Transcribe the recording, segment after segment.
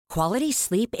Quality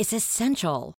sleep is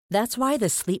essential. That's why the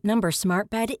Sleep Number Smart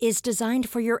Bed is designed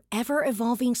for your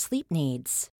ever-evolving sleep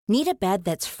needs. Need a bed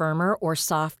that's firmer or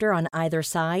softer on either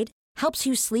side? Helps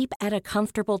you sleep at a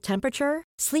comfortable temperature?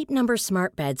 Sleep Number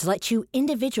Smart Beds let you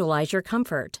individualize your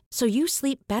comfort, so you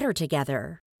sleep better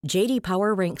together. J.D.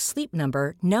 Power ranks Sleep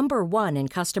Number number 1 in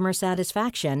customer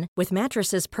satisfaction with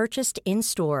mattresses purchased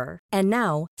in-store. And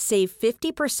now, save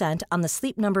 50% on the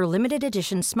Sleep Number Limited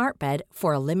Edition Smart Bed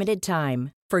for a limited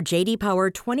time. For J.D. Power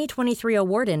 2023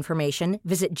 award information,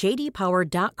 visit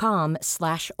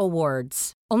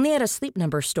jdpower.com/awards. Only at a Sleep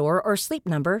Number store or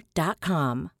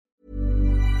sleepnumber.com.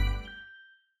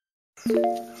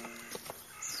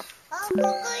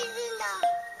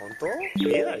 本当？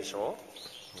見えないでしょ？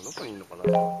どこにいるのかな？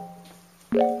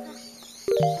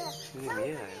見えない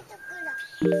よ。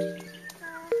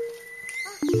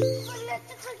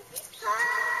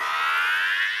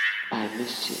I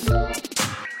miss you.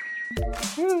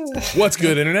 What's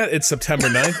good, Internet? It's September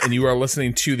 9th, and you are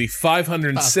listening to the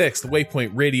 506th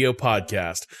Waypoint Radio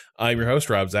Podcast. I'm your host,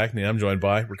 Rob Zachney, and I'm joined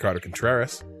by Ricardo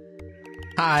Contreras.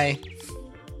 Hi.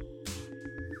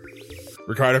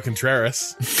 Ricardo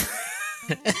Contreras.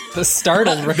 The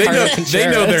startled Ricardo Contreras. They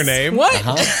know their name. What?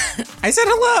 I said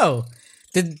hello.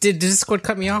 Did Discord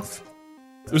cut me off?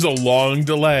 It was a long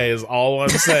delay, is all I'm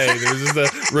saying. It was just a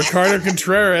Ricardo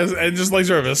Contreras and just like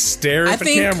sort of a stare at the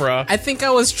camera. I think I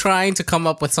was trying to come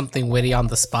up with something witty on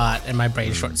the spot, and my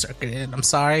brain short-circuited. I'm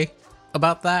sorry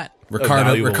about that.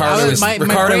 Ricardo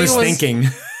was thinking.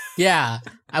 Yeah.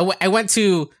 I went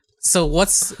to... So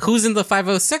who's in the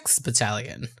 506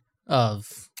 battalion of...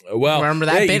 Well, remember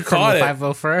that bit from the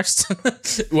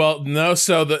 501st? Well, no.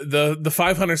 So the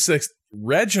 506th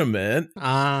Regiment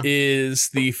is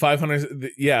the 500.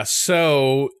 Yeah.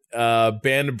 So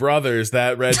Band of Brothers,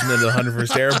 that regiment, the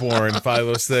 101st Airborne,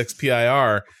 506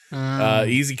 PIR,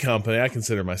 Easy Company. I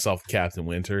consider myself Captain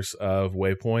Winters of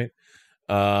Waypoint.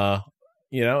 And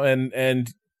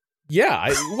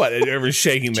yeah, everyone's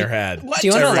shaking their head. Do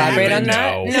you want to elaborate on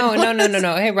that?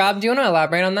 No. Hey, Rob, do you want to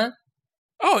elaborate on that?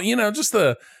 Oh,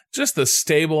 just the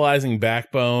stabilizing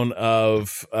backbone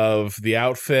of the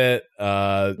outfit,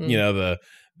 the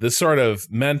sort of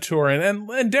mentor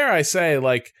and dare I say,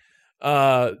 like,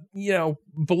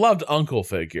 beloved uncle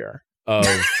figure of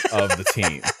the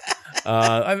team.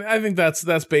 I think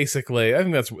that's basically, I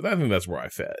think that's where I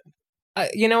fit.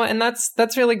 And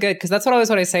that's really good, because that's what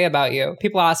I say about you.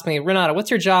 People ask me, Renata,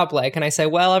 what's your job like? And I say,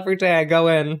 well, every day I go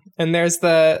in and there's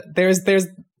the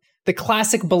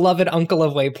classic beloved uncle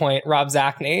of Waypoint, Rob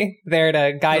Zachney, there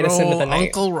to guide us into the night.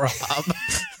 Uncle Rob.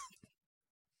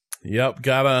 Yep,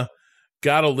 gotta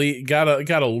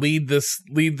lead this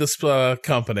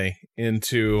company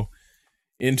into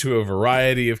a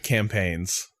variety of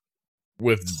campaigns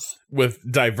with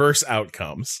diverse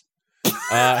outcomes.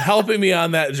 Helping me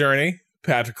on that journey,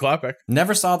 Patrick Klepek.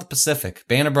 Never saw The Pacific.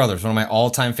 Band of Brothers, one of my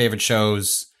all-time favorite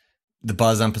shows. The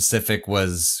buzz on Pacific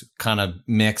was kind of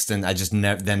mixed, and I just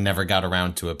never got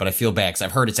around to it. But I feel bad because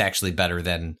I've heard it's actually better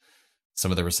than some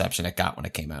of the reception it got when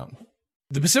it came out.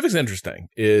 The Pacific's interesting,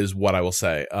 is what I will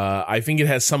say. I think it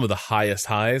has some of the highest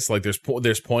highs. Like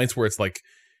there's points where it's like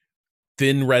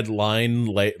thin red line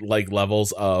like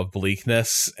levels of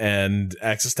bleakness and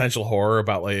existential horror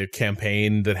about like a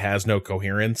campaign that has no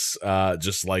coherence.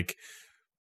 Just like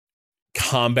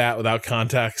combat without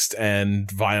context and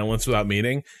violence without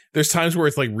meaning. There's times where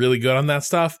it's like really good on that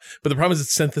stuff, but the problem is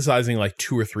it's synthesizing like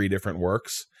 2 or 3 different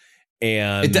works,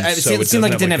 and it seemed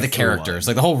like it didn't have the characters.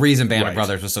 Like the whole reason Band of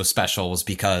Brothers was so special was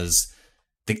because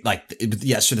the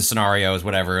scenarios,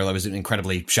 whatever, it was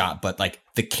incredibly shot, but like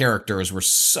the characters were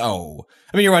so.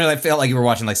 I mean, I felt like you were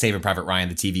watching like Saving Private Ryan,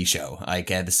 the TV show.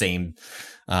 Like it had the same.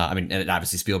 And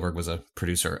obviously Spielberg was a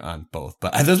producer on both,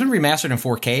 but have those been remastered in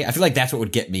 4K? I feel like that's what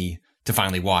would get me to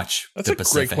finally watch The Pacific.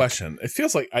 That's a great question. It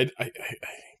feels like I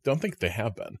don't think they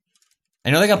have been. I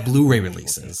know they got Blu-ray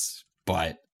releases,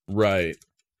 but... Right.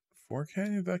 4K,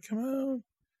 did that come out?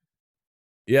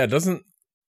 Yeah, it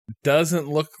doesn't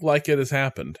look like it has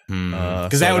happened.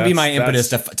 Because that would be my impetus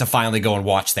to finally go and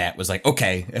watch that. Was like,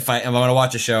 okay, if I'm going to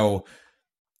watch a show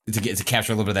to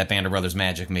capture a little bit of that Band of Brothers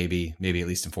magic, maybe at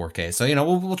least in 4K. So,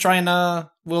 we'll try and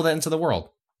will that into the world.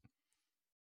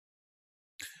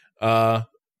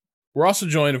 We're also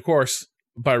joined, of course,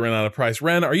 by Renata Price.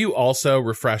 Ren, are you also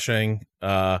refreshing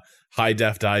High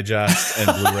Def Digest and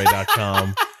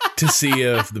Blu-ray.com to see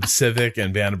if The Pacific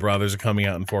and Band of Brothers are coming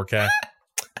out in 4K?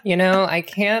 I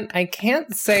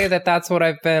can't say that's what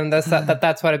I've been. That's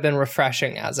what I've been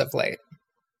refreshing as of late.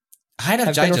 High Def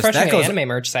I've been Digest, refreshing an anime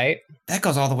merch site. That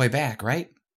goes all the way back, right?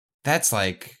 That's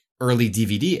like early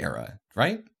DVD era,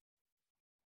 right?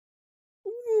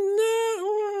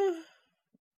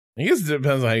 I guess it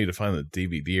depends on how you define the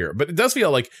DVD era, but it does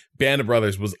feel like Band of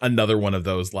Brothers was another one of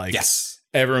those, like, Yes.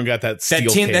 everyone got that steel That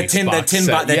tin case tin box tin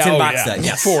set. box set.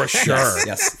 Yes. For sure.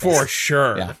 Yes. For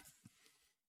sure. Yeah.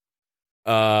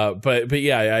 But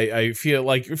yeah, I feel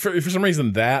like for some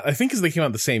reason that I think because they came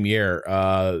out the same year,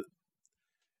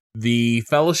 the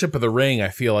Fellowship of the Ring I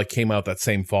feel like came out that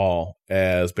same fall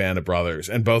as Band of Brothers,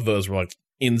 and both of those were like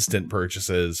instant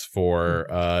purchases for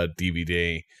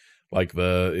DVD, like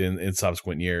in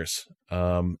subsequent years.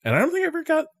 And I don't think I ever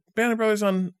got Band of Brothers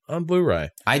on Blu-ray.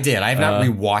 I did. I have not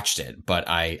rewatched it, but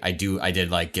I did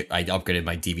like I upgraded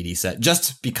my DVD set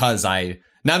just because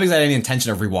not because I had any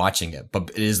intention of rewatching it,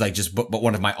 but it is like but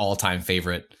one of my all-time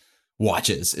favorite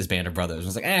watches is Band of Brothers. I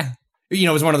was like, it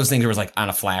was one of those things where it was like on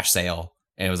a flash sale,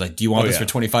 and it was like, do you want this for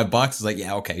 $25? I was like,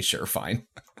 yeah, okay, sure, fine.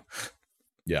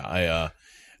 Yeah,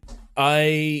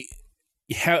 I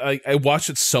watched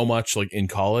it so much like in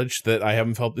college that I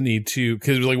haven't felt the need to,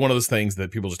 because it was like one of those things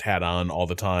that people just had on all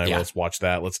the time. Yeah. Let's watch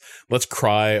that. Let's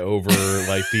cry over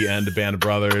like the end of Band of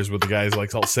Brothers with the guys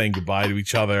like all saying goodbye to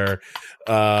each other.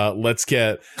 Let's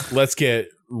get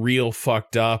real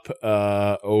fucked up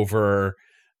over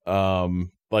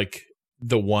like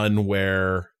the one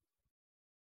where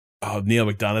Neil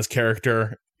McDonough's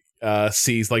character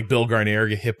sees like Bill Garnier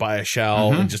get hit by a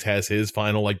shell and just has his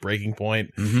final like breaking point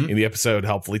in the episode,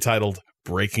 helpfully titled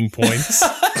Breaking Points.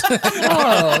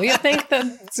 Oh, you think that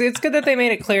it's good that they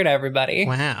made it clear to everybody.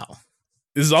 Wow.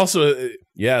 This is also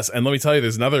yes, and let me tell you,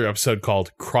 there's another episode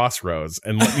called Crossroads,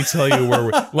 and let me tell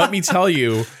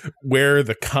you where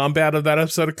the combat of that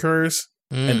episode occurs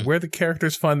and where the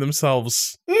characters find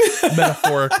themselves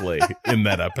metaphorically in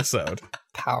that episode.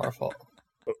 Powerful.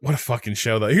 What a fucking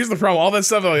show, though. Here's the problem. All that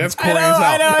stuff, like, that's corny as hell.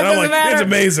 I know, and I'm like, it's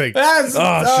amazing.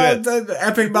 Shit. The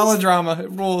epic melodrama.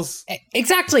 It rules.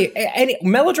 Exactly. And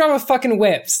melodrama fucking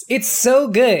whips. It's so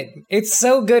good. It's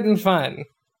so good and fun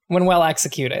when well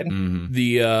executed.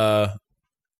 I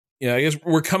guess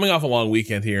we're coming off a long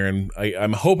weekend here, and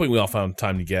I'm hoping we all found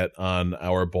time to get on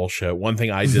our bullshit. One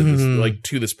thing I did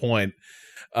to this point,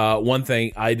 one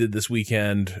thing I did this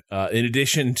weekend, in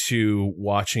addition to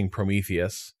watching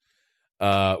Prometheus,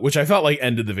 which I felt like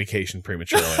ended the vacation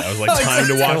prematurely. I was like, time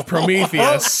to watch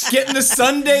Prometheus. Getting the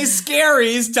Sunday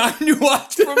scaries. Time to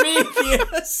watch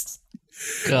Prometheus.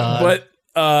 God. But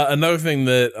another thing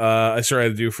that I started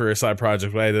to do for a side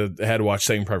project, I had to watch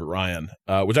Saving Private Ryan,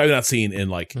 which I've not seen in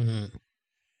like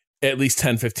at least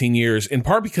 10, 15 years, in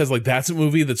part because like that's a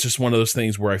movie that's just one of those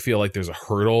things where I feel like there's a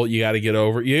hurdle you got to get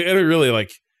over. You got to really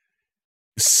like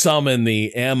summon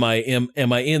the am I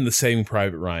in the Saving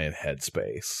Private Ryan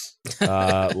headspace?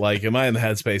 Like, am I in the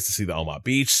headspace to see the Omaha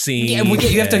Beach scene? Yeah,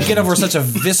 you have to get over such a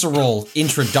visceral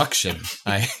introduction.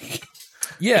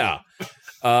 Yeah.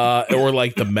 Or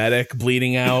like the medic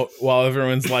bleeding out while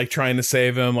everyone's like trying to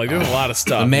save him. Like, there's a lot of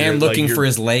stuff. A man looking for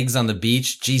his legs on the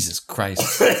beach. Jesus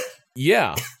Christ.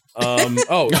 Yeah. Ren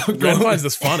finds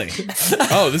this funny.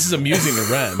 Oh, this is amusing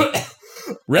to Ren.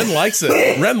 Ren likes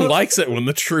it. Ren likes it when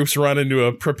the troops run into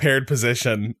a prepared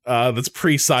position that's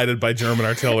pre-sighted by German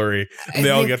artillery, and they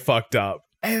all get fucked up.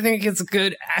 I think it's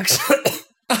good,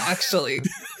 actually.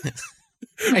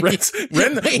 Ren's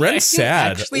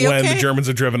sad when the Germans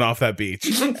are driven off that beach.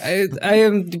 I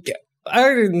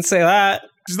didn't say that.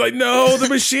 She's like, no, the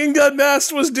machine gun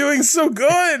nest was doing so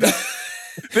good.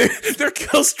 Their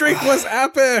kill streak was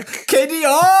epic.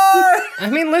 KDR. I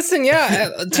mean, listen, yeah.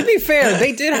 To be fair,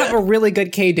 they did have a really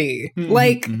good KD.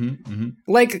 Like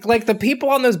the people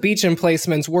on those beach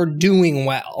emplacements were doing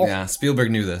well. Yeah, Spielberg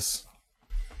knew this.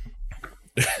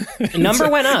 Number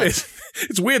went up.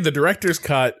 It's weird. The director's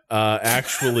cut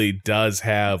actually does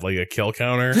have like a kill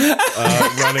counter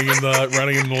running in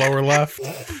the lower left.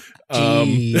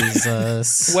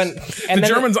 Jesus. The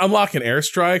Germans unlock an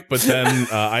airstrike, but then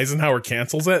Eisenhower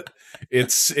cancels it.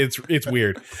 It's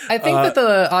weird. I think that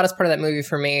the oddest part of that movie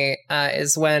for me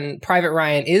is when Private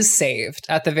Ryan is saved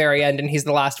at the very end and he's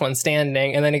the last one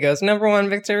standing, and then he goes, #1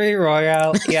 victory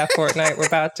royale. Yeah, Fortnite, we're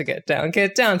about to get down.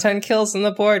 10 kills on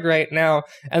the board right now.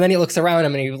 And then he looks around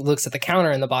him and he looks at the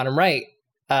counter in the bottom right,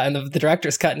 and the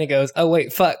director's cut, and he goes, oh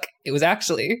wait, fuck, it was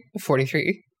actually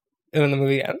 43. And then the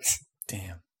movie ends.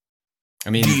 Damn. I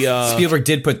mean, Spielberg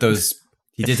did put those.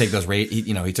 He did take those.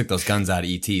 He took those guns out of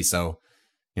ET, so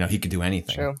he could do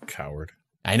anything. True. Coward.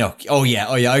 I know. Oh yeah.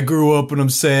 I grew up and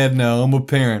I'm sad now. I'm a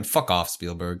parent. Fuck off,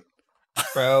 Spielberg.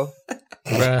 Bro.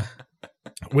 Bruh.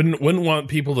 Wouldn't want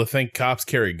people to think cops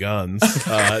carry guns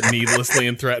needlessly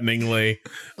and threateningly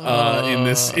in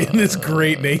this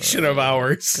great nation of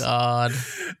ours. God.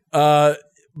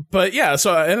 But yeah,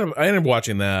 so I ended up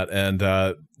watching that, and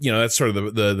that's sort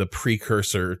of the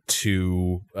precursor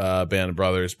to Band of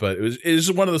Brothers. But it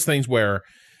was one of those things where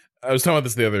I was talking about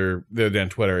this the other day on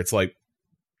Twitter. It's like,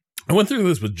 I went through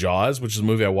this with Jaws, which is a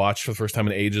movie I watched for the first time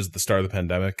in ages at the start of the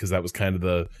pandemic, because that was kind of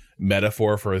the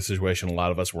metaphor for a situation a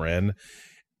lot of us were in.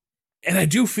 And I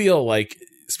do feel like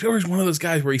Spielberg's one of those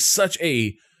guys where he's such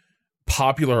a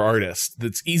popular artist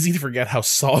that's easy to forget how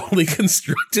solidly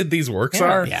constructed these works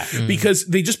are, because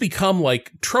they just become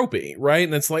like tropey, right?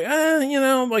 And it's like,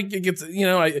 like it gets,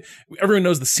 everyone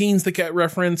knows the scenes that get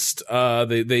referenced.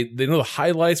 They know the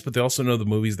highlights, but they also know the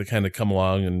movies that kind of come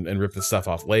along and rip the stuff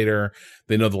off later.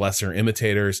 They know the lesser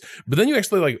imitators. But then you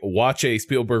actually like watch a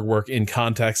Spielberg work in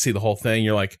context, see the whole thing.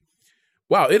 You're like,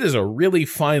 wow, it is a really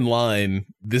fine line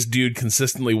this dude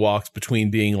consistently walks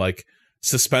between being like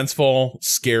suspenseful,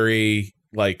 scary,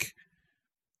 like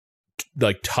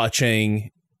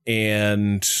touching,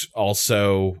 and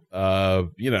also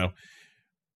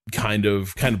kind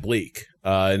of bleak.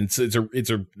 And it's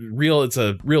a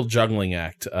real juggling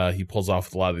act he pulls off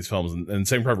with a lot of these films. And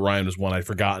Saving Private Ryan was one I'd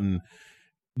forgotten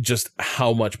just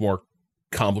how much more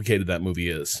complicated that movie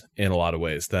is in a lot of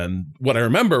ways than what I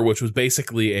remember, which was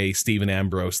basically a Stephen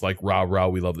Ambrose like rah rah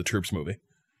we love the troops movie.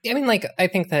 I mean, like, I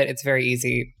think that it's very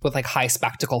easy with like high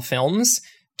spectacle films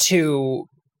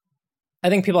I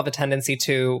think people have a tendency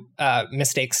to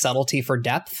mistake subtlety for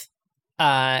depth,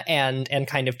 and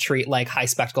kind of treat like high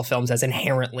spectacle films as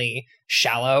inherently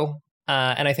shallow.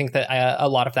 And I think that a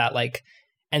lot of that like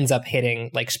ends up hitting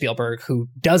like Spielberg, who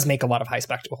does make a lot of high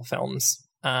spectacle films.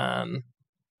 Yeah.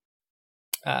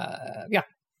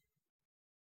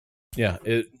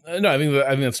 I think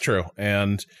that's true.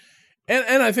 And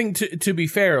I think to be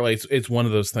fair, like it's one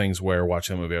of those things where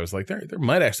watching the movie, I was like, there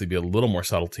might actually be a little more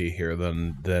subtlety here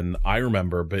than I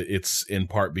remember, but it's in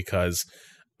part because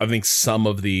I think some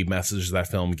of the messages of that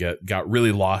film got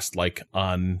really lost like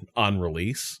on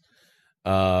release,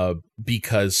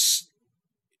 because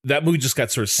that movie just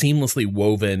got sort of seamlessly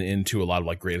woven into a lot of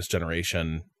like Greatest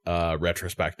Generation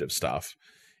retrospective stuff.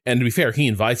 And to be fair, he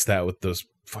invites that with those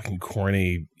fucking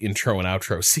corny intro and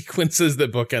outro sequences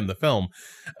that bookend the film.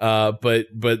 But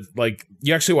like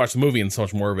you actually watch the movie and so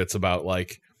much more of it's about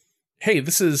like, hey,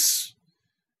 this is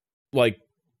like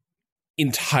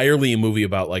entirely a movie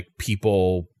about like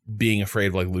people being afraid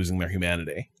of like losing their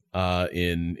humanity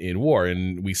in war.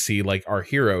 And we see like our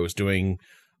heroes doing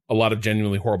a lot of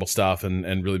genuinely horrible stuff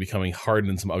and really becoming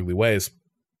hardened in some ugly ways.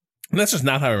 And that's just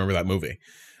not how I remember that movie.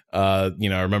 I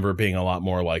remember it being a lot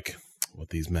more like what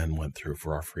these men went through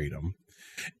for our freedom.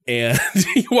 And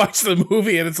you watch the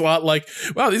movie and it's a lot like,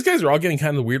 wow, these guys are all getting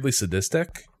kind of weirdly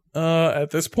sadistic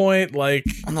at this point. Like,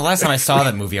 and the last time I saw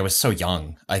that movie, I was so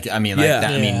young. I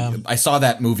saw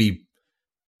that movie.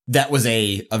 That was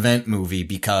a event movie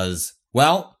because,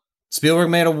 well, Spielberg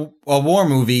made a war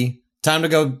movie. Time to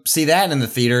go see that in the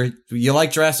theater. You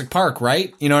like Jurassic Park,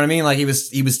 right? You know what I mean? Like he was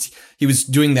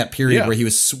doing that period where he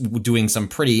was doing some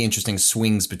pretty interesting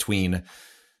swings between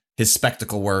his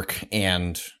spectacle work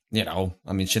and,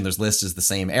 Schindler's List is the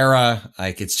same era.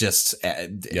 Like it's just,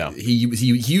 he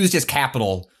used his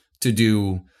capital to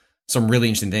do some really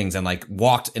interesting things and like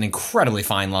walked an incredibly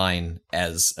fine line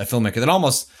as a filmmaker that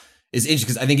almost is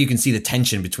interesting because I think you can see the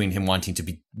tension between him wanting to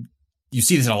be. You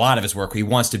see this in a lot of his work where he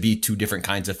wants to be two different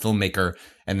kinds of filmmaker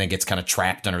and then gets kind of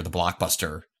trapped under the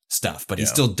blockbuster stuff. But he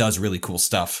still does really cool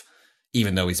stuff,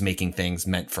 even though he's making things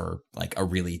meant for like a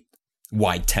really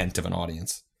wide tent of an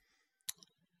audience.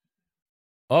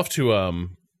 I'll have to,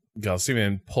 I'll see if I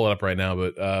can pull it up right now,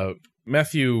 but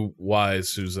Matthew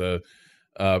Wise, who's I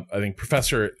think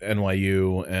professor at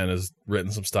NYU and has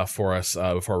written some stuff for us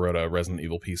before I wrote a Resident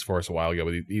Evil piece for us a while ago,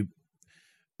 but he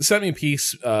sent me a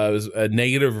piece, it was a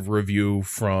negative review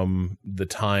from the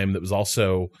time that was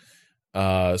also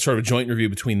sort of a joint review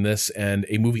between this and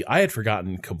a movie I had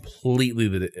forgotten completely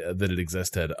that it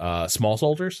existed. Small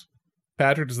Soldiers.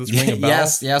 Patrick, does this ring a bell?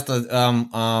 Yes.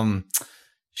 The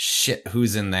shit,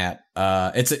 who's in that?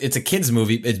 It's a kids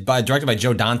movie. It's directed by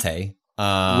Joe Dante,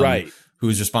 right?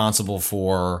 Who's responsible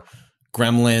for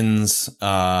Gremlins,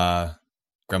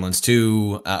 Gremlins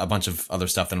 2, a bunch of other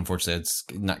stuff that unfortunately it's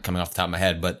not coming off the top of my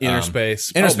head, but Inner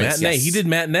Space. Matinee. Yes. He did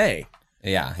Matinee.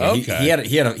 Yeah. Okay.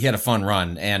 He had a fun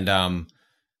run. And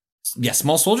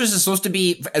Small Soldiers is supposed to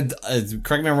be, correct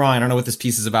me if I'm wrong, I don't know what this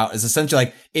piece is about. It's essentially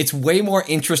like, it's way more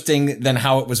interesting than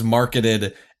how it was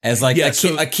marketed as like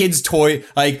a kid's toy.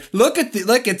 Like, look,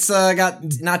 it's got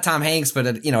not Tom Hanks, but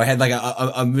it had like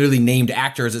a really named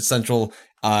actor as its central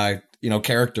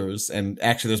characters, and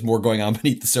actually there's more going on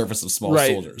beneath the surface of Small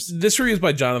Soldiers. This review is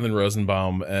by Jonathan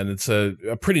Rosenbaum, and it's a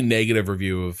pretty negative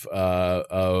review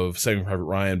of Saving Private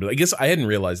Ryan. But I guess I hadn't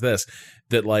realized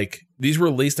that like these were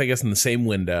released, I guess, in the same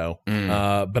window.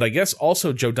 But I guess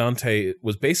also Joe Dante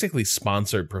was basically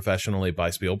sponsored professionally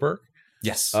by Spielberg.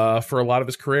 Yes. For a lot of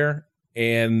his career.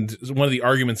 And one of the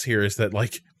arguments here is that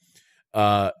like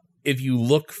if you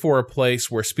look for a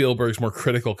place where Spielberg's more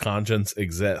critical conscience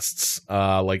exists,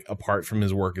 like apart from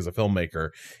his work as a filmmaker,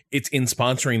 it's in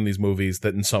sponsoring these movies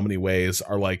that in so many ways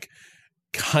are like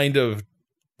kind of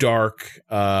dark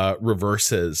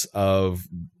reverses of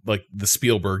like the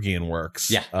Spielbergian works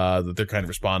that they're kind of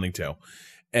responding to.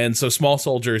 And so Small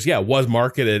Soldiers, was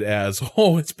marketed as,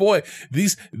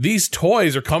 these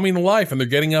toys are coming to life and they're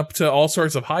getting up to all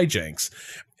sorts of hijinks.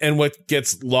 And what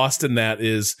gets lost in that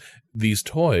is these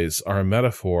toys are a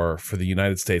metaphor for the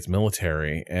United States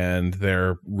military and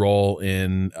their role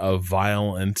in a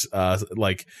violent, and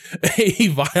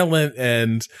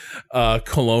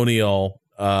colonial,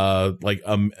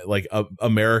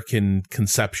 American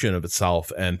conception of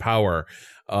itself and power.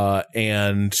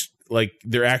 And like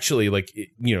they're actually like,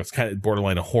 it's kind of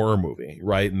borderline a horror movie,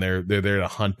 right? And they're there to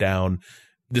hunt down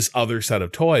this other set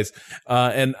of toys.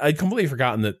 And I'd completely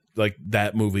forgotten that like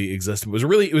that movie existed. It was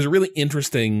a really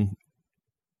interesting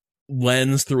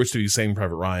lens through which to do Saving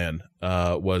Private Ryan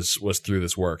was through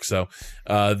this work. So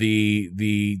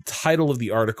the title of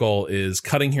the article is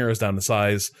Cutting Heroes Down to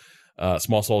Size,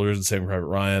 Small Soldiers and Saving Private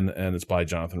Ryan, and it's by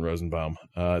Jonathan Rosenbaum.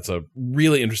 It's a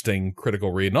really interesting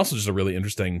critical read, and also just a really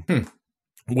interesting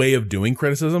way of doing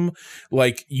criticism.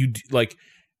 I feel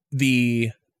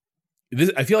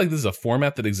like this is a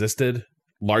format that existed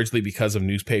largely because of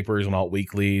newspapers and alt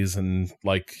weeklies and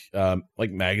like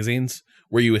magazines,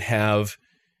 where you would have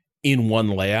in one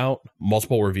layout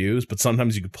multiple reviews, but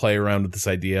sometimes you could play around with this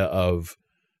idea of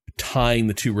tying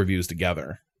the two reviews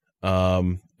together.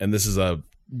 And this is a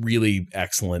really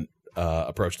excellent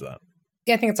approach to that.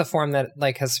 Yeah, I think it's a form that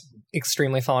like has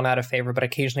extremely fallen out of favor, but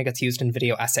occasionally gets used in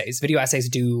video essays. Video essays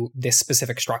do this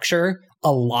specific structure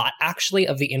a lot, actually,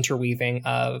 of the interweaving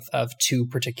of two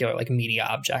particular like media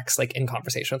objects like in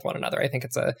conversation with one another. I think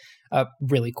it's a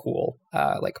really cool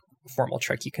like formal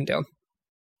trick you can do.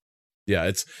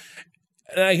 Yeah,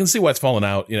 I can see why it's fallen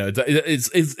out. It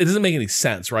doesn't make any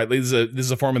sense, right? Like, this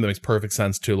is a format that makes perfect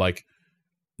sense to like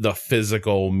the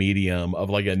physical medium of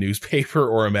like a newspaper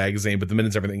or a magazine, but the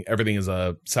minute everything is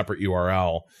a separate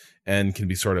URL and can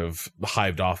be sort of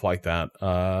hived off like that,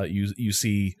 you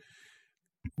see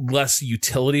less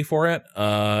utility for it,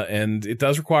 and it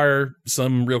does require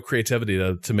some real creativity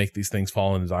to make these things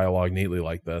fall into dialogue neatly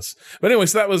like this. But anyway,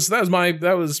 so that was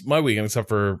my weekend, except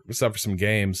for some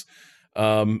games.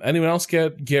 Anyone else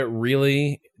get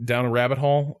really down a rabbit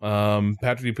hole?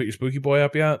 Patrick, did you put your Spooky Boy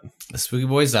up yet? The Spooky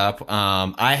Boy's up.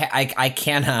 I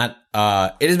cannot.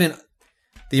 It has been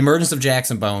the emergence of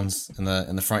Jackson Bones in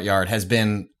the front yard has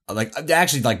been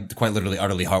actually quite literally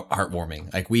utterly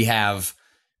heartwarming. Like, we have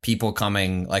people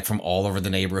coming like from all over the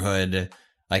neighborhood.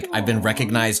 Like, I've been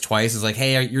recognized twice as like,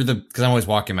 hey, because I'm always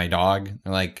walking my dog.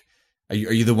 And like, are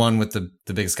you the one with the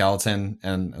big skeleton?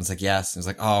 And I was like, yes. And it's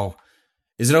like, oh,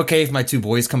 is it okay if my two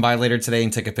boys come by later today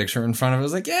and take a picture in front of it? I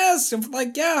was like, yes.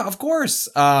 Like, yeah, of course.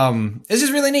 It's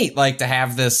just really neat, like, to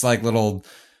have this like little,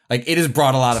 like, it has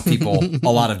brought a lot of people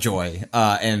a lot of joy.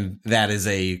 And that is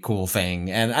a cool thing.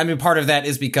 And I mean, part of that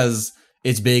is because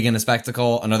it's big and a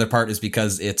spectacle. Another part is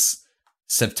because it's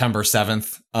September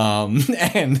 7th.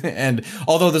 And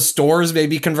although the stores may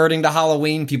be converting to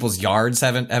Halloween, people's yards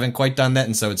haven't quite done that.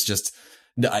 And so it's just,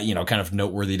 kind of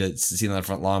noteworthy to see on the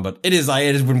front lawn, but it has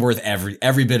been worth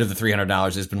every bit of the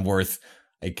 $300 has been worth.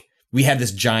 Like, we had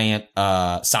this giant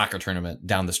soccer tournament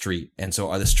down the street, and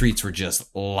so the streets were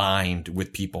just lined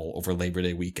with people over Labor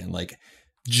Day weekend. Like,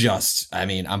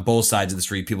 on both sides of the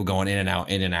street, people going in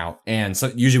and out. And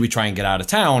so usually we try and get out of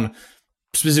town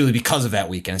specifically because of that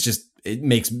weekend. It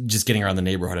makes just getting around the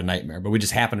neighborhood a nightmare. But we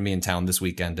just happened to be in town this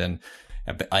weekend, and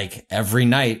like every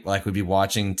night, like, we'd be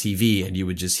watching TV and you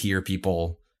would just hear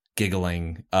people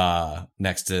giggling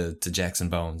next to Jackson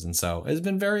Bones. And so it's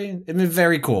been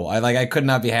very cool. I could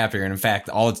not be happier. And in fact,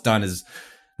 all it's done is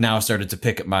now started to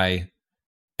pick at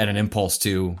an impulse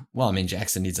to, well, I mean,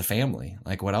 Jackson needs a family.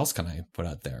 Like, what else can I put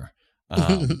out there?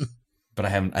 But I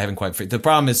haven't quite figured. The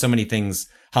problem is so many things,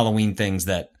 Halloween things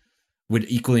that would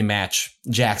equally match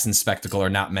Jackson's spectacle are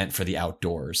not meant for the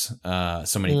outdoors.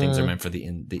 So many things are meant for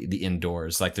the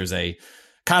indoors. Like,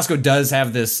 Costco does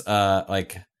have this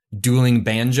like dueling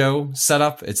banjo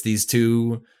setup. It's these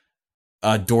two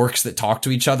dorks that talk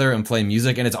to each other and play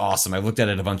music, and it's awesome. I've looked at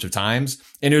it a bunch of times,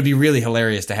 and it would be really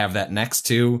hilarious to have that next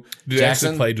to Do they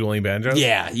actually play dueling banjos?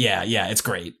 Yeah, it's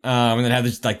great. And then have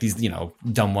these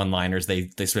dumb one-liners they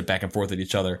spit back and forth at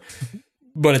each other.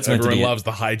 But it's everyone loves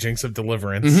the hijinks of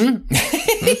Deliverance.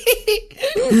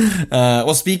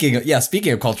 Well, speaking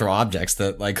of cultural objects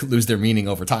that like lose their meaning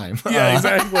over time. Yeah,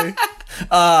 exactly.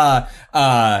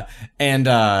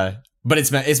 But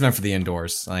it's meant for the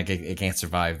indoors. Like it can't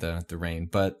survive the rain.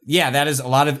 But yeah, that is a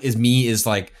lot of me is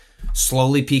like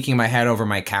slowly peeking my head over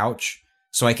my couch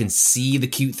so I can see the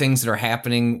cute things that are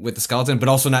happening with the skeleton, but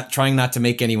also trying not to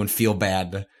make anyone feel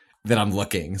bad that I'm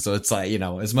looking. So it's like,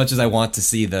 as much as I want to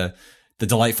see the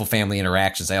delightful family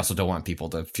interactions, I also don't want people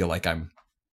to feel like I'm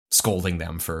scolding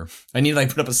them I need to like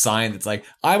put up a sign that's like,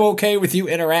 I'm okay with you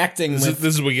interacting This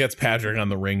is what gets Patrick on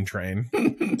the ring train.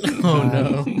 Oh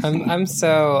no. I'm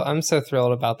so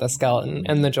thrilled about the skeleton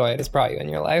and the joy it has brought you in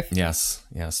your life. Yes,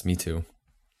 me too.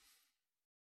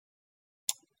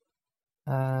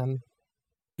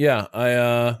 Yeah,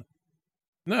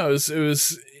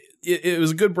 it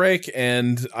was a good break,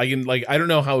 and I don't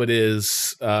know how it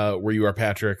is where you are,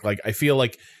 Patrick. Like, I feel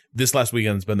like this last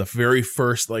weekend's been the very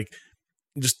first, like,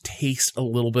 just taste a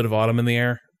little bit of autumn in the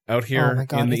air out here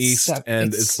in the east,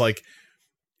 and it's like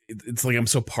I'm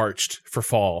so parched for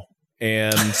fall,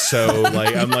 and so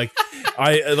like I'm like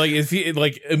I like if you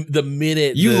like the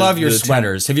minute you love your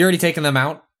sweaters. Have you already taken them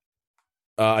out?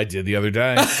 I did the other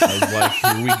day. I was like,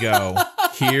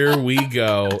 here we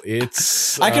go.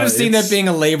 It's I could have seen that being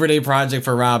a Labor Day project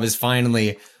for Rob. Is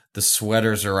finally the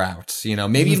sweaters are out.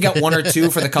 Maybe you've got one or two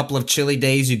for the couple of chilly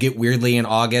days you get weirdly in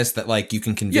August that like you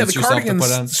can convince yourself to put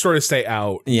on. Sort of stay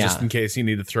out just in case you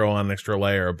need to throw on an extra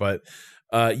layer. But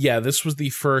this was the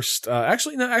first.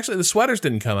 Actually, the sweaters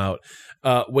didn't come out.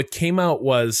 What came out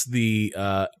was the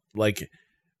like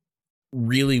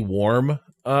really warm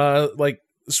like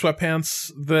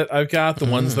sweatpants that I've got. The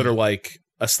ones that are like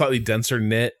a slightly denser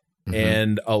knit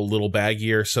and a little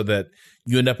baggier, so that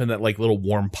you end up in that like little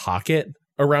warm pocket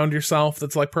around yourself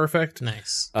that's like perfect.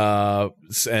 Nice.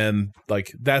 And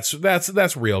like that's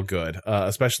real good,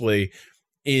 especially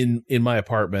in my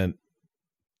apartment,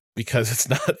 because it's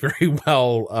not very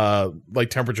well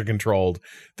like temperature controlled.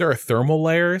 There are thermal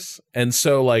layers, and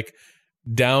so like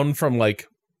down from like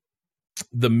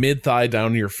the mid thigh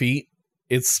down to your feet,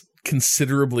 it's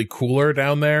considerably cooler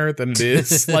down there than it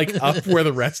is like up where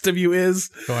the rest of you is.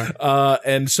 Sure.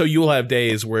 And so you'll have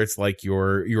days where it's like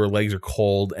your legs are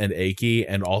cold and achy,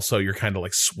 and also you're kind of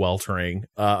like sweltering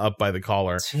up by the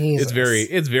collar. Jesus.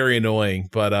 It's very annoying,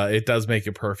 but it does make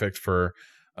it perfect for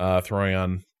throwing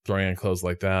on clothes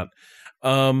like that.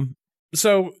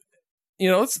 So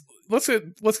let's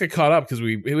get caught up, because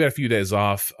we had a few days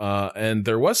off, and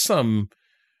there was some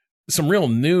real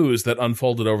news that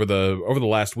unfolded over the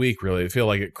last week. Really, I feel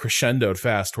like it crescendoed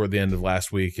fast toward the end of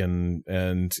last week and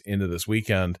into this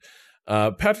weekend.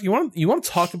 Patrick, you want to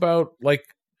talk about like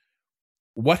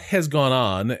what has gone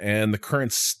on and the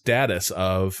current status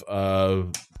of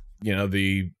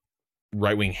the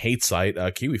right-wing hate site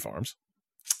Kiwi Farms?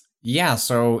 Yeah,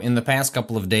 so in the past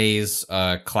couple of days,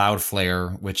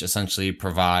 Cloudflare, which essentially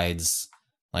provides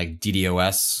like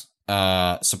DDoS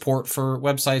support for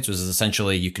websites, was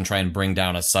essentially you can try and bring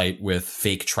down a site with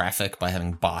fake traffic by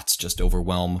having bots just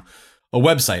overwhelm a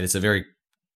website. It's a very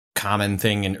common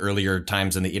thing in earlier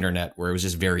times in the internet, where it was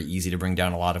just very easy to bring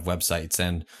down a lot of websites.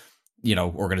 And,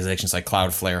 organizations like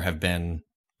Cloudflare have been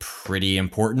pretty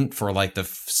important for like the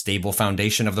stable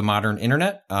foundation of the modern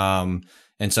internet.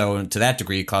 And so to that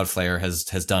degree, Cloudflare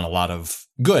has done a lot of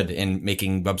good in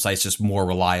making websites just more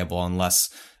reliable and less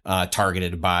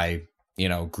targeted by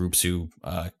groups who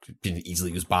can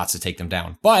easily use bots to take them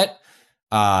down. But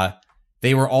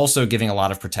they were also giving a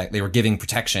lot of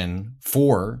protection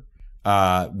for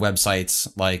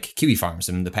websites like Kiwi Farms.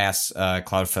 In the past,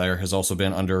 Cloudflare has also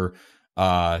been under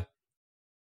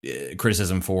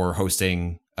criticism for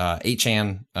hosting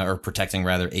 8chan, or protecting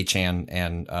rather 8chan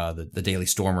and the Daily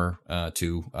Stormer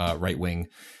to right-wing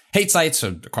hate sites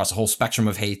across a whole spectrum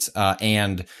of hate.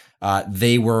 And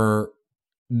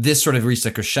this sort of reached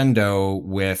a crescendo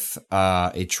with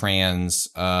a trans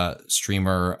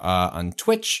streamer on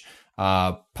Twitch,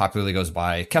 popularly goes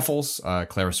by Keffals,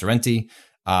 Clara Sorrenti,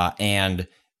 and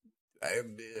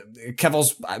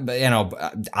Keffals.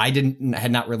 I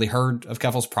had not really heard of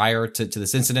Keffals prior to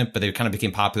this incident, but they kind of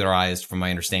became popularized, from my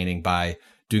understanding, by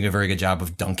doing a very good job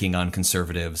of dunking on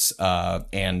conservatives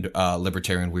and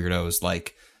libertarian weirdos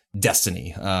like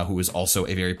Destiny, who was also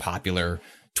a very popular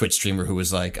Twitch streamer who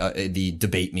was like the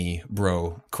debate me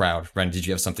bro crowd. Brandon, did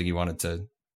you have something you wanted to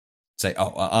say?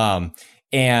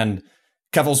 And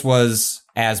Kevels was,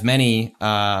 as many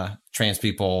trans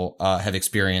people have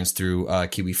experienced through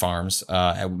Kiwi Farms,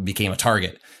 became a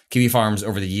target. Kiwi Farms,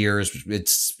 over the years,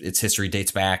 its history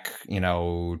dates back,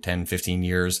 10, 15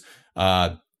 years,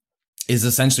 is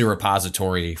essentially a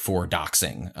repository for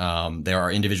doxing. There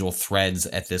are individual threads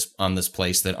on this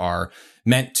place that are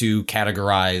meant to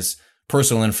categorize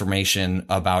personal information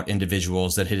about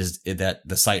individuals that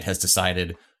the site has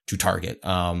decided to target.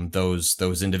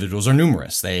 Those individuals are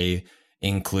numerous. They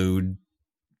include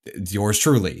yours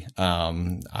truly.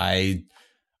 I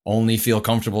only feel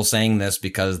comfortable saying this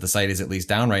because the site is at least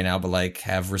down right now, but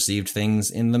have received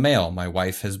things in the mail. My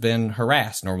wife has been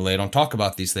harassed. Normally I don't talk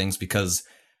about these things because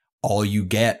all you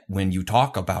get when you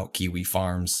talk about Kiwi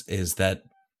Farms is that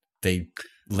they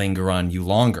linger on you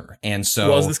longer. And so,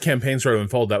 well, as this campaign started to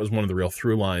unfold, that was one of the real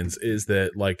through lines, is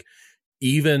that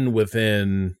even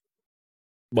within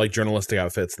journalistic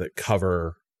outfits that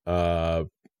cover the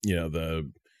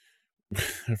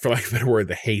for lack of a better word,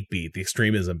 the hate beat, the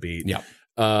extremism beat. Yeah.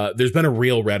 There's been a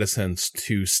real reticence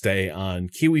to stay on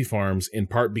Kiwi Farms, in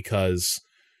part because,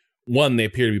 one, they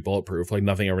appear to be bulletproof,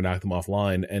 nothing ever knocked them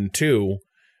offline, and two,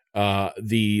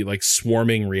 the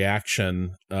swarming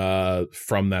reaction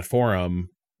from that forum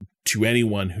to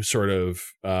anyone who sort of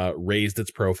raised its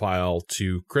profile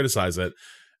to criticize it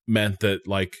meant that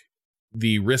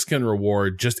the risk and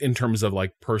reward, just in terms of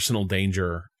personal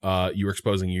danger you were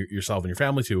exposing yourself and your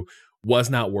family to,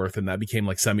 was not worth, and that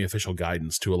became semi-official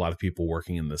guidance to a lot of people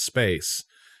working in this space,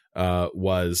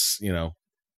 was,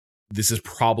 this is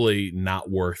probably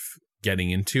not worth getting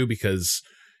into because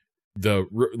the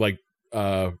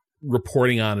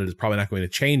reporting on it is probably not going to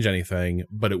change anything,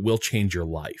 but it will change your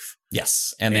life.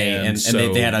 Yes. And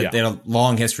they had a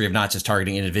long history of not just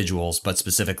targeting individuals, but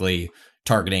specifically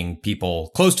targeting people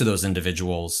close to those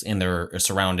individuals in their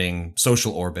surrounding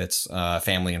social orbits,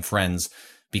 family and friends,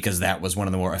 because that was one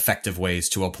of the more effective ways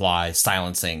to apply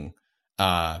silencing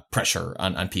pressure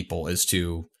on people, is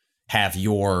to have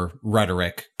your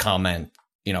rhetoric, comment,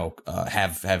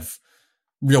 have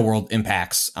real world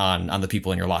impacts on the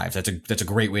people in your lives. That's a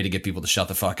great way to get people to shut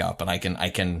the fuck up. And I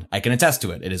can attest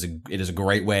to it. It is a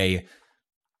great way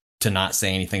to not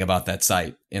say anything about that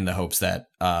site in the hopes that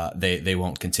they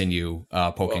won't continue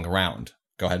poking around.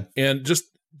 Go ahead. And just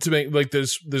to make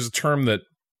there's a term that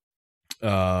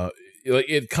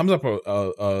it comes up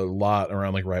a lot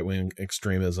around right wing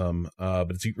extremism, but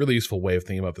it's a really useful way of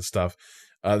thinking about this stuff.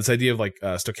 This idea of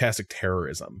stochastic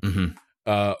terrorism,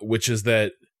 which is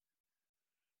that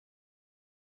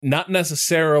not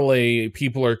necessarily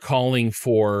people are calling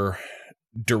for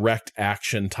direct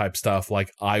action type stuff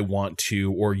I want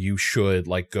to, or you should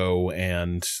go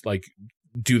and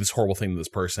do this horrible thing to this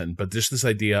person, but just this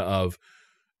idea of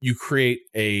you create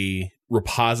a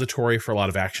repository for a lot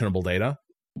of actionable data,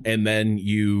 and then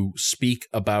you speak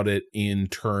about it in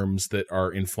terms that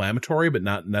are inflammatory, but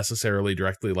not necessarily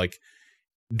directly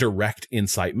direct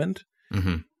incitement.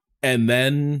 And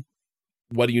then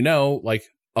what do you know?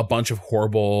 A bunch of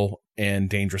horrible and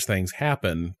dangerous things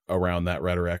happen around that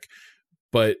rhetoric.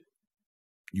 But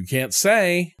you can't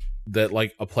say that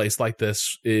a place like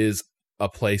this is a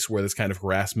place where this kind of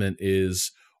harassment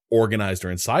is organized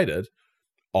or incited.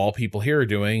 All people here are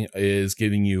doing is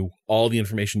giving you all the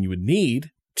information you would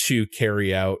need to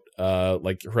carry out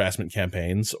harassment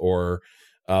campaigns or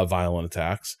violent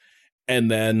attacks, and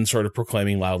then sort of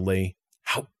proclaiming loudly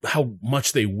how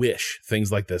much they wish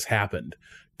things like this happened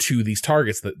to these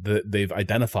targets that they've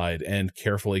identified and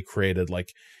carefully created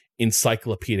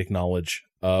encyclopedic knowledge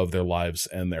of their lives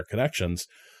and their connections.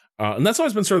 And that's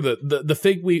always been sort of the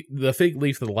fig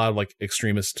leaf that a lot of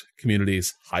extremist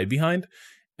communities hide behind.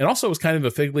 And also was kind of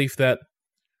a fig leaf that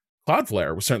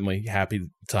Cloudflare was certainly happy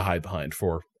to hide behind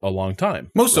for a long time.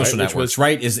 Most social networks,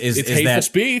 right? Is hateful that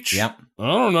speech? Yeah. I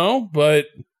don't know, but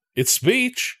it's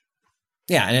speech.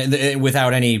 Yeah, and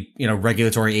without any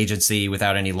regulatory agency,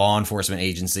 without any law enforcement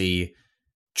agency,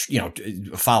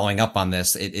 following up on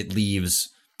this, it leaves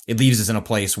us in a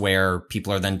place where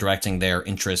people are then directing their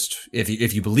interest.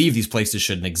 If you believe these places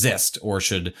shouldn't exist or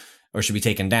should be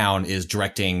taken down, is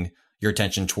directing your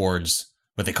attention towards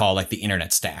what they call the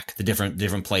internet stack, the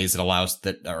different plays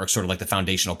that are sort of the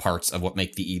foundational parts of what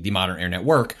make the modern internet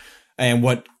work. And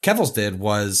what Kevels did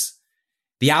was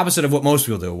the opposite of what most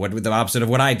people do, the opposite of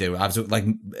what I do.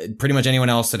 Pretty much anyone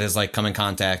else that has come in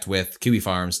contact with Kiwi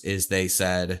Farms, is they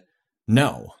said,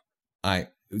 no, I'm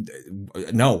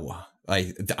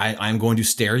going to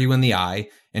stare you in the eye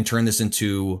and turn this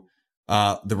into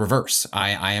the reverse.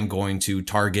 I am going to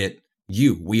target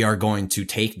you. We are going to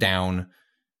take down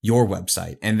your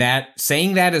website. And that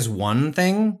saying that is one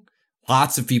thing.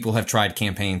 lots of people have tried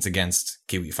campaigns against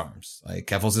Kiwi Farms. Like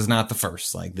Keffels is not the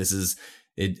first. Like this is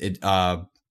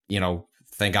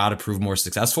thank God it proved more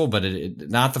successful, but it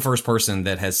not the first person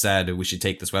that has said we should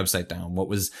take this website down.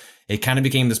 It kind of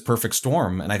became this perfect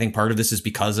storm. And I think part of this is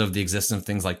because of the existence of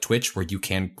things like Twitch, where you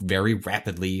can very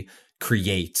rapidly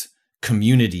create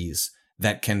communities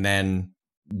that can then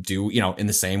do, in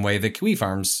the same way that Kiwi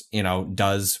Farms,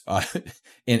 does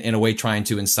in a way trying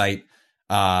to incite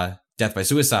death by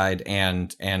suicide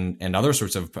and other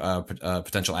sorts of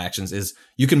potential actions, is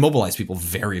you can mobilize people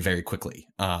very, very quickly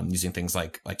using things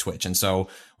like Twitch. And so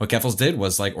what Keffels did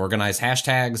was like organize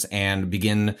hashtags and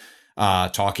begin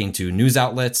talking to news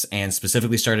outlets, and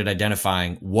specifically started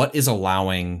identifying what is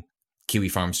allowing Kiwi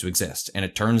Farms to exist. And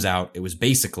it turns out it was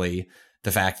basically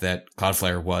the fact that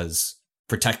Cloudflare was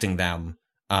protecting them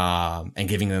and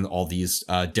giving them all these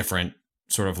different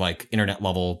sort of like internet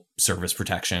level service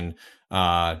protection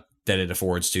that it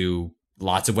affords to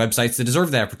lots of websites that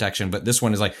deserve that protection. But this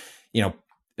one is like,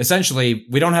 essentially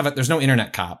we don't have there's no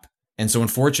internet cop. And so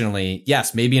unfortunately,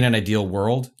 yes, maybe in an ideal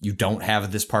world, you don't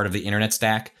have this part of the internet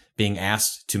stack being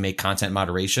asked to make content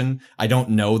moderation. I don't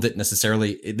know that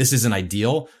necessarily this isn't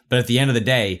ideal, but at the end of the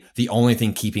day, the only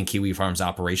thing keeping Kiwi Farms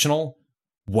operational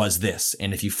was this.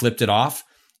 And if you flipped it off,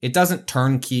 it doesn't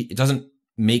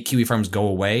make Kiwi Farms go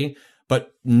away,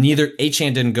 but neither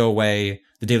 8chan didn't go away,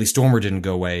 the Daily Stormer didn't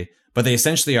go away, but they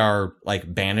essentially are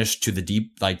like banished to the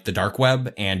deep, like the dark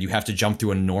web, and you have to jump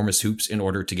through enormous hoops in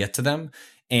order to get to them.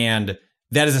 And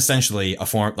that is essentially a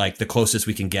form, like the closest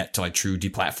we can get to like true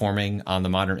deplatforming on the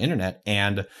modern internet.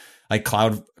 And like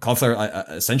Cloudflare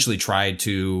essentially tried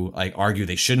to like argue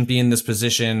they shouldn't be in this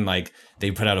position. Like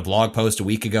they put out a blog post a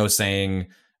week ago saying,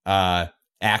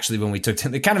 actually, when we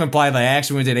they kind of implied like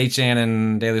actually when we did 8chan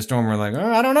and Daily Storm, we're like,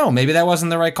 I don't know, maybe that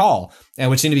wasn't the right call,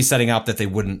 and which seemed to be setting up that they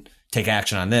wouldn't take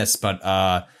action on this. But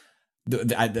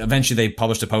eventually they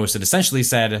published a post that essentially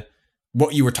said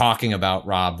what you were talking about,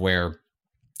 Rob, where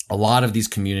a lot of these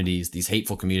communities, these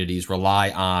hateful communities,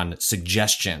 rely on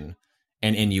suggestion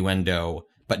and innuendo,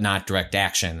 but not direct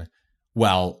action.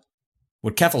 Well,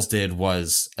 what Keffels did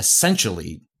was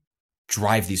essentially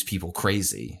drive these people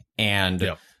crazy.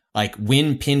 And like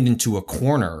when pinned into a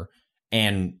corner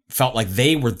and felt like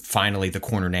they were finally the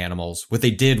cornered animals, what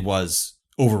they did was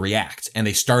overreact, and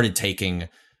they started taking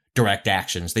direct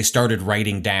actions. They started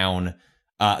writing down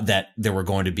that there were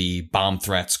going to be bomb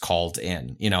threats called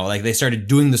in, like they started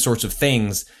doing the sorts of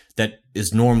things that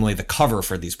is normally the cover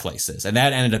for these places. And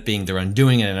that ended up being their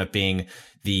undoing. It ended up being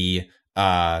the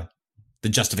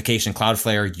justification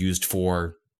Cloudflare used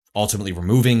for ultimately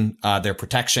removing their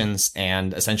protections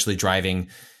and essentially driving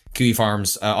Kiwi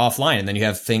Farms offline. And then you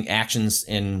have actions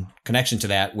in connection to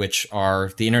that, which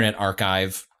are the Internet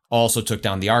Archive also took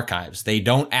down the archives. They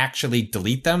don't actually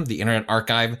delete them. The Internet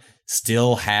Archive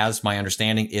still has, my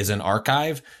understanding, is an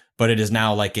archive, but it is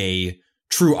now like a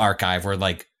true archive where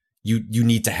like you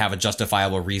need to have a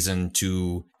justifiable reason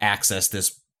to access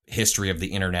this history of the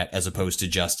internet as opposed to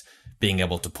just being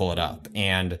able to pull it up.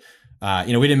 And we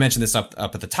didn't mention this up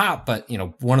at the top, but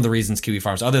one of the reasons Kiwi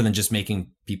Farms, other than just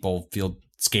making people feel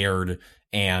scared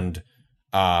and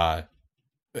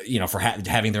for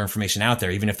having their information out there,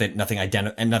 even if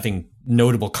nothing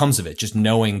notable comes of it, just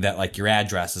knowing that like your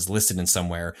address is listed in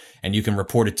somewhere and you can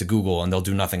report it to Google and they'll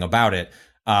do nothing about it.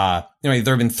 There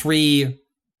have been 3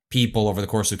 people over the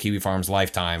course of Kiwi Farms'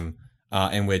 lifetime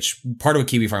in which part of what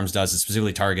Kiwi Farms does is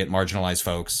specifically target marginalized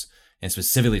folks and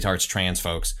specifically targets trans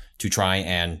folks to try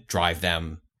and drive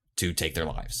them to take their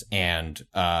lives. And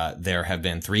there have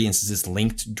been 3 instances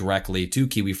linked directly to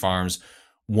Kiwi Farms.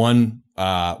 One,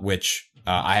 which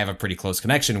I have a pretty close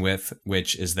connection with,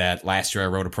 which is that last year I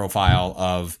wrote a profile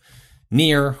of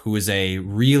Near, who is a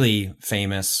really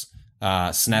famous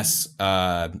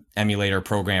SNES emulator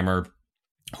programmer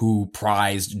who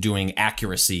prized doing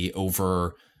accuracy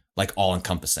over like all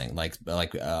encompassing. Like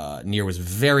Near was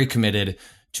very committed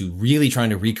to really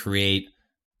trying to recreate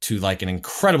to like an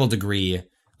incredible degree,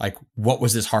 like what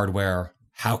was this hardware?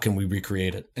 How can we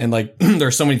recreate it? And like there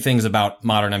are so many things about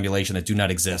modern emulation that do not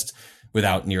exist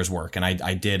without Near's work. And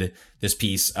I did this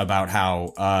piece about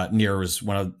how Near was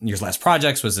one of Near's last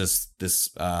projects was this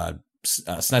SNES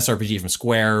RPG from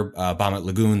Square, Bahamut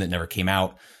Lagoon, that never came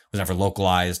out, was never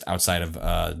localized outside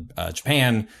of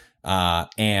Japan.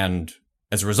 And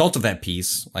as a result of that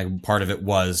piece, like part of it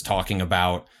was talking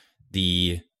about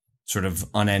the sort of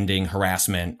unending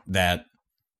harassment that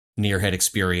Near had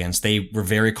experienced. They were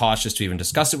very cautious to even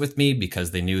discuss it with me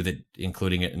because they knew that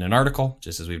including it in an article,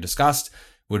 just as we've discussed,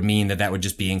 would mean that would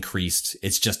just be increased.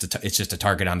 It's just a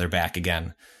target on their back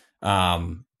again.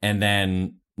 And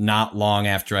then not long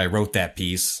after I wrote that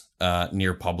piece,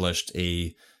 Near published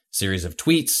a series of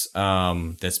tweets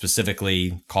that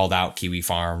specifically called out Kiwi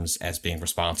Farms as being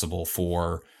responsible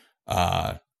for,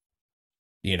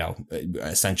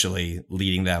 essentially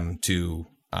leading them to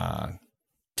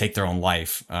take their own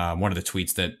life. One of the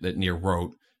tweets that Near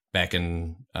wrote back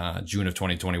in June of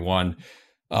 2021.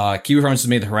 Kiwi Farms has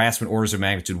made the harassment orders of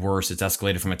magnitude worse. It's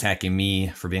escalated from attacking me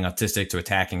for being autistic to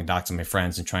attacking and doxing my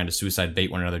friends and trying to suicide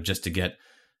bait one another just to get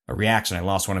a reaction. I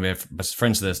lost one of my best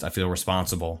friends to this. I feel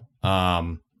responsible.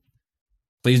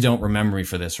 Please don't remember me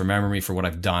for this. Remember me for what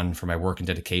I've done, for my work and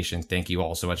dedication. Thank you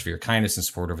all so much for your kindness and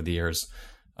support over the years.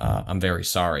 I'm very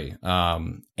sorry.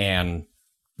 And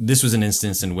this was an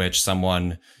instance in which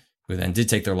someone who then did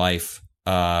take their life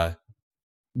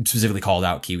specifically called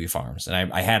out Kiwi Farms.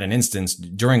 And I had an instance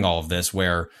during all of this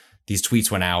where these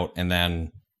tweets went out, and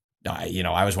then,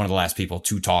 I was one of the last people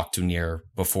to talk to Near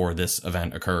before this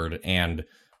event occurred. And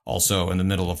also in the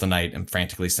middle of the night, I'm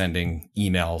frantically sending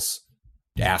emails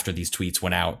after these tweets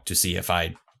went out to see if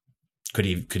I could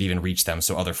even reach them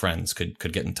so other friends could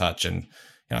get in touch. And,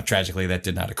 tragically that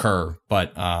did not occur.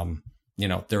 But,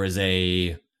 there is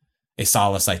a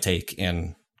solace I take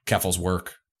in Keffel's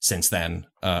work since then,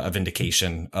 a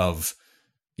vindication of,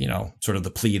 sort of the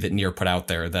plea that Near put out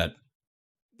there that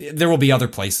there will be other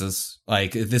places.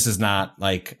 Like, this is not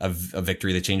like a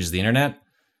victory that changes the internet,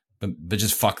 but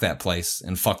just fuck that place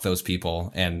and fuck those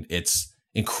people. And it's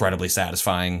incredibly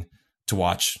satisfying to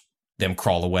watch them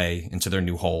crawl away into their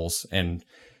new holes. And,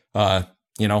 I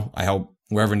hope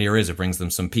wherever Near is, it brings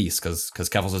them some peace, because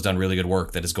Keffels has done really good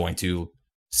work that is going to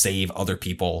save other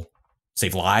people,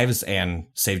 save lives, and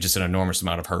save just an enormous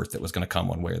amount of hurt that was going to come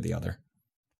one way or the other.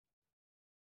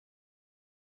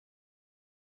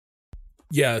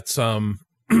 Yeah, it's it's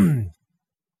kind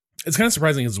of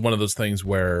surprising. It's one of those things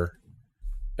where,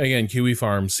 again, Kiwi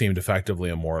Farms seemed effectively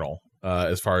immortal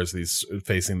as far as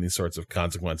facing these sorts of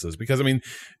consequences, because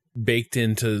baked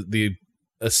into the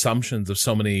assumptions of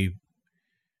so many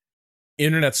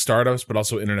internet startups, but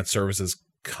also internet services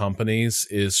companies,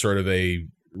 is sort of a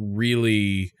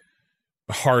really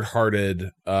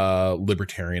hard-hearted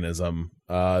libertarianism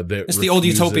it's the old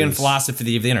utopian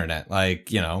philosophy of the internet,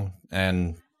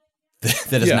 and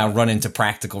that has now run into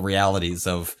practical realities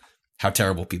of how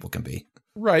terrible people can be.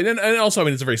 Right, and also,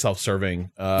 it's a very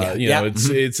self-serving.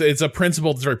 It's a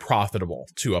principle that's very profitable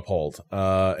to uphold,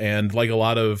 and like a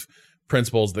lot of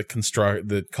principles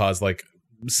that cause like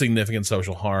significant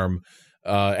social harm,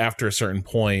 after a certain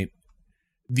point,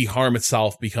 the harm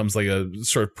itself becomes like a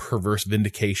sort of perverse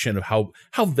vindication of how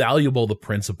valuable the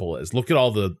principle is. Look at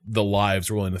all the lives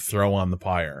we're willing to throw on the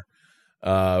pyre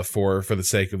for the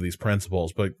sake of these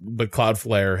principles. But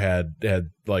Cloudflare had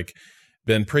like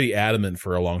been pretty adamant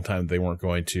for a long time that they weren't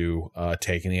going to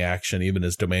take any action, even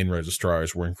as domain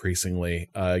registrars were increasingly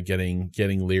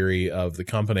getting leery of the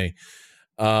company.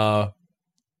 And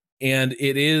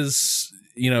it is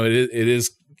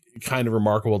kind of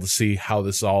remarkable to see how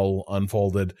this all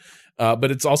unfolded,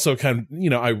 but it's also kind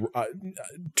of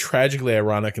tragically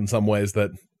ironic in some ways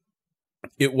that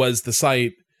it was the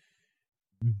site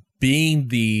being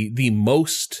the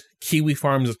most Kiwi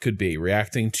Farms it could be,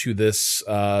 reacting to this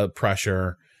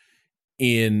pressure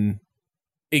in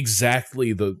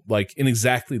exactly the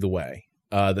way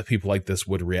that people like this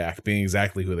would react, being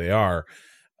exactly who they are.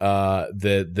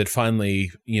 That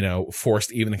finally,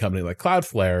 forced even a company like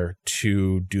Cloudflare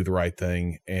to do the right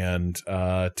thing and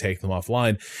take them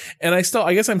offline. And I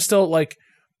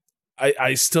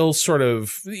still sort of,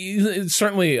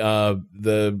 certainly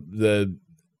the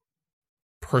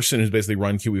person who's basically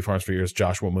run Kiwi Farms for years,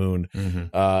 Joshua Moon,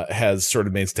 has sort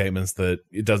of made statements that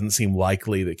it doesn't seem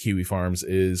likely that Kiwi Farms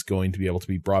is going to be able to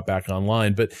be brought back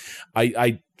online. But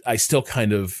I still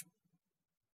kind of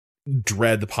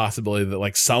dread the possibility that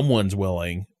like someone's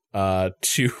willing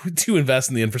to invest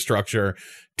in the infrastructure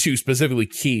to specifically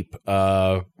keep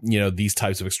these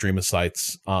types of extremist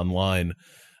sites online.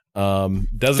 There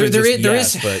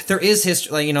is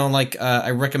history, I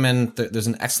recommend there's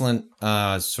an excellent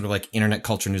sort of like internet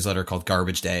culture newsletter called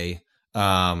Garbage Day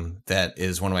that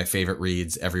is one of my favorite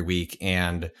reads every week,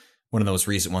 and one of those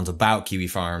recent ones about Kiwi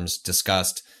Farms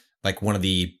discussed like one of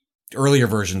the earlier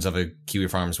versions of a Kiwi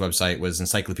Farms website was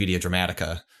Encyclopedia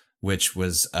Dramatica, which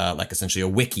was like essentially a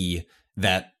wiki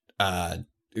that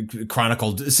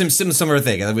chronicled similar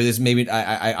thing. It was maybe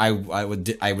I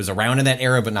was around in that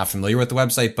era, but not familiar with the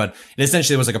website. But it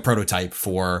essentially was like a prototype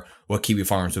for what Kiwi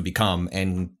Farms would become.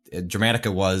 And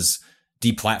Dramatica was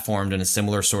deplatformed in a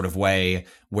similar sort of way,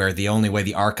 where the only way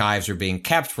the archives are being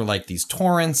kept were like these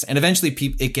torrents, and eventually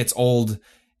it gets old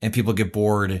and people get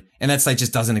bored, and that site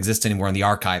just doesn't exist anymore, and the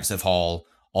archives have all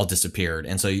disappeared.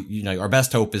 And so, our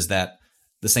best hope is that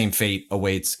the same fate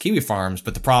awaits Kiwi Farms.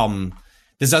 But the problem,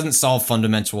 this doesn't solve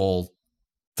fundamental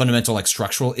like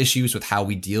structural issues with how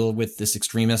we deal with this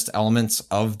extremist elements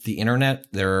of the internet.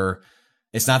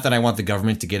 It's not that I want the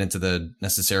government to get into the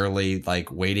necessarily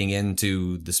like wading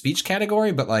into the speech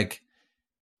category, but like,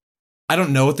 I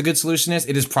don't know what the good solution is.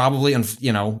 It is probably,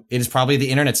 the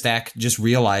internet stack just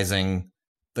realizing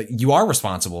that you are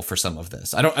responsible for some of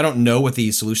this. I don't know what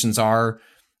the solutions are.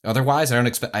 Otherwise, I'm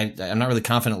not really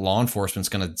confident law enforcement's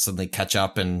going to suddenly catch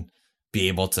up and be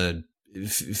able to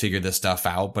figure this stuff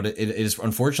out. But it is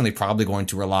unfortunately probably going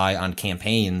to rely on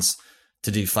campaigns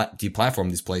to deplatform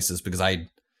these places, because I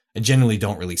genuinely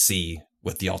don't really see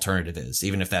what the alternative is,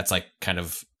 even if that's like kind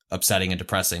of upsetting and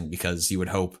depressing, because you would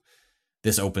hope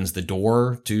this opens the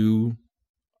door to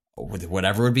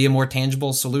whatever would be a more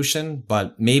tangible solution.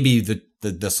 But maybe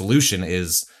the solution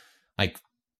is like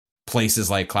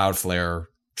places like Cloudflare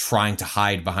trying to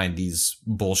hide behind these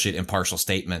bullshit impartial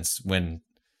statements when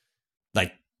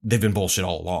like they've been bullshit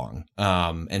all along.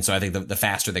 And so I think the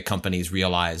faster that companies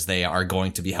realize they are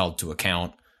going to be held to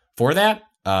account for that,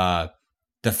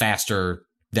 the faster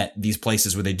that these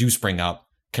places where they do spring up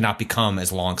cannot become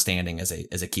as long-standing as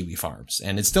a Kiwi Farms.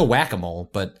 And it's still whack-a-mole,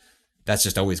 but that's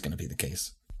just always going to be the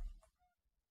case.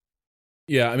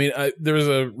 Yeah, I mean, there was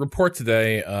a report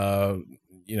today,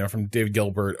 from David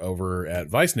Gilbert over at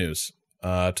Vice News,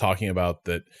 talking about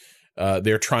that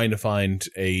they're trying to find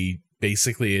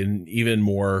basically an even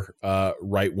more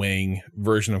right-wing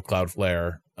version of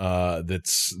Cloudflare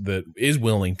that is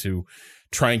willing to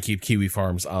try and keep Kiwi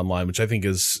Farms online, which I think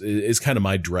is kind of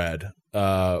my dread,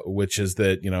 which is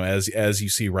that, as you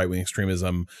see right-wing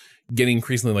extremism getting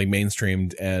increasingly like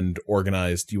mainstreamed and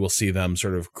organized, you will see them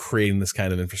sort of creating this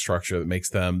kind of infrastructure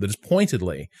that is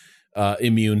pointedly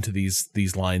immune to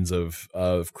these lines of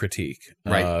critique,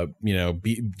 right?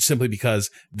 Simply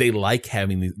because they like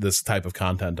having this type of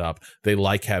content up, they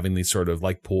like having these sort of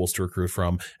like pools to recruit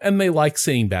from, and they like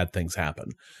seeing bad things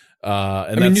happen.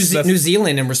 New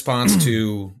Zealand, in response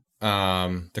to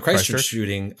the Christchurch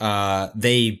shooting,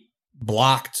 they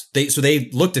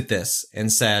looked at this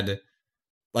and said,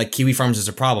 like, Kiwi Farms is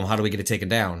a problem. How do we get it taken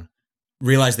down?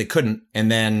 Realized they couldn't, and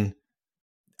then,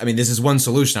 this is one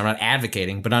solution. I'm not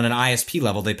advocating, but on an ISP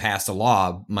level, they passed a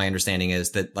law. My understanding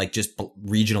is that like just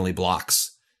regionally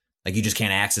blocks, like you just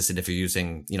can't access it if you're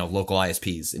using local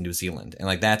ISPs in New Zealand, and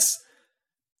like that's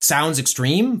sounds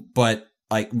extreme, but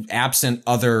like absent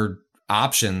other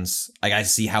options, like I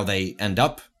see how they end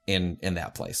up in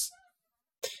that place.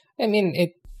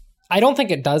 I don't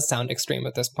think it does sound extreme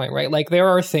at this point, right? Like there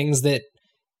are things that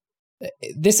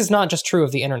this is not just true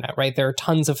of the internet, right? There are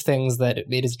tons of things that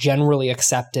it is generally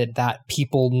accepted that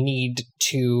people need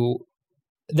to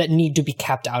be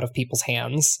kept out of people's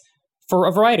hands for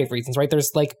a variety of reasons, right? There's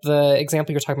like the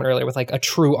example you were talking about earlier with like a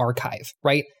true archive,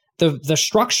 right? The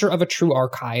structure of a true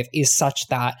archive is such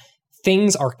that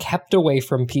things are kept away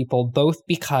from people, both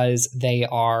because they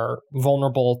are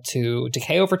vulnerable to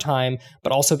decay over time,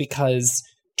 but also because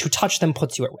to touch them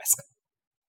puts you at risk.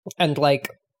 And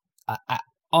like,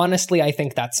 honestly, I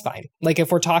think that's fine. Like if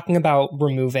we're talking about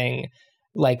removing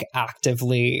like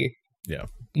actively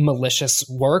malicious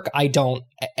work, at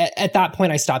that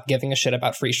point I stopped giving a shit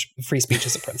about free speech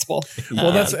as a principle.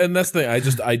 Well, that's the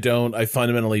thing. I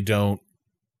fundamentally don't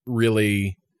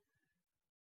really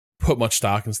put much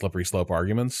stock in slippery slope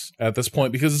arguments at this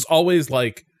point, because it's always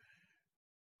like,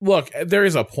 look, there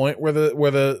is a point where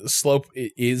the slope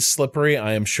is slippery,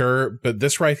 I am sure, but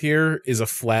this right here is a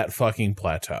flat fucking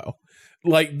plateau.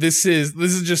 Like this is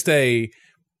just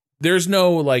there's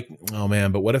no like, oh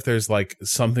man, but what if there's like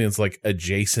something that's like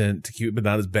adjacent to cute but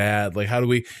not as bad? Like how do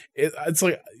we it's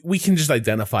like we can just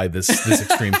identify this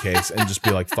extreme case and just be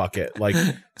like, fuck it. Like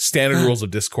standard rules of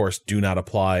discourse do not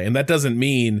apply. And that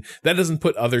doesn't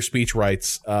put other speech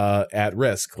rights at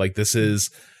risk. Like this is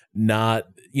not,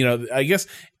 I guess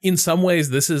in some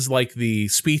ways this is like the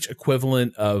speech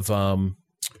equivalent of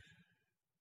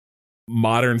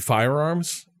modern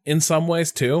firearms in some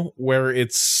ways too, where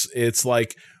it's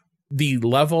like the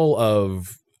level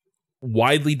of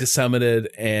widely disseminated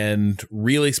and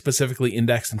really specifically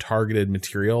indexed and targeted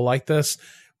material like this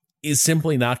is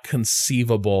simply not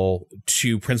conceivable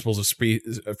to principles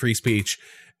of free speech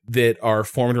that are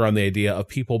formed around the idea of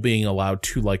people being allowed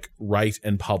to like write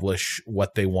and publish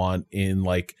what they want in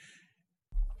like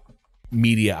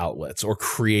media outlets, or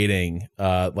creating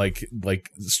like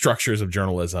structures of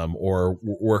journalism or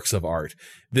works of art.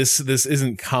 This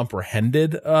isn't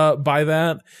comprehended by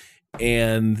that,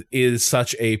 and is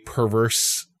such a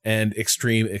perverse and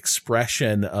extreme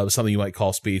expression of something you might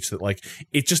call speech that like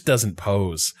it just doesn't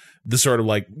pose the sort of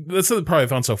like, that's the part I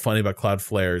found so funny about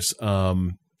Cloudflare's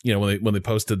when they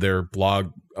posted their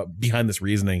blog behind this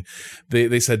reasoning,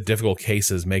 they said difficult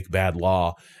cases make bad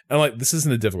law. And I'm like, this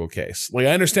isn't a difficult case. Like,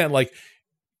 I understand, like,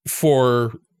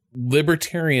 for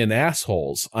libertarian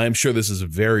assholes, I'm sure this is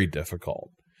very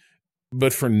difficult.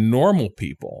 But for normal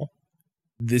people,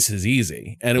 this is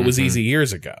easy. And it was easy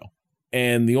years ago.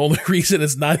 And the only reason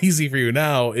it's not easy for you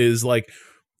now is, like,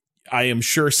 I am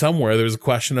sure somewhere there's a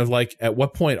question of, like, at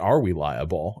what point are we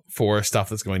liable for stuff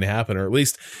that's going to happen? Or at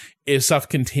least if stuff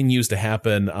continues to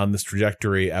happen on this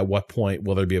trajectory, at what point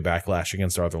will there be a backlash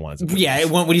against our other lines of business? Yeah,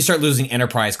 when you start losing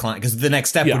enterprise client, because the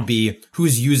next step would be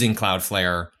who's using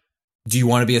Cloudflare. Do you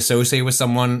want to be associated with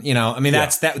someone? You know, I mean,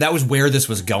 that was where this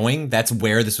was going. That's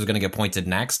where this was going to get pointed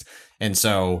next. And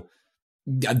so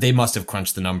they must have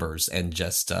crunched the numbers and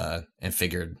just and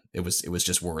figured it was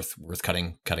just worth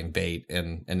cutting bait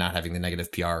and not having the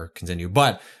negative PR continue.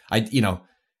 But I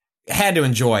had to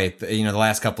enjoy the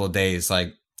last couple of days.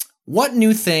 Like, what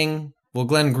new thing will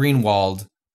Glenn Greenwald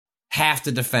have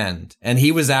to defend? And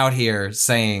he was out here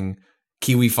saying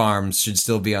Kiwi Farms should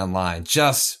still be online.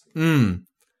 Just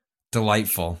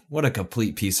delightful. What a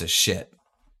complete piece of shit.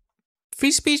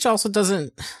 Free speech also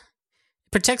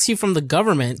protects you from the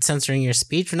government censoring your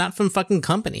speech, or not from fucking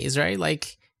companies, right?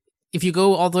 Like, if you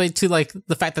go all the way to, like,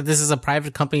 the fact that this is a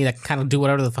private company that can kind of do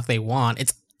whatever the fuck they want,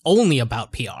 it's only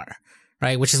about PR,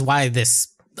 right? Which is why this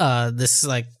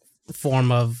like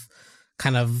form of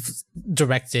kind of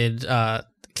directed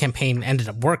campaign ended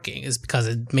up working, is because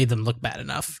it made them look bad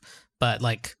enough. But,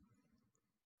 like,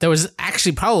 there was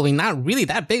actually probably not really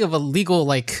that big of a legal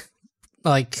like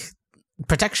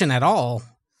protection at all.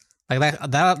 Like,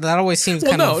 that always seems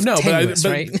tenuous,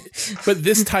 right? But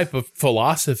this type of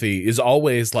philosophy is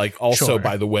always, like, also,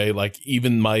 by the way, like,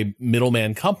 even my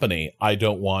middleman company, I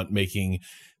don't want making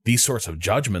these sorts of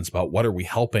judgments about what are we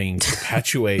helping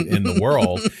perpetuate in the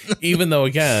world, even though,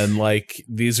 again, like,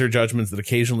 these are judgments that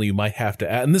occasionally you might have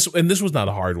to add. And this was not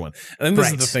a hard one. And then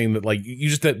this is the thing that, like,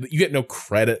 you get no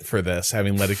credit for this,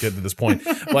 having let it get to this point.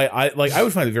 I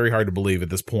would find it very hard to believe at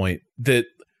this point that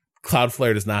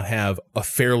Cloudflare does not have a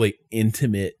fairly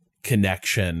intimate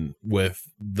connection with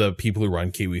the people who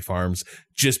run Kiwi Farms,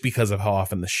 just because of how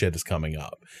often the shit is coming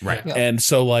up. Right. Yeah. And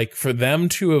so, like, for them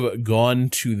to have gone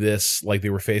to this, like, they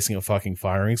were facing a fucking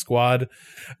firing squad,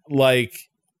 like,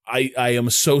 I am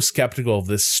so skeptical of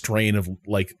this strain of,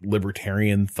 like,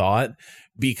 libertarian thought,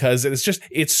 because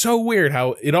it's so weird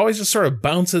how it always just sort of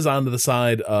bounces onto the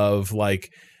side of,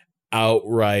 like,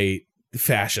 outright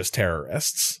fascist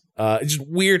terrorists. It's just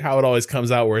weird how it always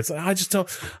comes out where it's like,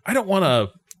 I don't want to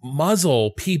muzzle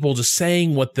people just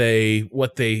saying what they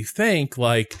think,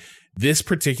 like, this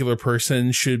particular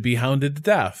person should be hounded to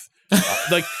death.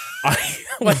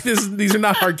 These are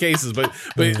not hard cases, but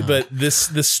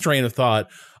this strain of thought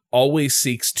always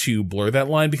seeks to blur that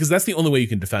line, because that's the only way you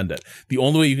can defend it. The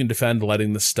only way you can defend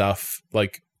letting this stuff,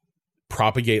 like,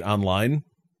 propagate online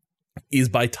is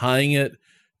by tying it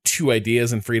to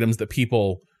ideas and freedoms that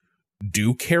people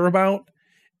do care about,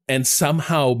 and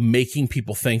somehow making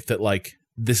people think that, like,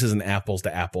 this is an apples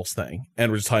to apples thing,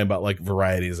 and we're just talking about, like,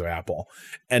 varieties of apple,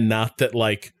 and not that,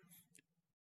 like,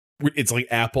 it's like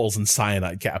apples and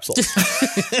cyanide capsules.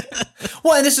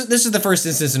 Well, and this is the first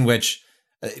instance in which,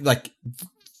 like,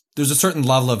 there's a certain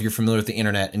level of you're familiar with the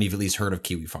internet and you've at least heard of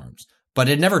Kiwi Farms, but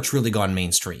it had never truly gone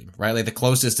mainstream, right? Like, the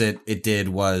closest it did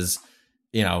was,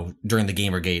 during the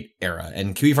Gamergate era,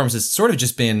 and Kiwi Farms has sort of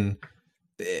just been,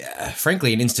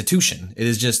 frankly, an institution. It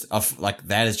is just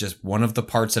that is just one of the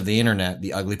parts of the internet,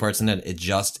 the ugly parts of the internet. It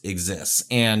just exists.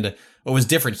 And what was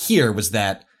different here was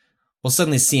that, well,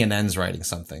 suddenly CNN's writing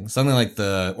something,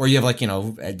 or you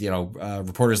have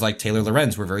reporters like Taylor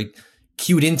Lorenz were very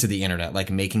cued into the internet, like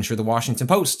making sure the Washington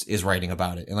Post is writing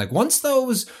about it. And, like, once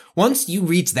you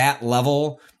reach that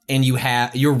level and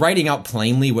you're writing out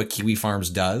plainly what Kiwi Farms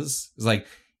does, it's like,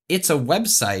 it's a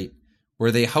website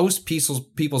where they host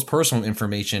people's personal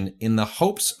information in the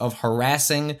hopes of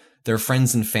harassing their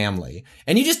friends and family.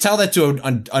 And you just tell that to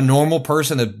a normal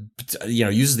person that,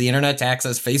 uses the internet to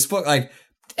access Facebook, like,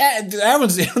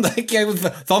 everyone's like,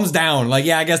 thumbs down. Like,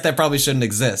 yeah, I guess that probably shouldn't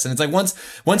exist. And it's like,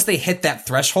 once they hit that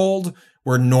threshold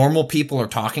where normal people are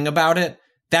talking about it,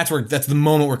 that's the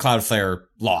moment where Cloudflare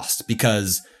lost,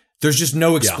 because there's just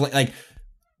no like,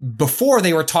 before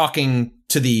they were talking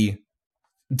to the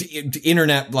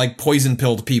internet, like, poison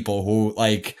pilled people who,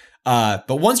 like, but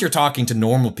once you're talking to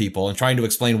normal people and trying to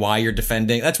explain why you're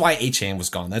defending, that's why 8chan was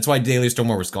gone. That's why Daily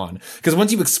Stormware was gone. Because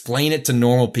once you explain it to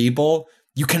normal people,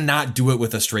 you cannot do it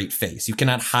with a straight face. You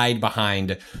cannot hide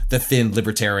behind the thin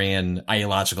libertarian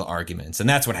ideological arguments. And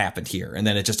that's what happened here. And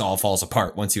then it just all falls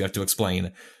apart once you have to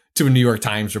explain to a New York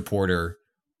Times reporter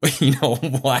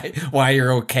why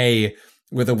you're okay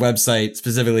with a website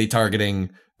specifically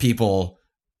targeting people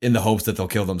in the hopes that they'll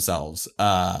kill themselves.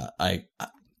 That's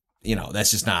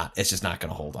just not going to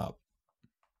hold up.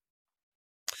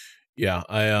 Yeah,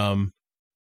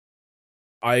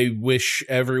 I wish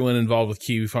everyone involved with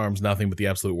Kiwi Farms nothing but the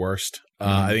absolute worst.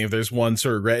 I think if there's one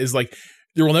sort of regret is like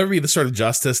there will never be the sort of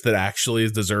justice that actually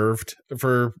is deserved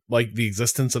for like the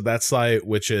existence of that site,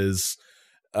 which is,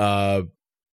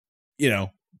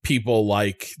 people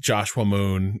like Joshua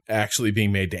Moon actually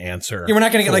being made to answer. Yeah, we're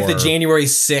not going to get like the January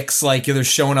 6th, like they're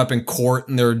showing up in court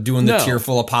and they're doing the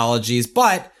tearful apologies.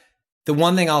 But the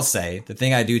one thing I'll say, the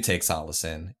thing I do take solace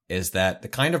in, is that the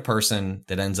kind of person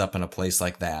that ends up in a place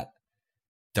like that,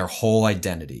 their whole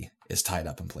identity is tied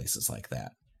up in places like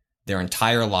that. Their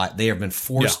entire life, they have been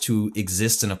forced to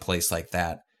exist in a place like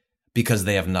that because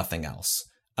they have nothing else.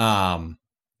 And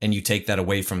you take that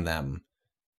away from them,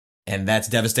 and that's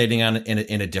devastating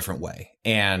in a different way.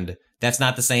 And that's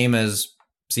not the same as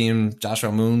seeing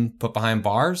Joshua Moon put behind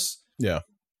bars. Yeah,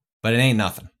 but it ain't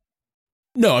nothing.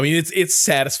 No, I mean it's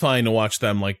satisfying to watch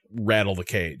them like rattle the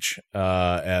cage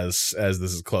as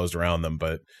this is closed around them,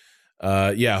 but.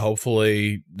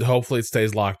 Hopefully it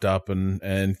stays locked up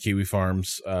and Kiwi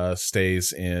Farms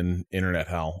stays in internet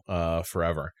hell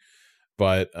forever.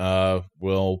 But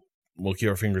we'll keep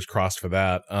our fingers crossed for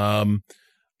that.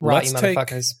 Let's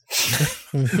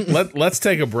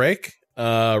take a break,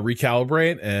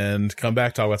 recalibrate, and come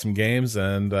back, talk about some games,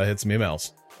 and hit some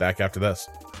emails. Back after this.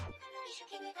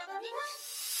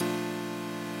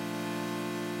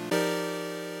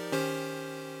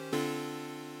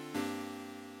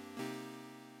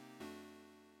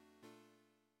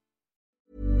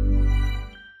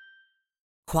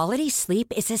 Quality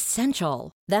sleep is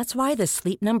essential. That's why the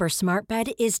Sleep Number Smart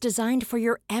Bed is designed for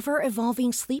your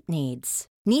ever-evolving sleep needs.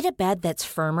 Need a bed that's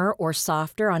firmer or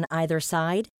softer on either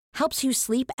side? Helps you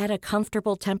sleep at a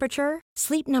comfortable temperature?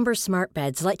 Sleep Number Smart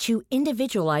Beds let you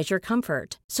individualize your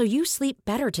comfort so you sleep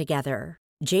better together.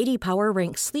 J.D. Power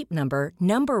ranks Sleep Number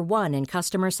number 1 in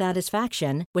customer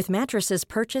satisfaction with mattresses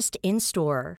purchased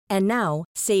in-store. And now,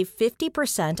 save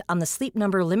 50% on the Sleep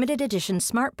Number Limited Edition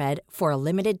Smart Bed for a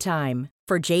limited time.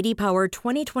 For J.D. Power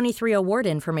 2023 award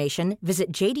information,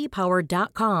 visit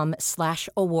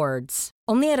jdpower.com/awards.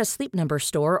 Only at a Sleep Number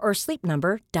store or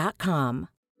sleepnumber.com.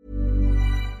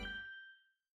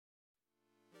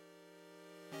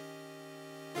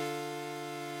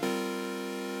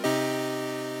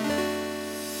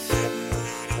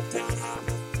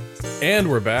 And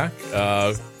we're back.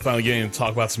 Finally getting to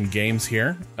talk about some games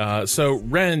here. So,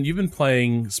 Ren, you've been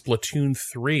playing Splatoon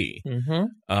 3. Mm-hmm.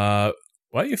 Why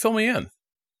don't you fill me in?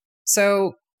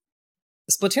 So,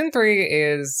 Splatoon 3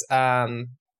 is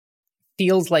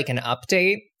feels like an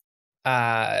update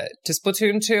to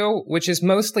Splatoon 2, which is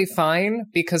mostly fine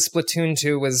because Splatoon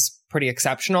 2 was pretty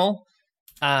exceptional.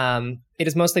 It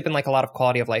has mostly been like a lot of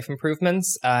quality of life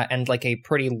improvements and like a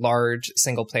pretty large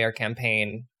single player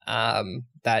campaign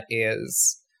that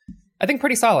is, I think,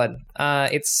 pretty solid.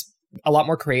 It's a lot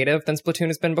more creative than Splatoon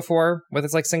has been before with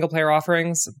its like single player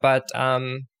offerings, but I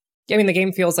mean the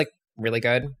game feels like really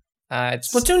good.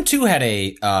 Splatoon 2 had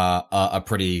a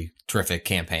pretty terrific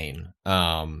campaign.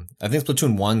 I think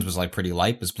Splatoon 1 was like pretty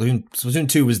light, but Splatoon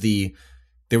 2 was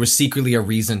there was secretly a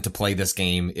reason to play this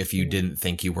game if you didn't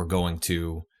think you were going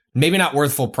to. Maybe not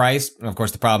worth full price. Of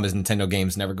course, the problem is Nintendo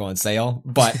games never go on sale.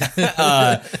 But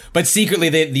but secretly,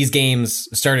 these games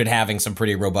started having some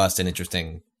pretty robust and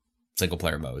interesting single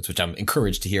player modes, which I'm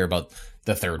encouraged to hear about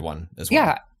the third one as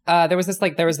well. Yeah, there was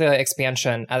the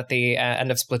expansion at the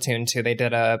end of Splatoon 2. They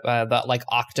did the like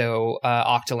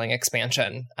Octoling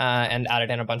expansion and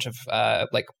added in a bunch of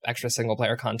like extra single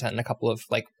player content and a couple of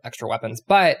like extra weapons.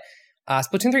 But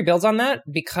Splatoon 3 builds on that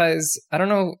because I don't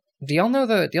know. Do y'all know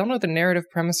the narrative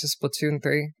premise of Splatoon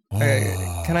 3?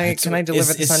 Can I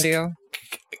deliver this on you?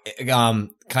 Can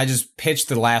I just pitch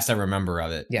the last I remember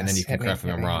of it, and then you can correct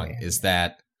me if I'm wrong? Is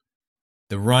that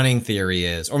the running theory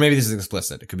is, or maybe this is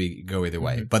explicit. It could go either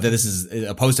way, but that this is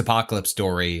a post-apocalypse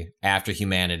story after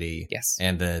humanity. Yes,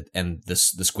 and the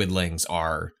squidlings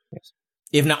are,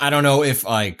 if not, I don't know if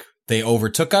like they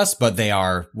overtook us, but they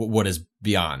are what is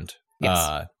beyond.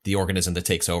 Yes. The organism that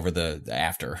takes over the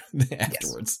afterwards.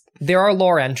 Yes. There are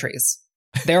lore entries.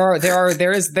 There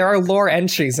are lore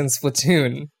entries in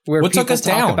Splatoon where what people talk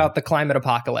down? About the climate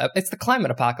apocalypse. It's the climate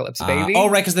apocalypse, baby. Oh,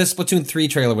 right, because the Splatoon 3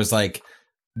 trailer was like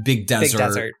big desert. Big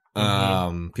desert.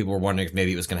 People were wondering if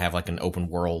maybe it was going to have like an open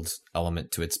world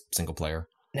element to its single player.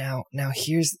 Now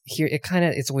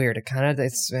it's weird.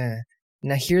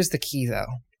 Now here's the key though.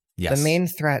 Yes. The main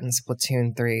threat in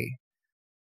Splatoon 3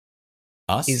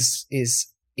 Us? is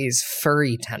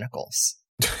furry tentacles.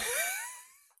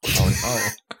 Oh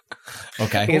no.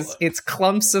 Okay. It's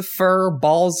clumps of fur,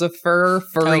 balls of fur,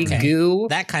 furry Okay. goo.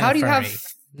 That kind How of do you furry. have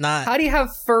Not How do you have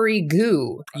furry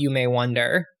goo, you may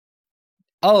wonder?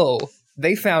 Oh,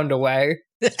 they found a way.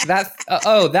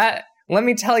 Let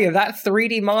me tell you, that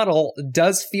 3D model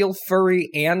does feel furry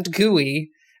and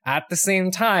gooey at the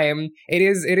same time. It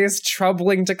is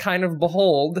troubling to kind of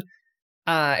behold.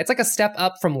 It's like a step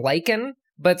up from lichen,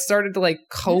 but started to like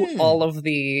coat all of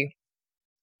the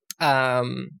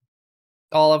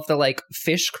like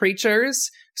fish creatures.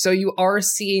 So you are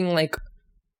seeing like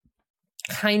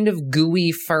kind of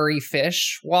gooey furry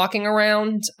fish walking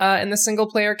around in the single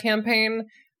player campaign,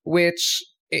 which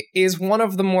is one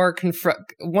of the more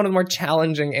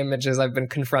challenging images I've been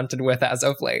confronted with as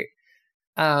of late.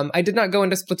 I did not go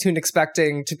into Splatoon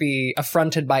expecting to be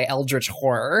affronted by eldritch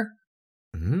horror.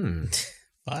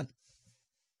 fun.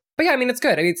 But yeah, I mean, it's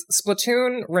good. I mean,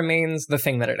 Splatoon remains the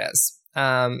thing that it is,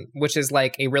 which is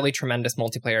like a really tremendous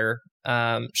multiplayer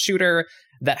shooter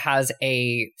that has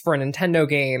for a Nintendo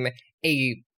game,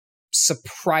 a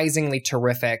surprisingly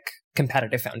terrific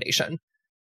competitive foundation.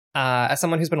 As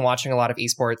someone who's been watching a lot of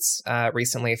esports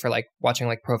recently for like watching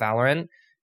like Pro Valorant,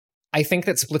 I think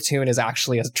that Splatoon is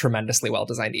actually a tremendously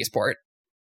well-designed esport.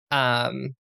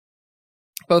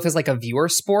 Both as like a viewer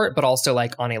sport, but also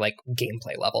like on a like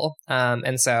gameplay level.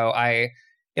 And so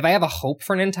if I have a hope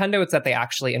for Nintendo, it's that they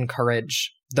actually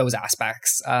encourage those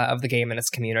aspects of the game and its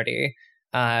community,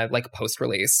 like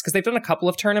post-release. Because they've done a couple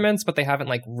of tournaments, but they haven't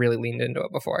like really leaned into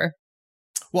it before.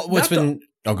 Well, what's been...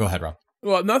 Oh, go ahead, Rob.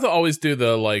 Well, not to always do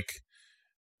the like,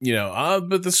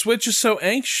 but the Switch is so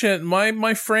ancient.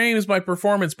 My frames, my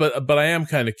performance, but I am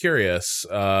kind of curious.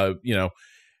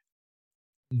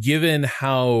 Given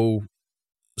how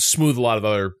smooth a lot of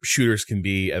other shooters can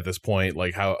be at this point,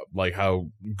 like how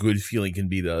good feeling can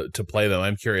be to play them.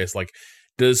 I'm curious, like,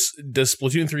 does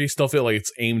Splatoon 3 still feel like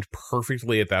it's aimed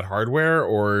perfectly at that hardware,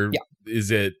 or is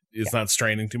it's not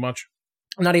straining too much?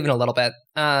 Not even a little bit.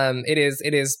 It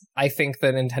is. I think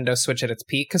the Nintendo Switch at its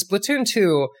peak, because Splatoon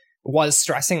 2 was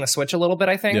stressing the Switch a little bit.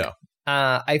 I think. Yeah.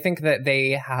 I think that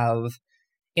they have,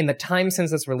 in the time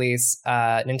since its release,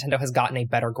 Nintendo has gotten a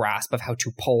better grasp of how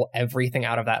to pull everything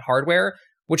out of that hardware,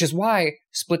 which is why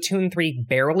Splatoon 3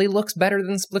 barely looks better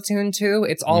than Splatoon 2.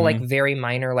 It's all like very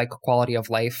minor, like quality of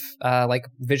life, like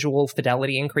visual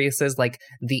fidelity increases. Like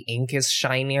the ink is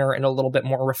shinier and a little bit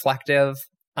more reflective.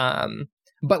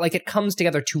 But like it comes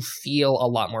together to feel a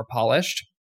lot more polished.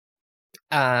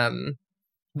 But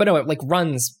no, it like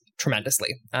runs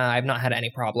tremendously. I've not had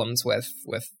any problems with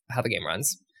how the game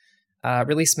runs.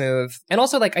 Really smooth. And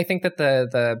also like I think that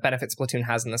the benefit Splatoon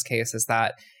has in this case is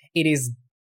that it is,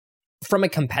 from a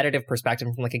competitive perspective,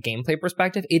 from like a gameplay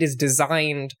perspective, it is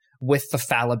designed with the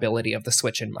fallibility of the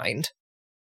Switch in mind.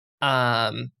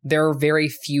 There are very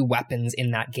few weapons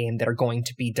in that game that are going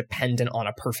to be dependent on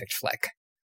a perfect flick.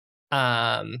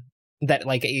 That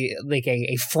like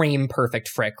a frame perfect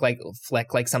flick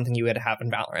like something you would have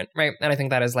in Valorant, right? And I think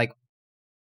that is like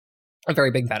a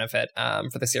very big benefit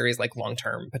for the series, like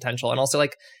long-term potential, and also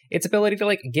like its ability to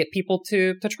like get people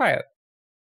to try it.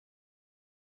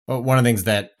 Well, one of the things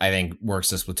that I think works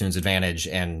to Splatoon's advantage,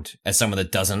 and as someone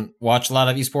that doesn't watch a lot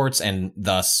of esports and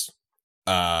thus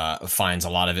finds a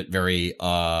lot of it very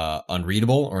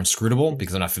unreadable or inscrutable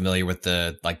because I'm not familiar with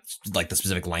the like the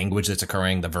specific language that's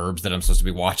occurring, the verbs that I'm supposed to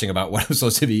be watching about what I'm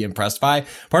supposed to be impressed by.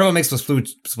 Part of what makes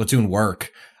Splatoon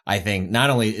work, I think, not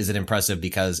only is it impressive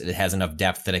because it has enough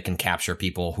depth that it can capture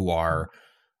people who are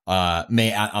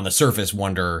may on the surface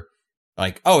wonder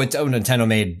like, Nintendo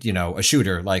made, a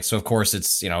shooter, like, so of course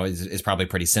it's, it's probably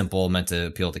pretty simple, meant to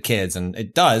appeal to kids, and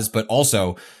it does, but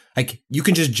also like you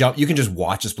can just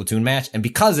watch a Splatoon match, and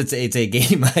because it's a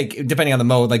game, like depending on the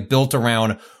mode, like built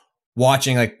around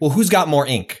watching like, well, who's got more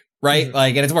ink, right? Mm-hmm.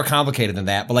 Like, and it's more complicated than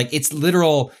that, but like it's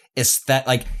literal aesthetic,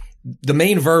 like the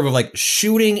main verb of like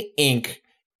shooting ink,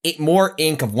 more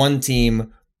ink of one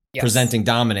team presenting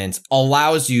dominance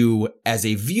allows you as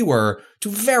a viewer to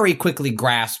very quickly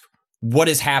grasp what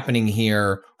is happening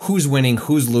here, who's winning,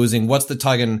 who's losing, what's the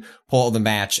tug and pull of the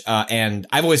match. And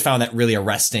I've always found that really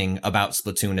arresting about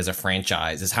Splatoon as a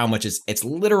franchise is how much its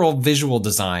literal visual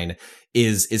design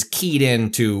is keyed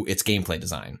into its gameplay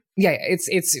design. Yeah,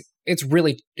 it's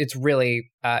really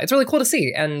cool to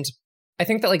see. And I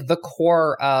think that like the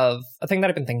core of a thing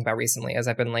that I've been thinking about recently as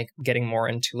I've been like getting more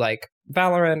into like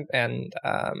Valorant and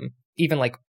even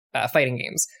like fighting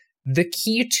games, the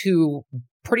key to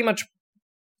pretty much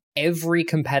every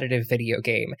competitive video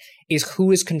game is who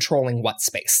is controlling what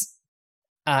space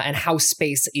and how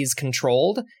space is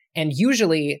controlled. And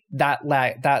usually that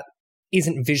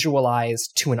isn't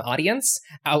visualized to an audience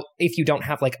if you don't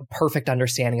have like a perfect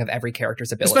understanding of every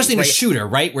character's ability. Especially in a shooter,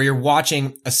 right? Where you're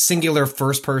watching a singular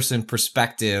first person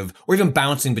perspective or even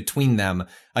bouncing between them.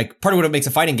 Like part of what makes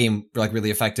a fighting game like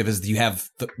really effective is that you have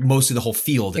mostly the whole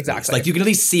field. Exactly. Like you can at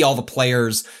least see all the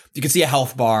players. You can see a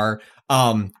health bar.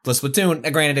 The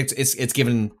Splatoon, granted,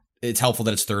 it's helpful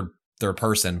that it's third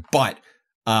person, but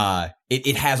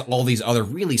it has all these other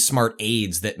really smart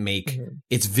aids that make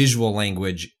its visual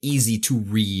language easy to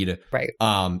read. Right.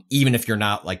 Even if you're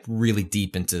not like really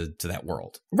deep into that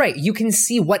world. Right. You can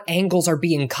see what angles are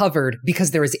being covered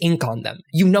because there is ink on them.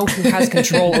 You know who has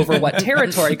control over what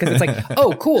territory because it's like,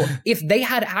 oh, cool. If they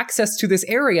had access to this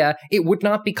area, it would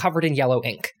not be covered in yellow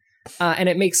ink. And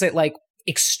it makes it like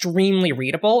extremely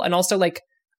readable and also like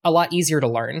a lot easier to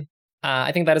learn.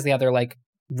 I think that is the other like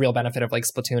real benefit of like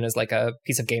Splatoon as like a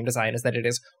piece of game design is that it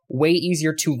is way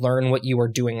easier to learn what you are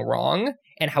doing wrong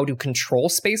and how to control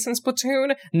space in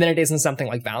Splatoon than it is in something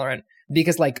like Valorant.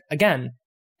 Because like, again,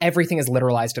 everything is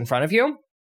literalized in front of you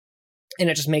and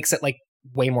it just makes it like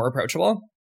way more approachable.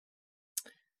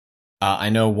 I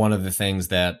know one of the things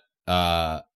that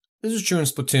this is true in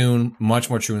Splatoon, much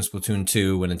more true in Splatoon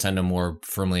 2 when Nintendo more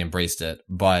firmly embraced it,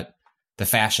 but the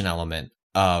fashion element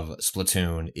of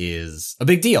Splatoon is a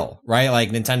big deal, right?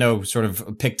 Like Nintendo sort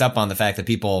of picked up on the fact that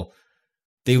people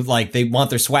they want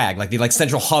their swag. Like the like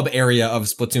central hub area of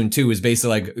Splatoon 2 is basically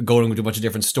like going to a bunch of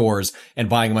different stores and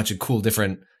buying a bunch of cool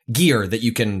different gear that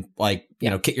you can like, you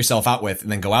know, kit yourself out with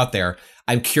and then go out there.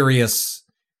 I'm curious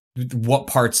what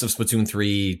parts of Splatoon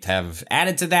 3 have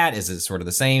added to that. Is it sort of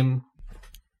the same?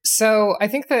 So I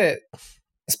think that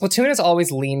Splatoon has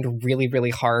always leaned really, really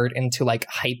hard into like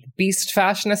hype beast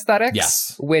fashion aesthetics,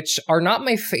 yes, which are not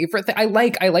my favorite thing. I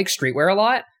like streetwear a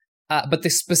lot, but the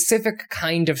specific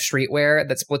kind of streetwear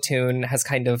that Splatoon has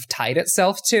kind of tied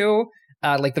itself to,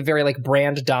 like the very like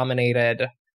brand dominated,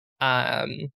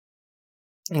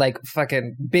 like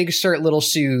fucking big shirt, little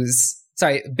shoes.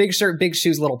 Sorry, big shirt, big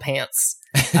shoes, little pants.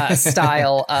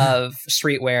 Style of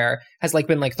streetwear has like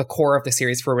been like the core of the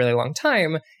series for a really long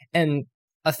time. And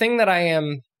a thing that I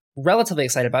am relatively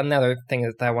excited about, another thing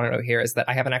that I want to know here is that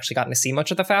I haven't actually gotten to see much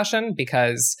of the fashion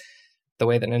because the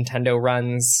way that Nintendo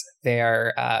runs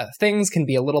their things can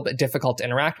be a little bit difficult to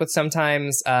interact with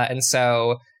sometimes. And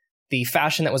so the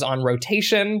fashion that was on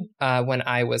rotation when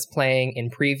I was playing in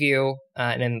preview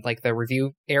and in like the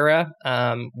review era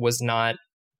was not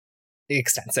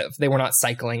extensive. They were not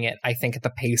cycling it, I think, at the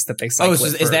pace that they cycle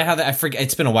it. Is that how I forget?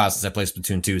 It's been a while since I played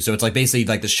Splatoon 2. So it's like basically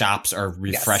like the shops are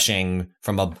refreshing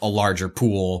from a larger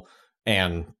pool.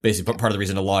 And basically part of the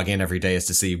reason to log in every day is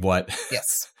to see what...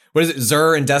 Yes. What is it,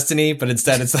 Zur and Destiny? But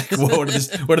instead, it's like, what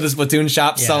are the Splatoon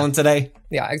shops selling today?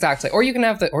 Yeah, exactly. Or you can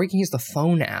use the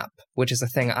phone app, which is a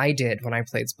thing I did when I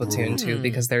played Splatoon 2,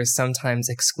 because there's sometimes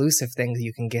exclusive things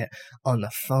you can get on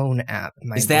the phone app.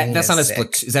 Is that a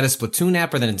Splatoon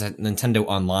app or the Nintendo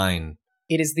Online?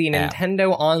 It is the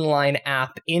Nintendo Online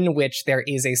app in which there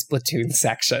is a Splatoon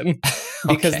section,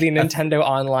 because the Nintendo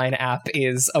Online app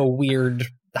is a weird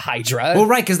hydra. Well,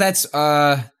 right, because that's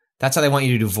how they want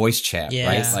you to do voice chat,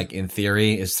 right? Like in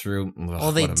theory, is through.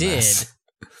 Well, they did. Mess.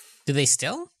 Do they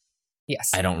still? Yes,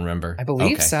 I don't remember. I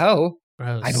believe so.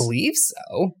 Gross. I believe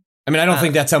so. I mean, I don't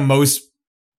think that's how most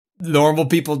normal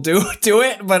people do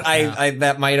it, but I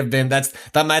that might have been that's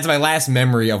my last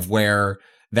memory of where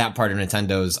that part of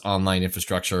Nintendo's online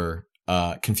infrastructure,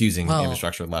 confusing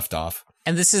infrastructure, left off.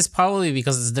 And this is probably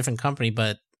because it's a different company,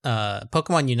 but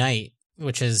Pokemon Unite,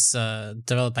 which is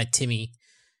developed by Timmy,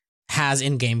 has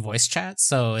in-game voice chat,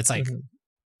 so it's like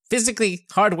physically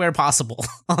hardware possible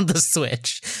on the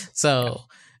Switch. So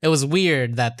it was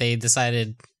weird that they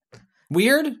decided.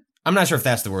 Weird? I'm not sure if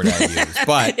that's the word I use,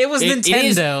 but it was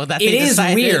Nintendo that they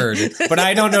decided. It is weird, but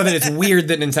I don't know that it's weird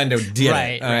that Nintendo did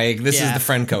it. Right. This is the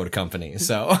Friend Code company,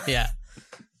 so yeah.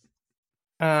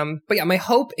 But yeah, my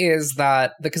hope is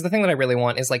that, because the thing that I really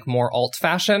want is like more alt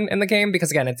fashion in the game, because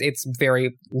again, it's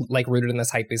very like rooted in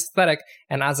this hypebeast aesthetic.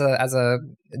 And as a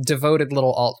devoted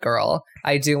little alt girl,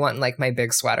 I do want like my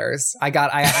big sweaters. I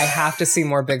have to see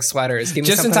more big sweaters. Give me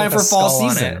just in time for fall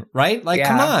season, right? Like,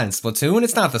 come on, Splatoon,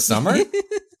 it's not the summer.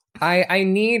 I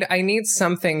need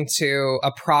something to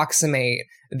approximate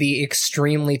the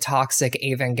extremely toxic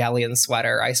Evangelion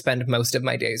sweater I spend most of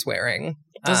my days wearing.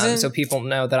 So people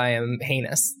know that I am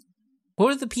heinous. Who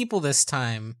are the people this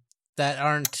time that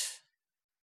aren't...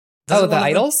 The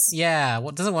idols?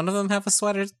 Doesn't one of them have a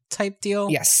sweater type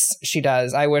deal? Yes, she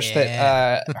does. I wish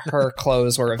that her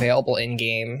clothes were available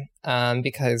in-game,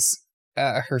 because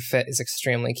her fit is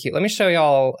extremely cute. Let me show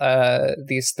y'all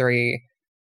these three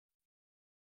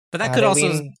But that could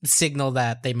also signal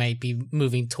that they might be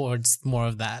moving towards more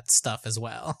of that stuff as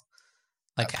well.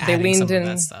 Like they adding leaned some in, of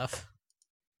that stuff.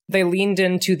 They leaned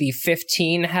into the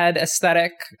 15 head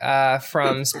aesthetic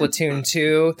from Splatoon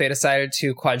 2. They decided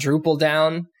to quadruple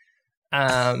down.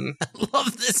 I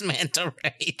love this manta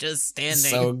ray just standing.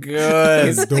 So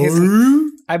good.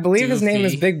 I believe his name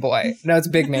is Big Boy. No, it's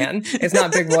Big Man. It's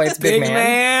not Big Boy, it's Big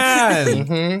Man.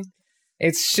 Mm-hmm.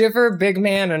 It's Shiver, Big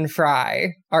Man, and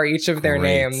Fry are each of their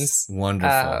names.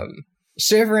 Wonderful.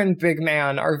 Shiver and Big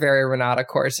Man are very Renata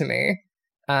core to me.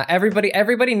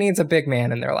 Everybody needs a big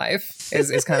man in their life,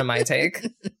 is kind of my take.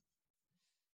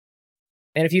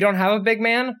 And if you don't have a big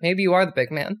man, maybe you are the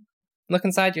big man. Look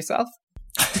inside yourself.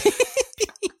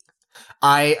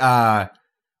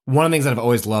 One of the things that I've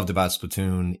always loved about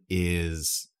Splatoon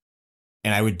is,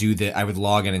 and I would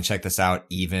log in and check this out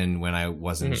even when I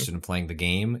wasn't interested in playing the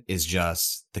game, is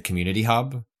just the community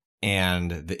hub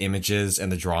and the images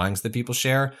and the drawings that people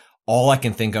share. All I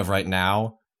can think of right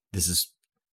now, this is,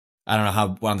 I don't know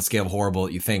how on the scale of horrible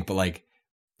you think, but like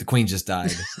the Queen just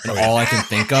died. And all I can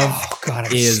think of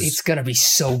is it's going to be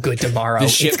so good tomorrow. The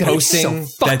shit posting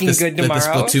that the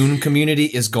Splatoon community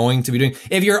is going to be doing.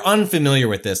 If you're unfamiliar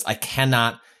with this,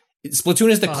 Splatoon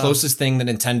is the closest thing that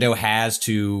Nintendo has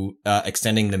to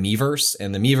extending the Miiverse.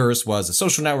 And the Miiverse was a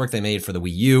social network they made for the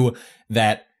Wii U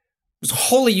that was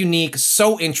wholly unique,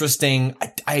 so interesting.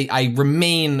 I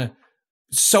remain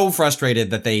so frustrated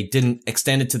that they didn't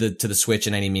extend it to the Switch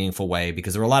in any meaningful way,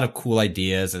 because there were a lot of cool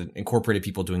ideas and incorporated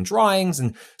people doing drawings,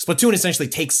 and Splatoon essentially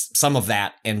takes some of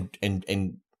that and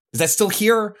is that still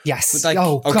here? Yes.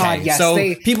 God, yes.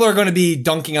 So people are going to be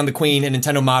dunking on the Queen, and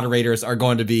Nintendo moderators are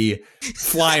going to be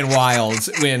flying wild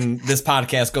when this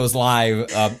podcast goes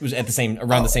live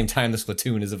around the same time the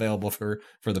Splatoon is available for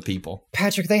the people.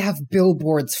 Patrick, they have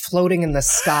billboards floating in the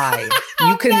sky.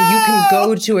 You can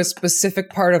go to a specific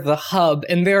part of the hub,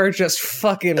 and there are just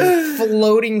fucking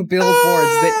floating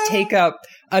billboards that take up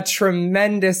a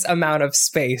tremendous amount of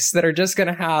space that are just going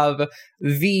to have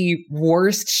the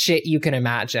worst shit you can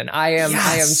imagine. I am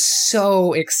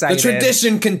so excited. The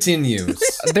tradition continues.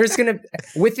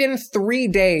 Within 3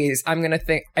 days, I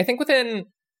think within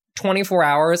 24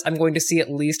 hours, I'm going to see at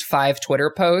least 5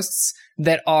 Twitter posts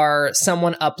that are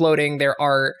someone uploading their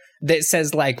art that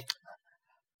says like,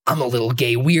 I'm a little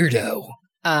gay weirdo.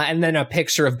 And then a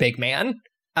picture of Big Man.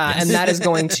 And that is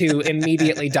going to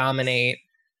immediately dominate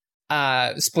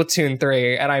Splatoon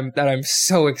 3, and I'm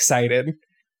so excited.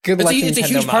 Good luck. It's a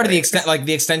huge part of the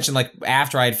extension. Like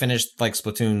after I had finished like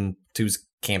Splatoon 2's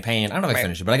campaign, I don't know if I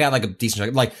finished it, but I got like a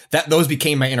decent like that. Those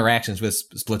became my interactions with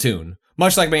Splatoon.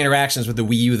 Much like my interactions with the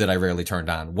Wii U that I rarely turned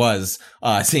on was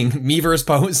seeing Miiverse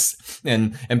posts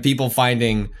and people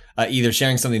finding either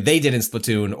sharing something they did in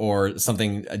Splatoon or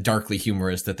something darkly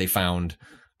humorous that they found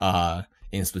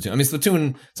in Splatoon. I mean,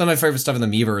 Splatoon. Some of my favorite stuff in the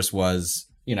Miiverse was,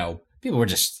 people were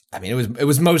just, it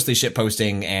was mostly shit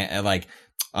posting and like,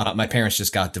 my parents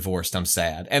just got divorced, I'm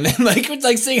sad. And then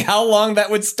like seeing how long that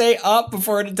would stay up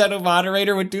before a Nintendo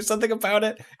moderator would do something about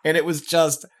it. And it was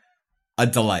just a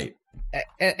delight.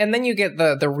 And then you get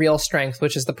the real strength,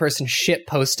 which is the person shit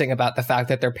posting about the fact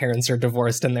that their parents are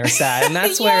divorced and they're sad. And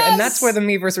that's where the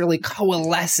Miiverse really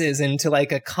coalesces into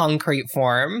like a concrete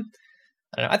form.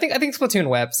 I think Splatoon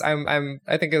whips.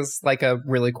 I think is like a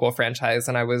really cool franchise,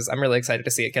 and I'm really excited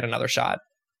to see it get another shot.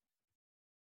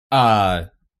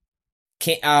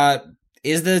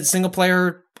 Is the single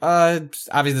player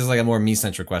obviously this is like a more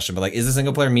me-centric question, but like, is the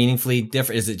single player meaningfully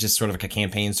different? Is it just sort of like a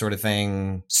campaign sort of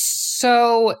thing?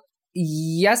 So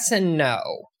yes and no.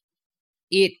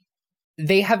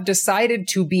 They have decided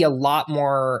to be a lot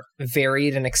more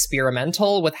varied and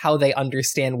experimental with how they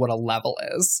understand what a level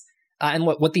is. And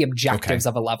what the objectives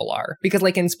of a level are. Because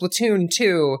like in Splatoon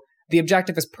 2, the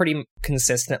objective is pretty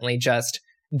consistently just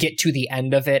get to the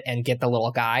end of it and get the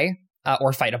little guy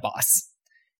or fight a boss.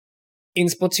 In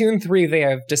Splatoon 3, they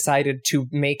have decided to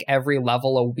make every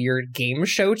level a weird game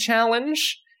show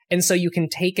challenge. And so you can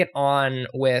take it on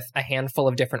with a handful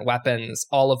of different weapons,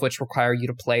 all of which require you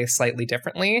to play slightly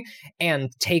differently and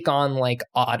take on like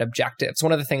odd objectives.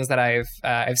 One of the things that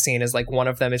I've seen is like one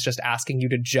of them is just asking you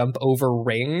to jump over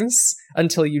rings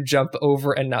until you jump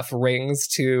over enough rings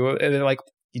to, and they're like,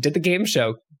 you did the game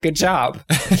show. Good job.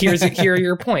 Here are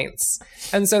your points.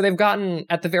 And so they've gotten,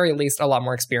 at the very least, a lot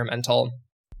more experimental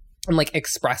and like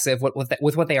expressive with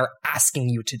what they are asking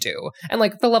you to do. And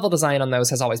like the level design on those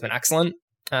has always been excellent.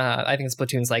 I think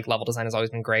Splatoon's like level design has always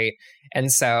been great.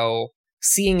 And so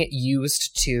seeing it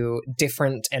used to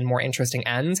different and more interesting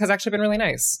ends has actually been really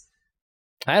nice.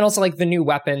 And also like the new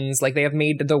weapons, like they have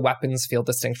made the weapons feel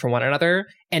distinct from one another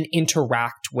and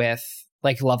interact with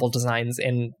like level designs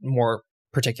in more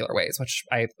particular ways, which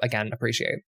I, again,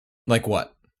 appreciate. Like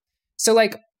what? So,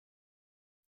 like,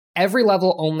 every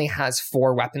level only has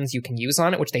 4 weapons you can use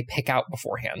on it, which they pick out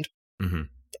beforehand. Mm-hmm.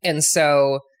 And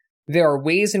so there are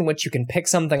ways in which you can pick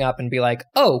something up and be like,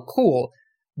 oh, cool.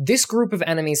 This group of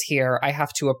enemies here I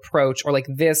have to approach, or like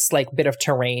this like bit of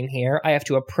terrain here, I have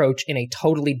to approach in a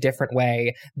totally different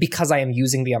way because I am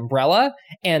using the umbrella.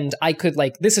 And I could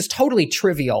like, this is totally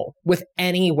trivial with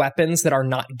any weapons that are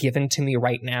not given to me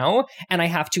right now. And I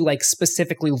have to like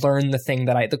specifically learn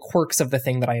the quirks of the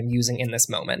thing that I am using in this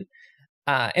moment.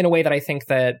 In a way that I think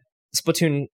that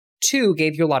Splatoon 2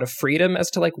 gave you a lot of freedom as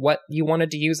to like what you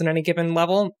wanted to use in any given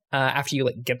level after you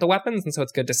like get the weapons. And so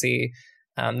it's good to see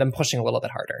them pushing a little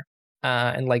bit harder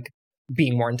and like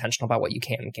being more intentional about what you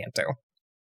can and can't do.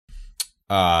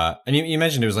 And you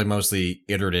mentioned it was like mostly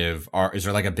iterative. Is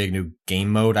there like a big new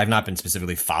game mode? I've not been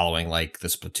specifically following like the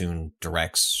Splatoon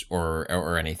directs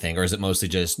or anything, or is it mostly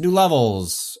just new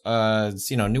levels?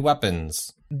 New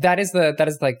weapons. That is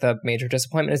like the major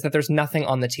disappointment, is that there's nothing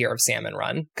on the tier of Salmon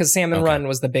Run, because Salmon Run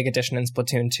was the big addition in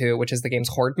Splatoon 2, which is the game's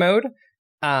Horde mode.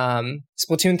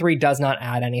 Splatoon 3 does not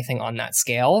add anything on that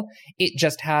scale. It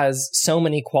just has so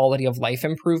many quality of life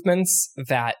improvements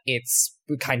that it's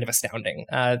kind of astounding.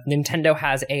 Nintendo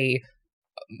has a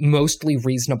mostly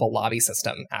reasonable lobby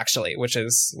system, actually, which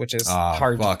is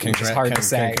hard. Well, hard to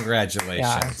say.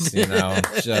 Congratulations,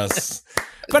 just.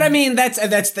 But I mean,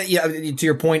 that's to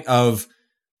your point of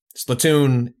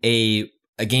Splatoon, a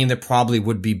game that probably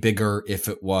would be bigger if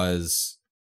it was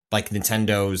like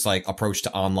Nintendo's like approach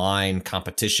to online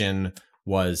competition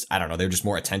was, I don't know, they're just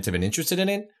more attentive and interested in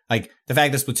it. Like the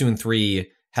fact that Splatoon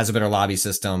 3 has a better lobby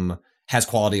system, has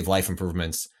quality of life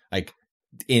improvements, like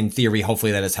in theory,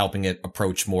 hopefully that is helping it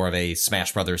approach more of a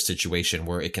Smash Brothers situation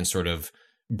where it can sort of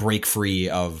break free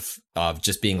of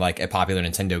just being like a popular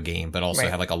Nintendo game, but also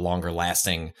have like a longer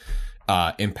lasting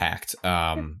impact.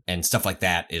 And stuff like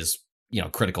that is,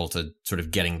 critical to sort of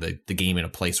getting the game in a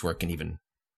place where it can even,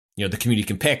 the community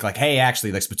can pick like, hey,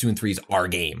 actually, like Splatoon 3 is our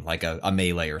game, like a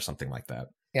Melee or something like that.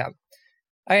 Yeah.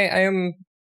 I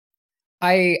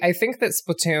think that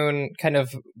Splatoon kind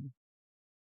of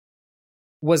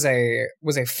was a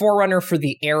forerunner for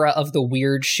the era of the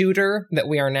weird shooter that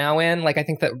we are now in. Like, I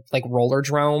think that like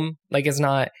Rollerdrome is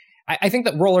not. I think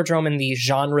that Rollerdrome and the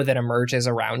genre that emerges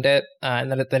around it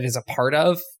and that is a part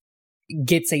of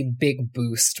gets a big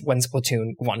boost when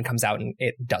Splatoon 1 comes out, and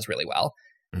it does really well.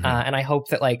 Mm-hmm. And I hope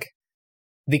that like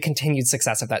the continued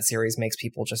success of that series makes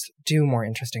people just do more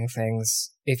interesting things.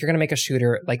 If you're going to make a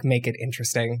shooter, like make it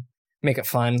interesting, make it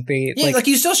fun. Like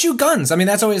you still shoot guns. I mean,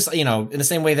 that's always, in the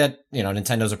same way that,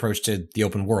 Nintendo's approach to the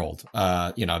open world.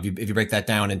 If you break that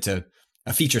down into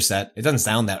a feature set, it doesn't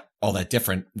sound that all that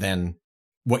different than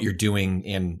what you're doing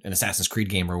in an Assassin's Creed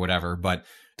game or whatever. But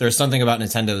there's something about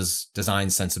Nintendo's design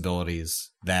sensibilities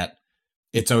that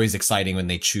it's always exciting when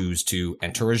they choose to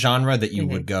enter a genre that you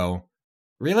would go,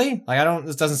 really? Like,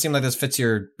 this doesn't seem like this fits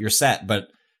your set, but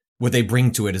what they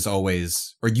bring to it is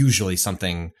always, or usually,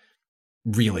 something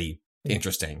really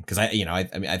interesting. Cause I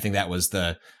think that was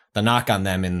the knock on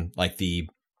them in like the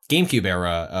GameCube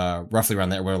era, roughly around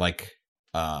there, where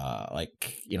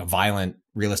violent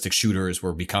realistic shooters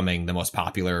were becoming the most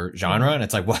popular genre. And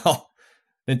it's like, well,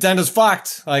 Nintendo's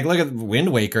fucked. Like, look at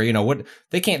Wind Waker, what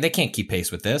they can't keep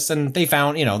pace with this. And they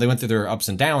found, they went through their ups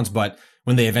and downs, but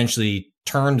when they eventually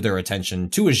turned their attention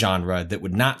to a genre that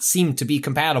would not seem to be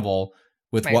compatible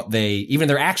with what even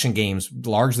their action games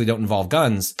largely don't involve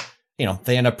guns,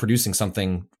 they end up producing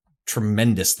something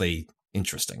tremendously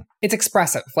interesting. It's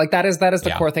expressive. Like that is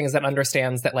the core thing, is that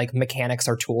understands that like mechanics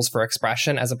are tools for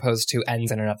expression as opposed to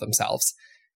ends in and of themselves.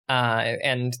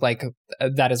 And like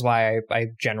that is why I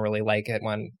generally like it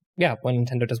when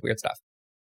Nintendo does weird stuff.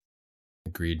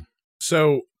 Agreed.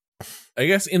 So I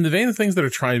guess in the vein of things that are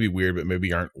trying to be weird but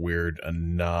maybe aren't weird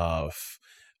enough.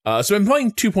 So I'm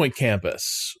playing 2 Point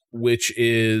Campus, which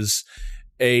is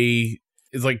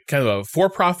like kind of a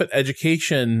for-profit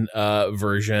education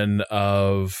version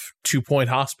of 2 Point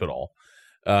Hospital,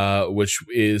 which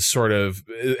is sort of,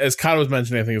 as Kata was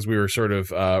mentioning, I think as we were sort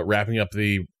of wrapping up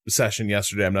the session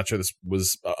yesterday, I'm not sure this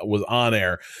was on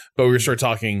air, but we were sort of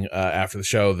talking after the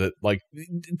show that like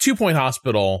 2 Point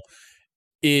Hospital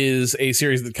is a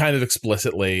series that kind of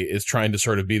explicitly is trying to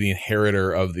sort of be the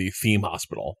inheritor of the Theme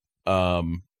Hospital,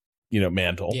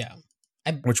 mantle. Yeah.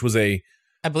 Which was I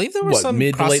believe there was some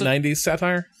mid to late 90s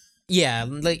satire. Yeah,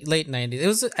 late 90s. It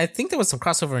was. I think there was some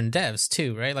crossover in devs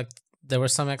too, right? Like there were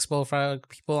some Expo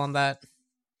people on that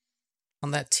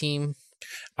team.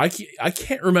 I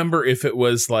can't remember if it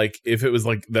was like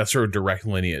that sort of direct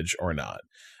lineage or not.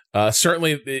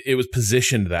 Certainly, it was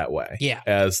positioned that way. Yeah.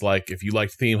 As like, if you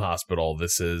liked Theme Hospital,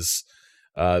 this is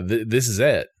this is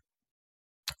it.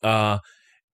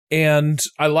 And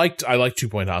I liked 2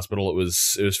 Point Hospital. It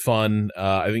was fun.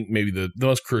 I think maybe the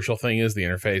most crucial thing is the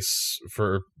interface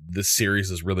for this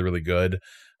series is really, really good.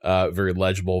 Very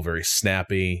legible, very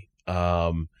snappy.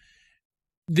 The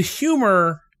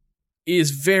humor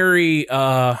is very,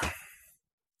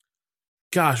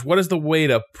 gosh, what is the way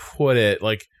to put it?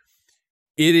 Like,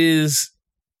 it is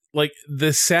like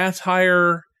the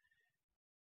satire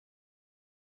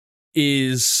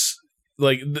is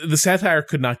like the satire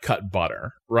could not cut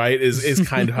butter, right? Is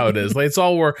kind of how it is. Like, it's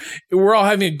all we're all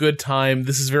having a good time.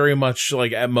 This is very much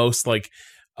like at most like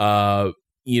a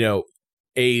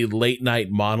late night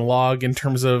monologue in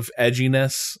terms of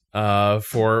edginess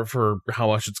for how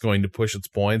much it's going to push its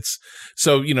points.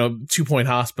 So 2 Point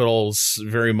Hospital's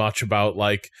very much about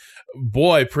like,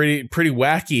 boy, pretty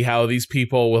wacky how these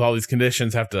people with all these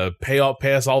conditions have to pay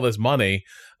us all this money.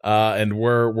 And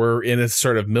we're in it to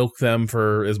sort of milk them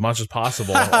for as much as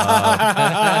possible.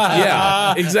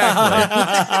 Yeah,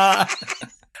 exactly.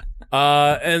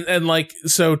 And like,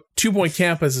 so 2 Point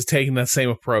Campus is taking that same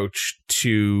approach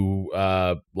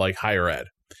to like higher ed.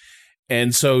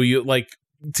 And so you like,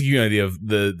 to give you an idea of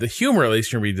the humor at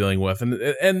least you're gonna be dealing with,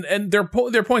 and there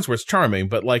are points where it's charming,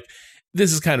 but like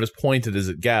this is kind of as pointed as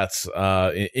it gets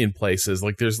in places.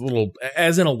 Like there's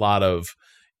as in a lot of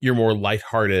your more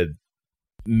lighthearted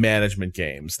management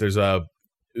games, there's a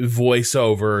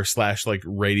voiceover / like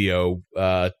radio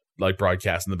like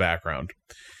broadcast in the background,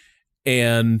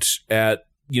 and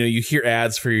you hear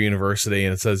ads for your university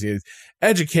and it says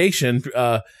education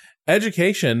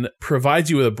provides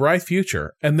you with a bright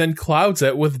future and then clouds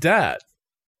it with debt.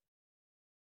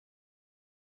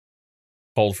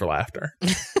 Hold for laughter.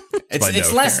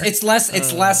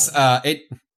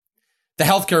 The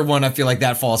healthcare one, I feel like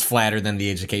that falls flatter than the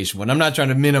education one. I'm not trying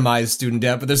to minimize student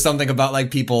debt, but there's something about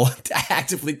like people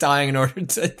actively dying in order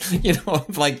to,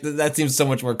 like that seems so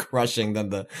much more crushing than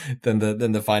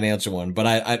the financial one. But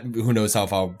I who knows how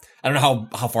far, I don't know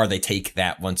how far they take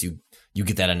that once you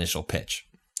get that initial pitch.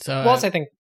 So, well, I think.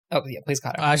 Oh yeah, please,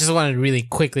 Connor. I just wanted really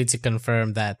quickly to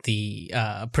confirm that the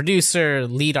producer,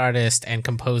 lead artist, and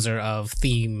composer of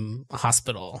Theme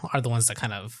Hospital are the ones that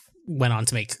kind of went on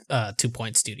to make 2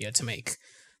 Point Studio to make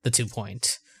the 2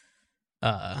 Point.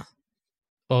 What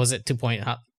was it? 2 Point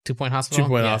Hospital. 2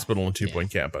 Point Hospital and 2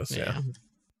 Point Campus. Yeah.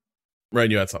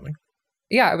 Ryan, you had something.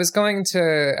 Yeah, I was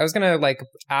gonna like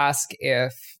ask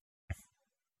if.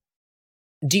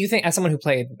 Do you think, as someone who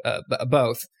played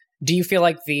both, do you feel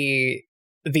like the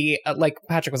like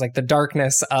Patrick was like, the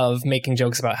darkness of making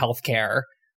jokes about healthcare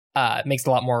makes it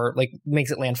a lot more, like,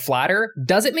 makes it land flatter?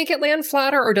 Does it make it land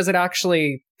flatter, or does it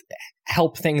actually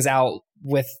help things out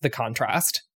with the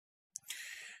contrast?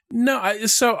 No,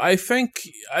 I think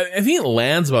it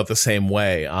lands about the same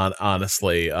way.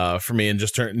 Honestly, for me, and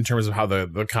just in terms of how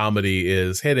the comedy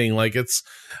is hitting, like it's,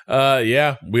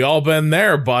 we all been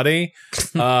there, buddy.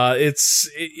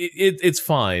 It's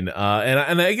fine,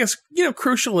 and I guess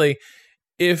crucially,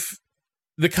 if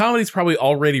the comedy's probably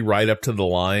already right up to the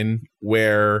line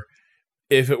where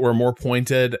if it were more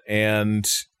pointed and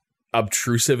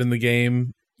obtrusive in the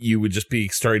game, you would just be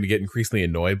starting to get increasingly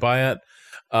annoyed by it.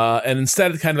 And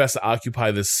instead, it kind of has to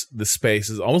occupy this space.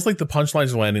 It's almost like the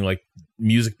punchlines are landing like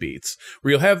music beats,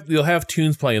 where you'll have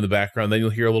tunes playing in the background, then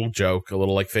you'll hear a little joke, a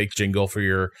little like fake jingle for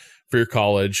your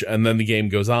college, and then the game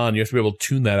goes on. You have to be able to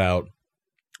tune that out.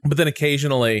 But then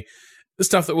occasionally, the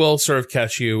stuff that will sort of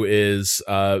catch you is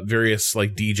various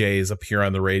like DJs appear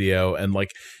on the radio, and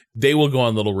like they will go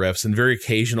on little riffs, and very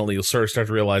occasionally you'll sort of start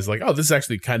to realize like, oh, this is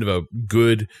actually kind of a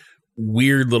good,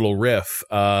 weird little riff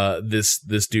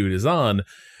this dude is on.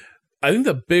 I think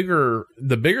the bigger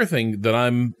thing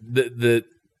that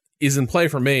is in play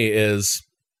for me is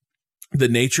the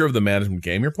nature of the management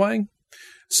game you're playing.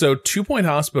 So 2 Point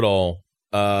Hospital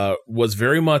was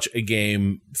very much a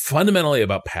game fundamentally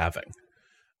about pathing.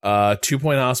 2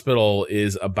 Point Hospital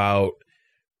is about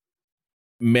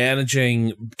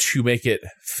managing to make it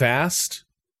fast,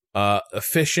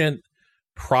 efficient,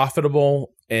 profitable,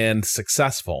 and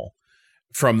successful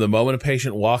from the moment a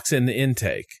patient walks in the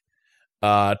intake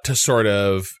to sort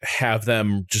of have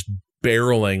them just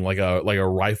barreling like a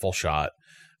rifle shot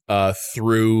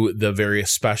through the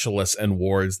various specialists and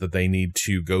wards that they need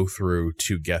to go through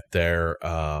to get their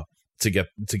to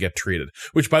get treated.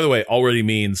 Which, by the way, already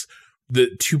means the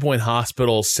 2 Point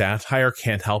Hospital satire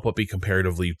can't help but be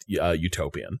comparatively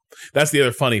utopian. That's the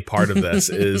other funny part of this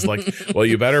is like, well,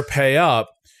 you better pay up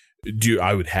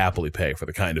I would happily pay for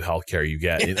the kind of healthcare you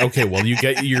get. Okay, well,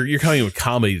 you're coming with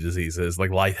comedy diseases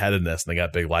like lightheadedness, and they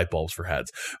got big light bulbs for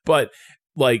heads. But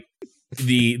like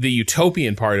the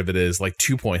utopian part of it is like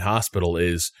 2 Point Hospital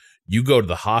is you go to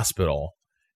the hospital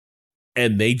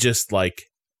and they just like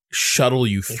shuttle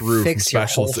you through fix from your whole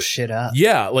specialists. shit up.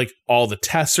 Yeah, like all the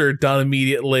tests are done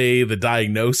immediately. The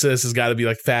diagnosis has got to be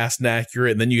like fast and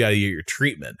accurate, and then you got to get your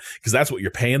treatment because that's what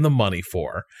you're paying the money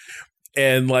for.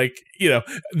 And like, you know,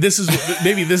 this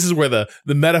is where the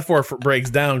metaphor breaks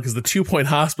down, because the 2 Point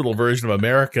Hospital version of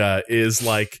America is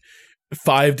like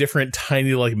 5 different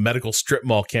tiny like medical strip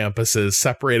mall campuses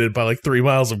separated by like 3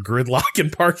 miles of gridlock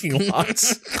and parking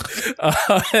lots.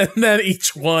 And then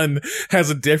each one has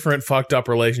a different fucked up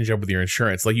relationship with your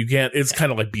insurance. Like you can't, it's kind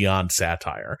of like beyond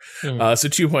satire. So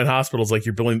 2 Point Hospital is like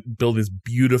you're building this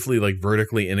beautifully like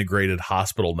vertically integrated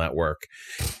hospital network.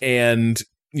 And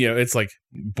you know, it's like,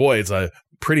 boy, it's a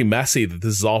pretty messy that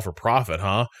this is all for profit,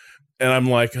 huh? And I'm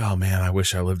like, oh man, I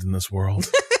wish I lived in this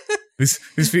world. These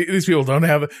people don't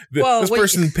have it. This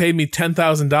person paid me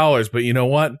 $10,000, but you know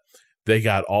what? They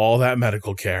got all that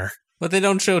medical care. What they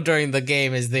don't show during the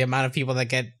game is the amount of people that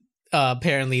get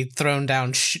apparently thrown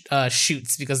down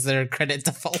chutes because their credit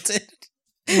defaulted.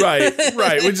 Right,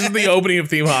 which is the opening of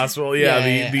Theme Hospital.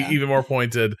 Yeah, the even more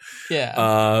pointed,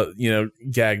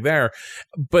 gag there.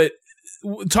 But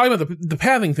talking about the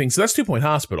pathing thing, so that's 2 Point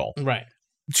Hospital. Right.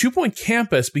 2 Point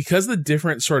Campus, because the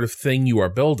different sort of thing you are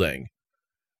building,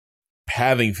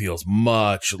 pathing feels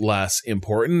much less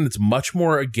important. It's much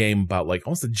more a game about like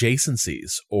almost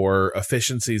adjacencies or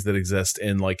efficiencies that exist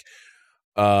in like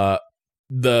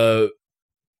the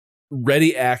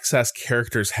ready access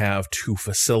characters have to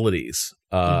facilities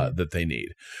that they need,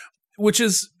 which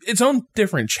is its own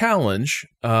different challenge,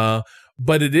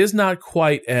 but it is not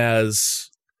quite as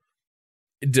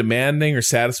demanding or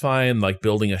satisfying like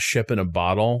building a ship in a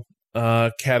bottle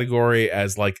category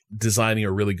as like designing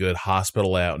a really good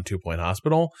hospital layout in 2 Point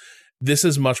Hospital. This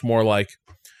is much more like,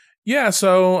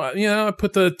 so I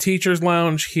put the teacher's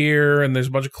lounge here and there's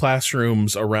a bunch of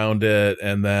classrooms around it,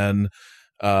 and then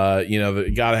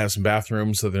you gotta have some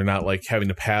bathrooms so they're not like having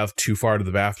to path too far to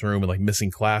the bathroom and like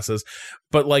missing classes.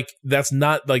 But like that's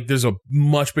not like, there's a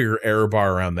much bigger error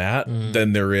bar around that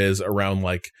than there is around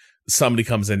like somebody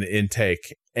comes in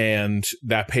intake and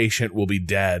that patient will be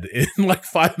dead in like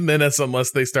 5 minutes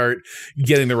unless they start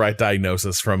getting the right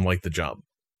diagnosis from like the jump.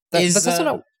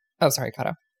 Sorry,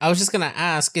 Kato. I was just gonna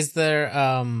ask: is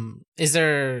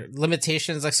there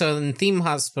limitations? Like, so in Theme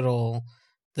Hospital,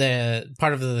 the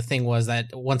part of the thing was that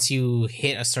once you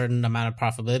hit a certain amount of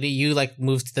profitability, you like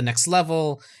move to the next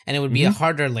level, and it would be a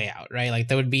harder layout, right? Like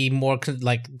there would be more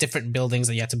like different buildings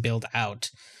that you had to build out.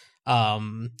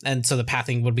 And so the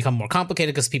pathing would become more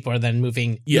complicated because people are then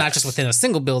moving not just within a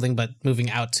single building, but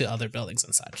moving out to other buildings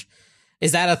and such.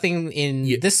 Is that a thing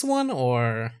in this one,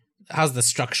 or how's the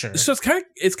structure? So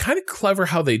it's kind of clever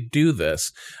how they do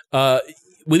this.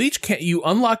 With each you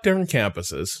unlock different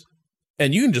campuses,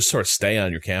 and you can just sort of stay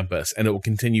on your campus, and it will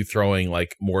continue throwing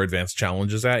like more advanced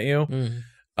challenges at you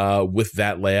with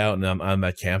that layout and on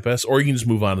that campus, or you can just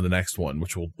move on to the next one,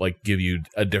 which will like give you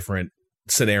a different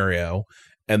scenario.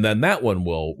 And then that one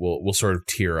will sort of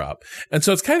tier up. And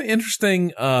so it's kind of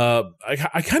interesting.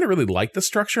 I kind of really like the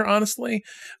structure, honestly,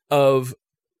 of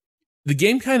the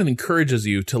game kind of encourages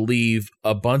you to leave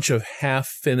a bunch of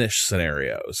half-finished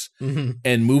scenarios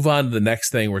and move on to the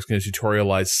next thing where it's going to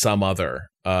tutorialize some other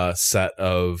set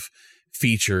of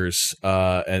features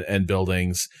and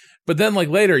buildings. But then like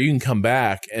later you can come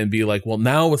back and be like, well,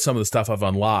 now with some of the stuff I've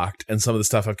unlocked and some of the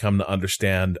stuff I've come to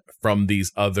understand from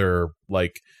these other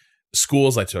like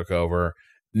schools I took over,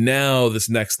 now this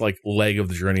next like leg of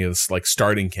the journey of this like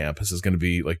starting campus is going to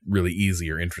be like really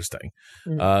easy or interesting.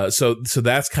 So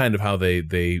that's kind of how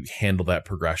they handle that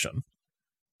progression.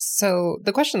 So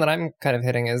the question that I'm kind of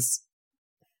hitting is,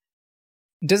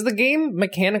 does the game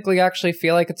mechanically actually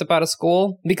feel like it's about a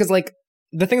school? Because like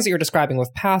the things that you're describing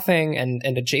with pathing and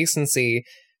adjacency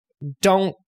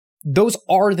those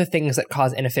are the things that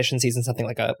cause inefficiencies in something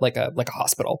like a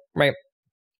hospital, right?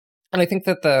 And I think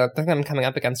that the thing I'm coming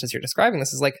up against as you're describing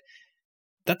this is like,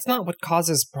 that's not what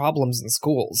causes problems in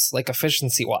schools, like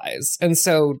efficiency-wise. And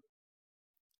so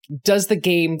does the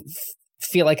game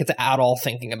feel like it's at all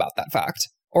thinking about that fact?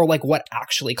 Or like what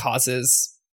actually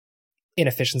causes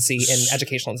inefficiency in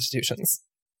educational institutions?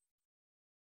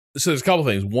 So there's a couple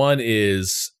things. One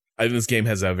is, I think this game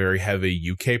has a very heavy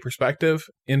UK perspective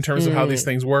in terms of how these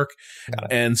things work.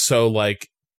 And so like,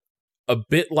 a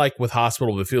bit like with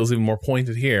Hospital, but it feels even more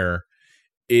pointed here.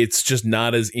 It's just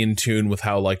not as in tune with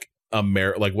how like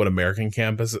what American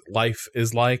campus life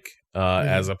is like,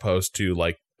 as opposed to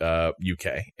like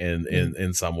UK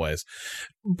in some ways.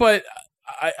 But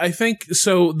I think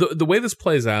so. The way this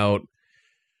plays out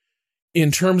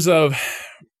in terms of,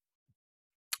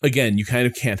 again, you kind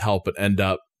of can't help but end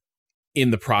up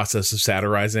in the process of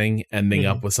satirizing, ending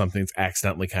up with something that's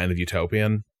accidentally kind of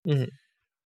utopian.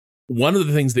 One of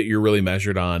the things that you're really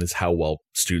measured on is how well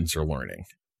students are learning.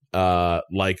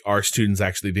 Like, are students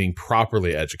actually being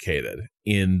properly educated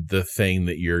in the thing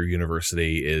that your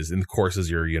university is, in the courses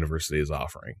your university is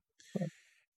offering? Right.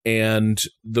 And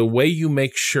the way you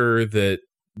make sure that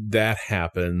that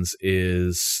happens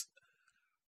is,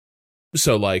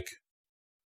 so like,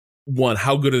 one,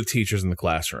 how good are the teachers in the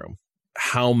classroom?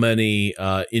 How many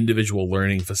individual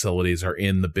learning facilities are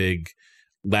in the big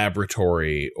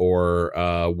laboratory or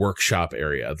workshop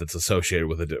area that's associated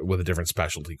with a different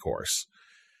specialty course?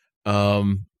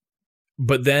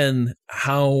 But then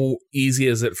how easy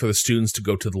is it for the students to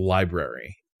go to the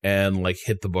library and like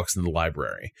hit the books in the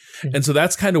library? And so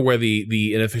that's kind of where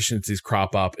the inefficiencies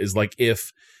crop up, is like,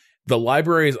 if the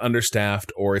library is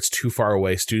understaffed or it's too far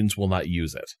away, students will not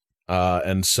use it.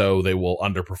 And so they will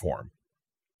underperform.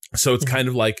 So it's kind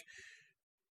of like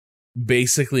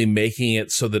basically making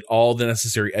it so that all the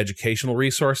necessary educational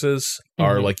resources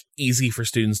are like easy for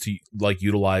students to like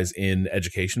utilize in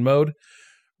education mode.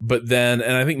 But then,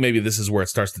 and I think maybe this is where it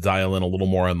starts to dial in a little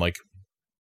more on like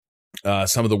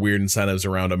some of the weird incentives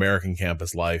around American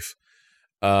campus life.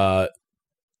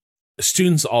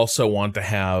 Students also want to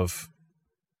have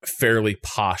fairly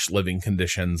posh living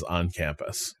conditions on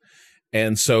campus.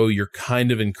 And so you're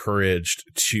kind of encouraged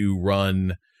to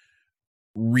run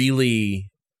really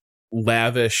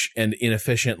lavish and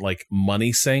inefficient like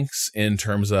money sinks in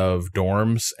terms of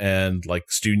dorms and like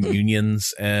student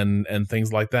unions and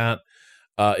things like that.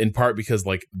 In part because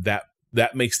like that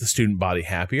makes the student body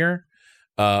happier.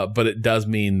 But it does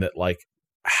mean that like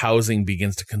housing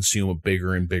begins to consume a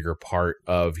bigger and bigger part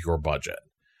of your budget.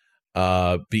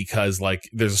 Because like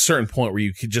there's a certain point where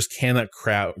you just cannot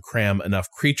cram enough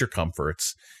creature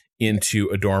comforts into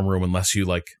a dorm room unless you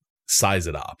like size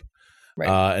it up.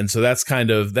 Right. And so that's kind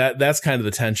of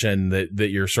the tension that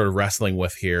you're sort of wrestling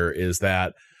with here, is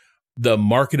that the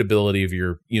marketability of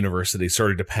your university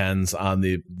sort of depends on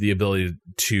the ability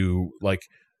to like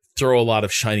throw a lot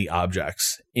of shiny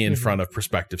objects in front of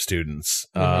prospective students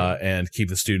and keep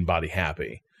the student body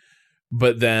happy.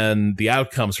 But then the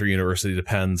outcomes for university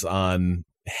depends on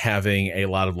having a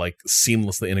lot of like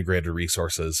seamlessly integrated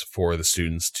resources for the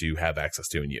students to have access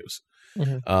to and use.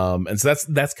 And so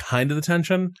that's kind of the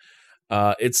tension.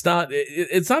 It's not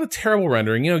a terrible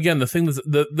rendering. You know, again, the thing that's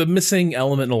the missing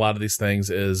element in a lot of these things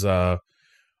is, the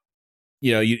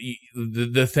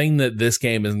thing that this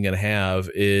game isn't going to have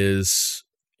is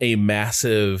a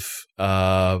massive,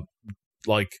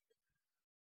 like,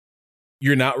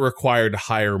 you're not required to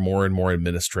hire more and more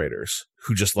administrators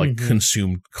who just like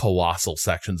consume colossal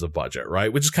sections of budget,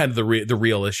 right? Which is kind of the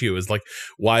real issue, is like,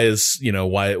 why are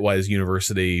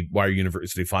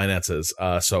university finances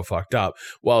so fucked up?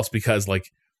 Well, it's because like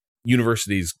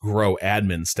universities grow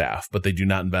admin staff, but they do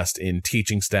not invest in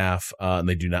teaching staff, and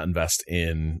they do not invest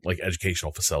in like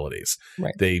educational facilities.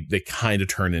 Right. They kind of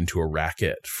turn into a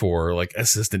racket for like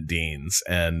assistant deans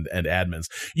and admins.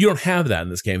 You don't have that in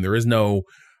this game. There is no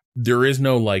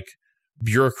like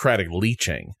bureaucratic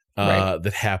leeching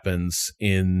that happens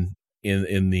in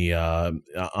the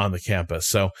on the campus.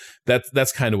 So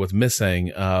that's kind of what's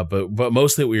missing. But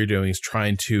mostly what you're doing is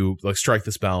trying to like strike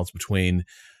this balance between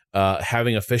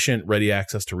having efficient, ready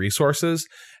access to resources,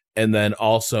 and then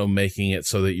also making it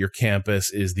so that your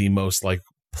campus is the most like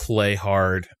play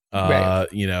hard,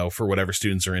 for whatever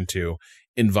students are into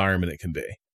environment it can be.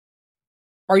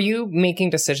 Are you making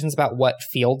decisions about what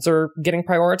fields are getting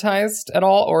prioritized at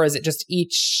all? Or is it just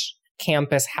each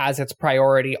campus has its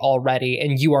priority already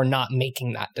and you are not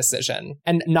making that decision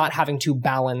and not having to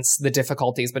balance the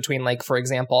difficulties between, like, for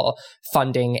example,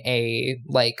 funding a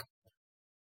like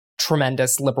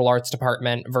tremendous liberal arts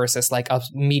department versus like a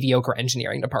mediocre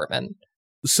engineering department?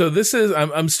 So this is,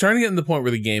 I'm starting to get to the point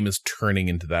where the game is turning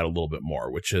into that a little bit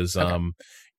more, which is,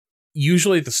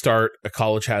 usually at the start, a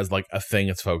college has like a thing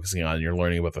it's focusing on. You're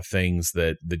learning about the things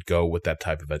that go with that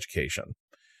type of education.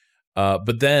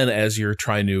 But then as you're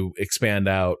trying to expand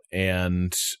out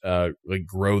and like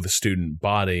grow the student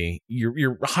body,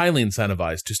 you're highly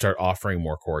incentivized to start offering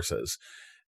more courses.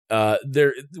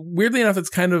 Weirdly enough, it's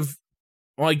kind of,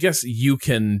 well, I guess you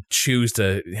can choose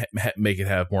to make it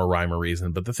have more rhyme or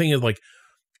reason. But the thing is, like,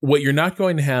 what you're not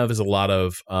going to have is a lot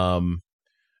of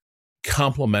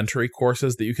complementary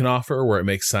courses that you can offer where it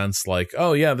makes sense. Like,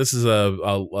 oh yeah, this is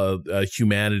a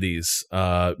humanities,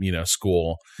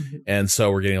 school. Mm-hmm. And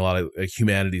so we're getting a lot of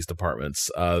humanities departments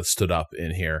stood up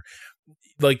in here.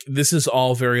 Like, this is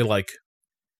all very like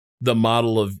the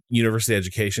model of university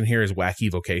education here is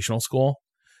wacky vocational school.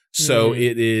 So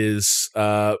it is,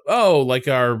 like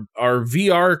our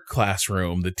VR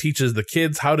classroom that teaches the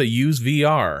kids how to use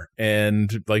VR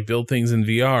and like build things in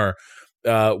VR.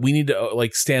 We need to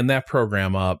like stand that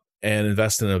program up and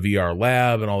invest in a VR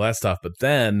lab and all that stuff. But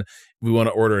then we want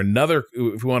to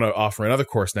if we want to offer another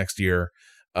course next year,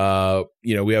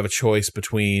 we have a choice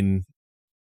between,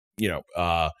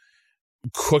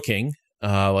 cooking,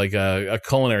 like a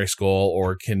culinary school,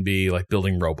 or it can be like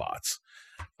building robots.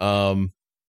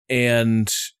 And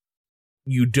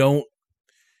you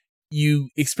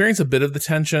experience a bit of the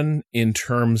tension in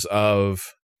terms of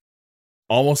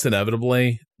almost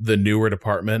inevitably the newer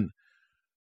department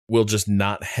will just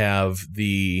not have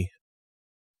the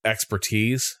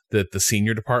expertise that the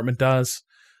senior department does.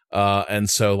 And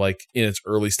so like in its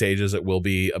early stages, it will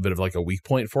be a bit of like a weak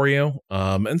point for you.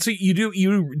 And so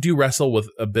you do wrestle with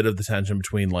a bit of the tension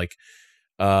between like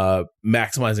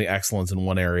maximizing excellence in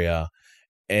one area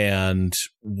and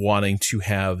wanting to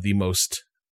have the most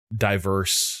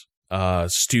diverse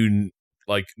student,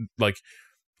 like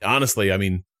honestly, I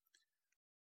mean,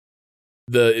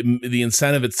 the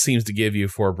incentive it seems to give you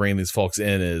for bringing these folks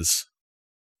in is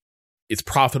it's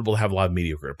profitable to have a lot of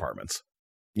mediocre departments.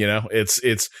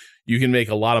 It's you can make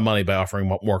a lot of money by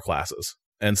offering more classes,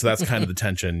 and so that's kind of the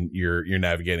tension you're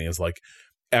navigating. Is like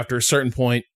after a certain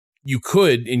point, you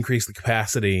could increase the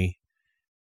capacity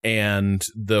and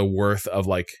the worth of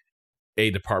like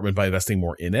a department by investing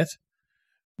more in it,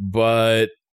 but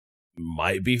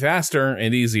might be faster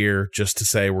and easier just to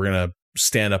say we're going to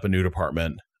stand up a new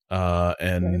department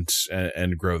and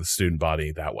grow the student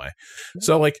body that way.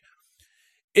 So like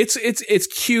it's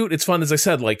cute, it's fun. As I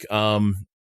said, like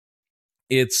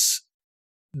it's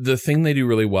the thing they do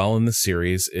really well in the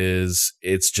series is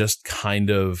it's just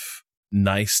kind of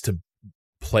nice to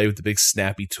play with the big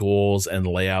snappy tools and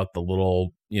lay out the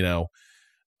little,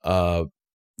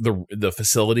 the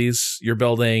facilities you're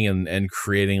building and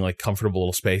creating like comfortable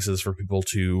little spaces for people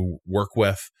to work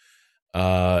with,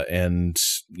 and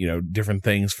different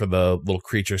things for the little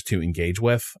creatures to engage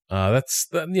with. That's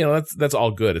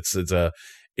all good. It's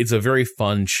a very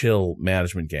fun, chill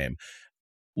management game.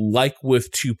 Like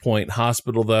with 2 Point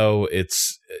Hospital, though,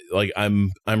 it's like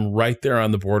I'm right there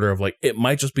on the border of like it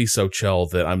might just be so chill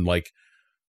that I'm like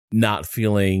not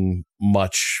feeling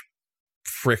much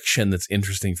friction that's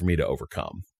interesting for me to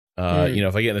overcome.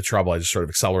 If I get into trouble, I just sort of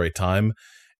accelerate time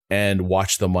and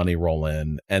watch the money roll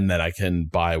in, and then I can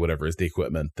buy whatever is the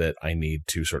equipment that I need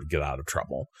to sort of get out of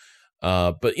trouble.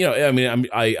 But I mean,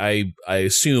 I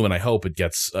assume and I hope it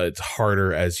gets it's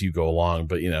harder as you go along.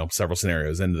 But several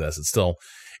scenarios into this,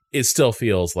 it still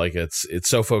feels like it's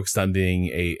so focused on being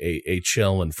a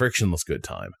chill and frictionless good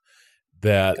time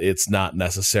that it's not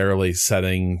necessarily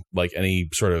setting like any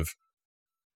sort of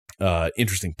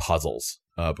interesting puzzles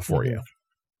before you.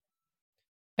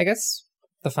 I guess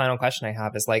the final question I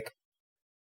have is like,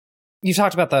 you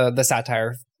talked about the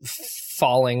satire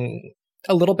falling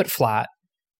a little bit flat,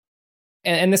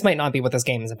 and this might not be what this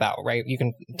game is about, right? You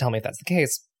can tell me if that's the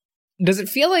case. Does it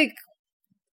feel like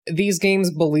these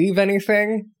games believe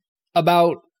anything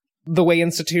about the way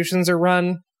institutions are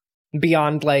run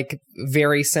beyond like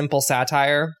very simple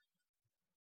satire?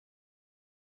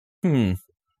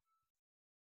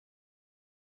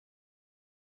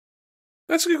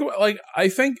 That's a good. Like I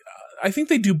think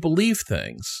they do believe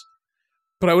things,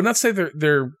 but I would not say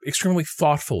they're extremely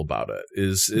thoughtful about it.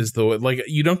 Is though like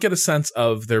you don't get a sense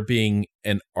of there being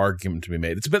an argument to be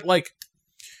made. It's a bit like,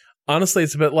 honestly,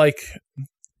 it's a bit like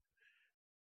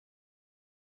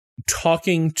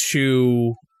talking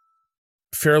to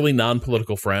fairly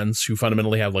non-political friends who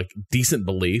fundamentally have like decent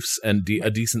beliefs and a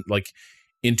decent like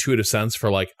intuitive sense for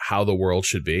like how the world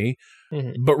should be,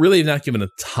 but really not given a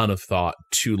ton of thought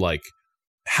to like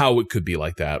how it could be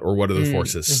like that or what are the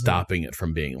forces stopping it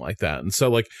from being like that. And so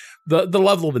like the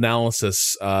level of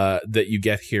analysis that you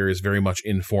get here is very much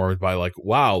informed by like,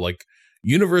 wow, like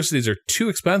universities are too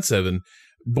expensive, and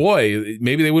boy,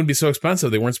 maybe they wouldn't be so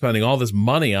expensive. They weren't spending all this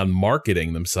money on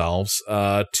marketing themselves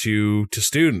to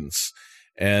students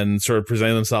and sort of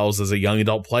presenting themselves as a young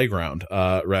adult playground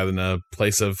rather than a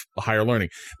place of higher learning.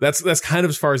 That's kind of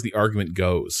as far as the argument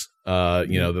goes,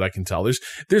 that I can tell.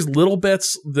 There's little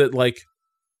bits that like,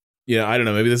 I don't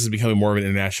know, maybe this is becoming more of an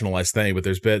internationalized thing, but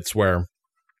there's bits where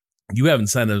you have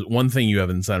incentive. One thing you have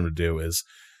incentive to do is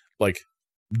like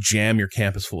jam your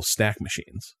campus full of snack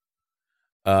machines.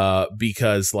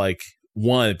 because like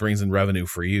one, it brings in revenue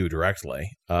for you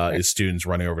directly, is students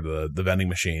running over to the vending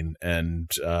machine and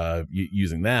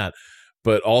using that,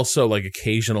 but also like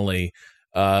occasionally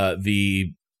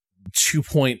the 2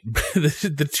 point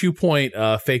the 2 point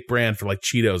fake brand for like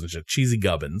Cheetos and shit, Cheesy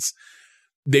Gubbins.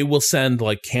 They will send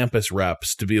like campus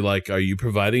reps to be like, are you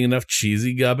providing enough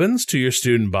Cheesy Gubbins to your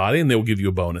student body? And they will give you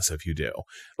a bonus if you do,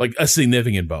 like a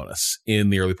significant bonus in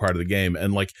the early part of the game.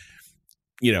 And like,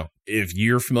 you know, if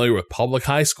you're familiar with public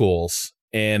high schools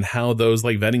and how those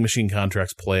like vending machine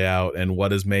contracts play out and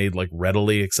what is made like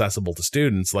readily accessible to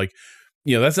students, like,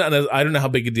 you know, that's not, I don't know how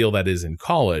big a deal that is in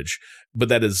college, but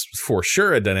that is for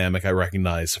sure a dynamic I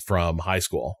recognize from high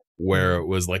school, where it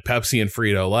was like Pepsi and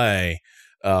Frito-Lay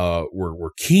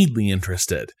were keenly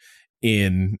interested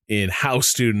in how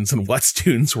students and what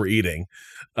students were eating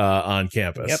on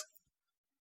campus. Yep.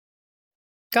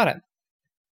 Got it.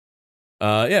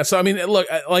 Yeah. So, I mean, look,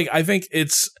 I think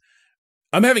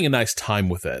I'm having a nice time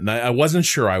with it, and I wasn't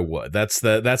sure I would. That's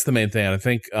the main thing. And I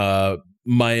think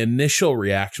my initial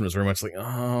reaction was very much like,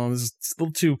 oh, it's a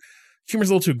little too, humor's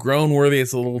a little too groan worthy.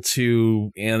 It's a little too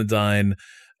anodyne.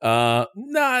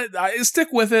 I stick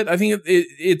with it. I think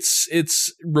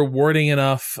it's rewarding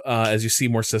enough as you see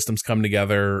more systems come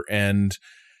together and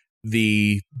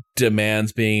the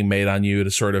demands being made on you to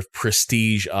sort of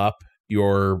prestige up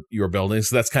your buildings.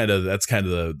 So that's kind of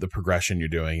the progression you're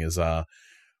doing is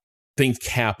things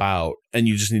cap out and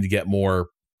you just need to get more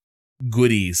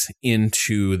goodies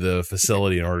into the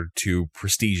facility in order to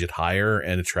prestige it higher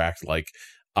and attract like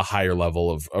a higher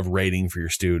level of rating for your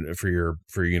student, for your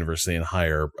university, and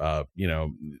higher,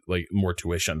 like more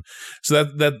tuition. So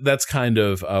that's kind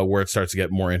of where it starts to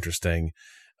get more interesting.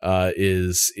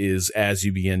 Is as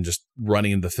you begin just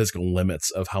running into the physical limits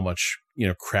of how much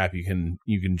crap you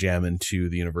can jam into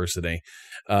the university.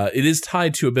 It is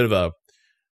tied to a bit of a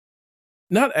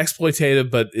not exploitative,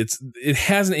 but it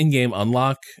has an in-game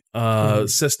unlock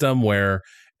system where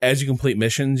as you complete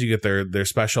missions, you get their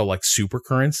special like super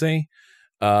currency.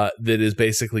 That is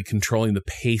basically controlling the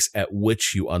pace at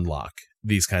which you unlock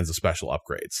these kinds of special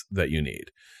upgrades that you need.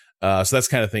 So that's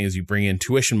kind of thing is you bring in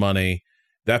tuition money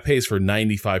that pays for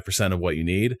 95% of what you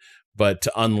need, but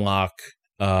to unlock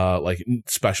like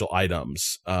special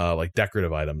items, like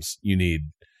decorative items, you need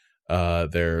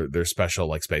their special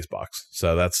like space box.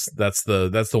 So that's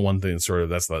the one thing sort of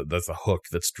that's the hook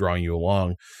that's drawing you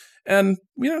along. And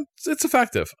it's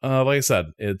effective. Like I said,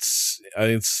 it's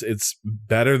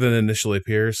better than initially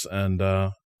appears, and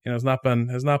has not been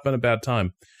a bad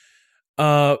time.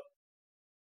 I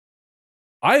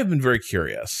have been very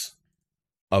curious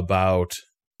about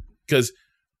because,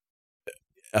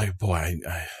 I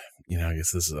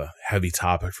guess this is a heavy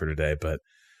topic for today, but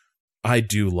I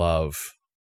do love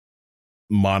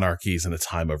monarchies in a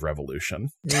time of revolution.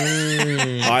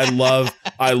 I love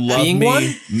being me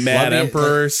one? mad Love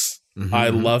emperors. Mm-hmm. I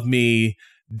love me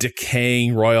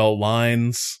decaying royal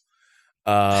lines.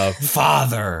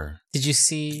 Father. Did you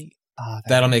see?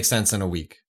 That'll make sense in a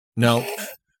week. No.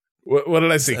 What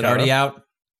did I see? Is it already out?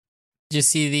 Did you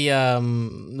see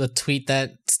the tweet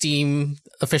that Steam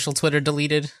official Twitter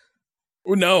deleted?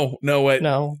 No, wait.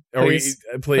 No.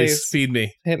 Please feed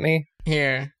me. Hit me.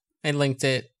 Here, I linked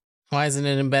it. Why isn't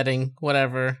it embedding?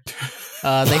 Whatever.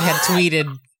 They had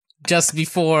tweeted just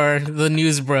before the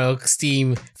news broke,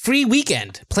 Steam, free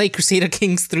weekend. Play Crusader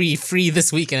Kings 3 free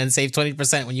this weekend and save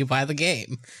 20% when you buy the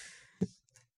game.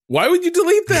 Why would you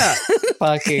delete that?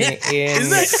 Fucking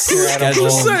incredible.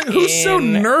 Who's so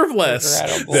nerveless?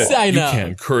 I know. You can't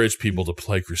encourage people to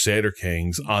play Crusader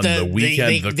Kings on the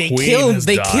weekend the queen has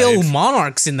They died. kill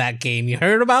monarchs in that game. You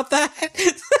heard about that?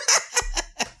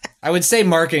 I would say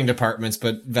marketing departments,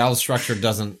 but Valve's structure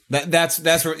doesn't. That's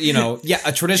where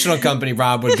a traditional company,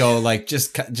 Rob, would go like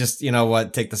just take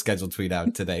the scheduled tweet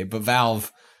out today. But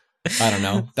Valve, I don't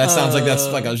know. That sounds like that's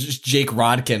like just Jake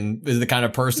Rodkin is the kind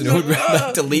of person who would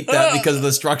like, delete that because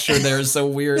the structure there is so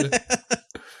weird.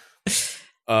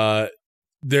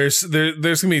 There's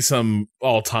gonna be some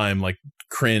all time like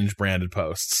cringe branded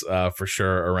posts for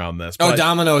sure around this. Oh, but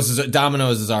Domino's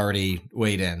is already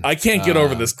weighed in. I can't get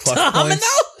over this clutch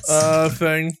points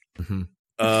thing. Mm-hmm.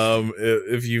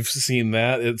 If you've seen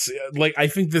that, it's like I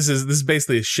think this is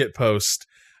basically a shit post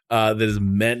that is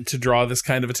meant to draw this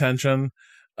kind of attention.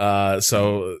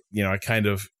 So I kind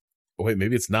of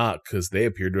maybe it's not because they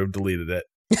appear to have deleted it.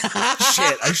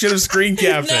 Shit, I should have screen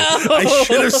capped it. I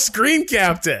should have screen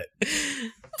capped it.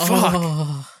 Fuck.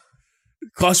 Oh.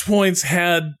 Clutch Points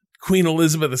had Queen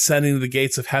Elizabeth ascending to the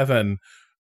gates of heaven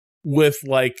with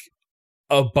like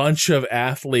a bunch of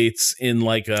athletes in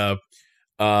like a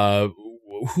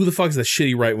who the fuck is the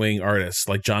shitty right wing artist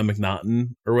like John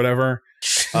McNaughton or whatever.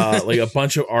 like a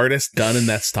bunch of artists done in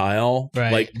that style,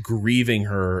 Right. like grieving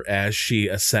her as she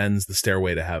ascends the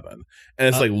stairway to heaven. And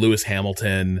it's like Lewis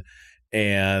Hamilton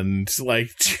and like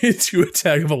to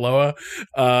Attack of Aloha,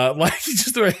 like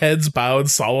just their heads bowed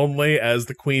solemnly as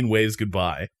the queen waves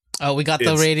goodbye. Oh, we got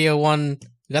the radio one.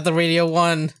 We got the radio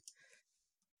one.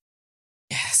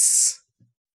 Yes.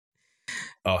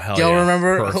 Oh, hell Y'all yeah.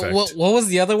 remember Perfect. what was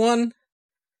the other one?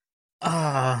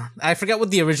 I forgot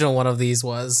what the original one of these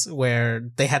was, where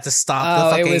they had to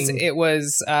stop the fucking... It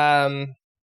was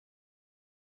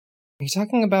are you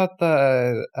talking about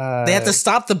the They had to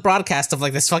stop the broadcast of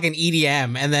like this fucking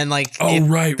EDM, and then like they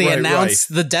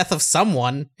announced the death of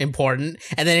someone important,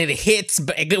 and then it hits.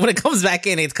 But when it comes back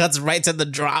in, it cuts right to the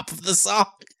drop of the song.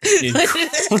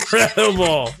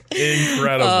 Incredible.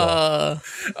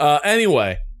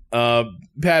 Anyway,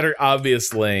 Patrick,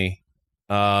 obviously,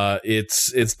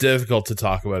 it's difficult to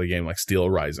talk about a game like Steel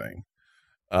Rising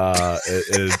at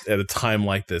a time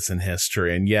like this in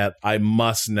history, and yet I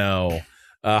must know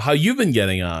how you've been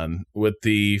getting on with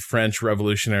the French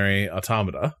Revolutionary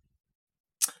Automata.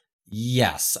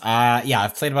 Yes.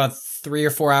 I've played about 3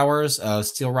 or 4 hours of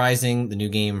Steel Rising, the new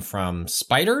game from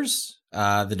Spiders,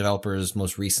 the developers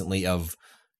most recently of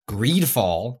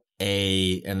Greedfall,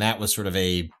 and that was sort of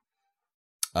a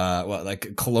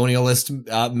like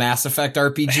colonialist Mass Effect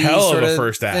RPG Hell sort of a of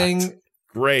first thing. act.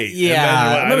 Great.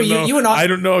 Yeah. And then, I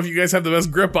don't know if you guys have the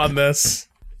best grip on this.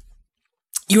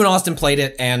 You and Austin played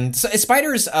it, and so,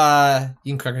 Spiders, you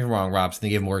can correct me if I'm wrong, Rob, so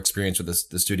they have more experience with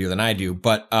the studio than I do,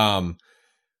 but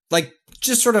like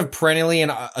just sort of perennially in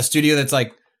a studio that's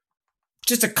like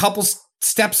just a couple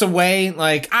steps away,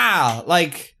 like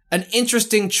an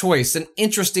interesting choice, an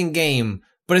interesting game,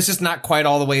 but it's just not quite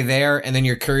all the way there, and then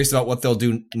you're curious about what they'll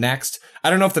do next. I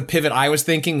don't know if the pivot I was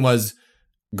thinking was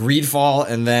Greedfall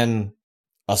and then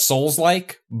a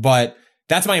Souls-like, but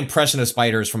that's my impression of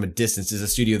Spiders from a distance, is a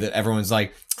studio that everyone's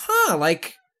like,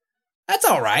 like, that's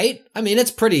all right. I mean,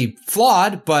 it's pretty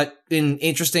flawed, but in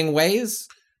interesting ways.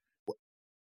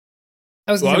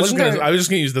 I was just going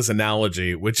to use this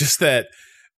analogy, which is that,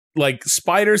 like,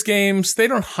 Spiders games, they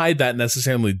don't hide that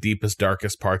necessarily deepest,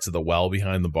 darkest parts of the well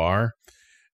behind the bar.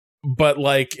 But,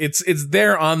 like, it's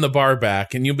there on the bar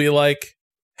back, and you'll be like,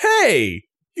 hey,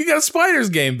 you got a Spiders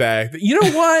game back. You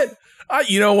know what?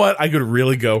 I could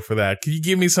really go for that. Can you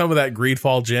give me some of that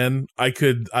Greedfall gin? I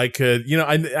could,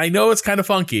 I know it's kind of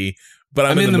funky, but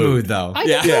I'm in the mood though.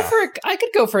 I could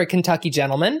go for a Kentucky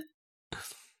Gentleman.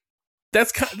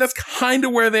 That's kind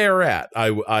of where they are at.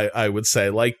 I would say,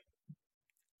 like,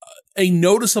 a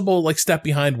noticeable like step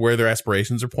behind where their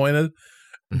aspirations are pointed,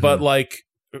 but like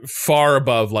far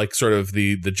above like sort of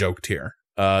the joke tier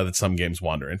that some games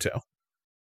wander into.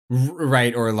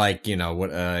 Right, or like,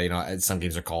 what some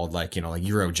games are called, like, like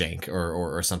Eurojank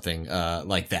or something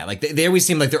like that. Like they always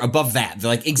seem like they're above that. They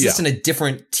like exist in a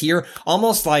different tier,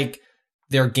 almost like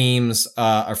their games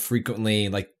are frequently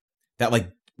like that, like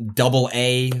double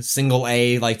A, single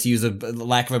A, like to use a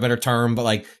lack of a better term, but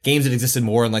like games that existed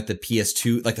more in like the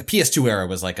PS2, like the PS2 era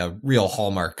was like a real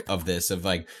hallmark of this, of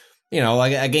like,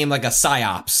 like a game like a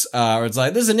Psyops, where it's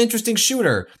like, this is an interesting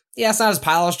shooter. Yeah, it's not as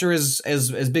polished or as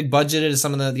big budgeted as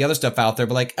some of the other stuff out there,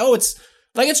 but like,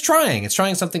 it's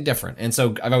trying something different. And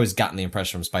so I've always gotten the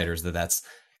impression from Spiders that that's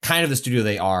kind of the studio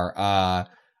they are.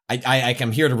 I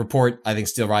am here to report, I think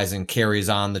Steel Rising carries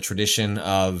on the tradition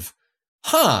of,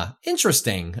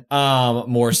 interesting,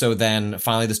 more so than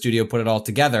finally the studio put it all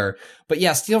together. But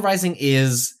yeah, Steel Rising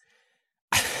is,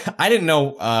 I didn't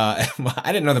know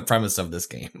the premise of this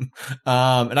game.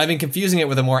 And I've been confusing it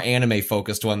with a more anime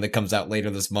focused one that comes out later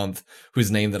this month,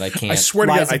 whose name that I can't. I swear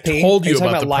to God, I told you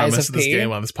about the premise of this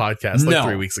game on this podcast like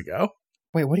 3 weeks ago.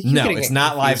 Wait, what are you? No, it's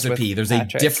not Lives of P. There's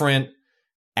Patrick? a different.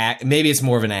 Maybe it's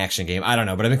more of an action game. I don't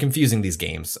know, but I've been confusing these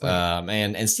games.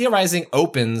 And Steel Rising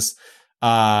opens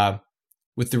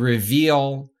with the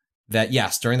reveal that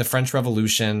yes, during the French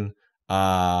Revolution,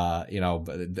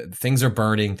 things are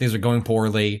burning, things are going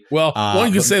poorly. Well,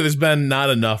 one could say there's been not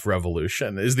enough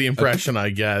revolution, is the impression I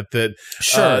get. That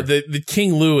sure, the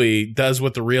King Louis does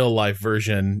what the real life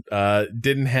version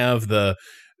didn't have the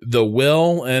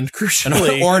will and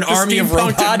crucially or an army of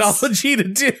robots technology to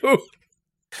do.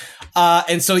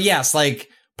 And so yes, like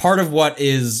part of what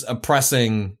is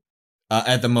oppressing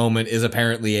at the moment is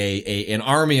apparently an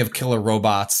army of killer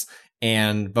robots,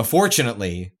 but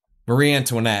fortunately, Marie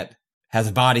Antoinette has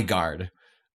a bodyguard,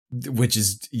 which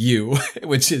is you.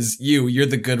 You're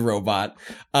the good robot,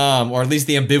 or at least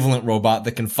the ambivalent robot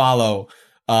that can follow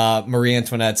Marie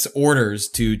Antoinette's orders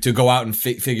to go out and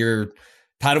figure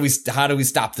how do we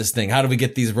stop this thing? How do we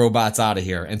get these robots out of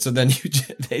here? And so then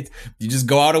you just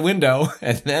go out a window,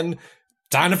 and then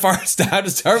time to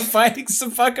start fighting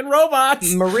some fucking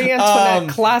robots. Marie Antoinette,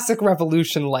 classic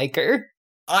revolution liker.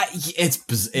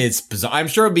 It's bizarre. I'm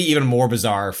sure it'd be even more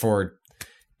bizarre for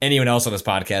anyone else on this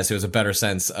podcast who has a better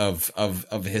sense of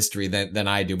history than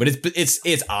I do. But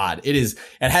it's odd. It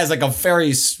has like a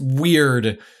very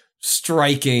weird,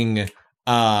 striking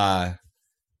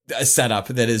setup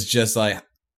that is just like,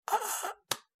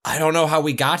 I don't know how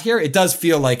we got here. It does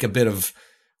feel like a bit of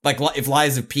like if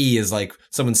Lies of P is like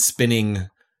someone spinning,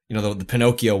 the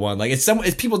Pinocchio one. Like it's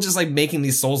people just like making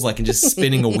these Souls-like and just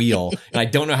spinning a wheel. And I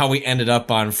don't know how we ended up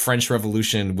on French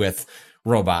Revolution with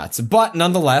robots, but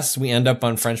nonetheless, we end up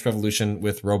on French Revolution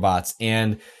with robots,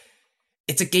 and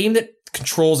it's a game that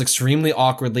controls extremely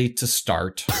awkwardly to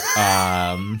start.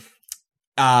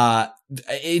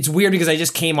 It's weird because I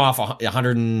just came off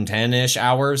 110-ish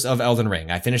hours of Elden Ring.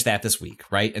 I finished that this week,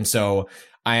 right? And so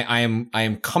I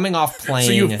am coming off playing.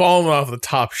 So you've fallen off the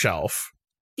top shelf.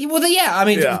 Well, yeah. I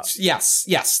mean,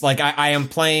 yes. Like I am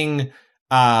playing.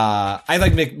 I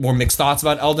like more mixed thoughts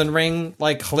about Elden Ring,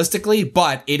 like holistically,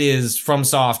 but it is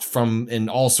FromSoft in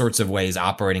all sorts of ways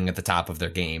operating at the top of their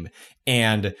game.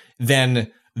 And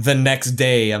then the next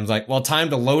day, I'm like, well, time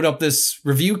to load up this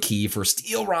review key for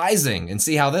Steel Rising and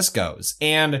see how this goes.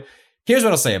 And here's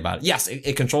what I'll say about it. Yes,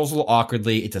 it controls a little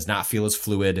awkwardly. It does not feel as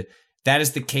fluid. That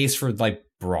is the case for like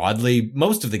broadly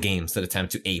most of the games that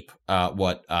attempt to ape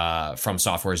what From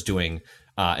Software is doing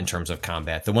in terms of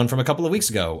combat. The one from a couple of weeks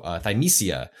ago,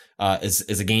 Thymesia,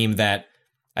 is a game that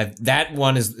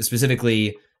one is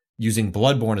specifically using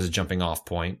Bloodborne as a jumping off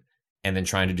point and then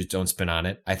trying to do its own spin on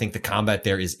it. I think the combat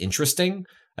there is interesting.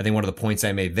 I think one of the points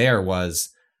I made there was,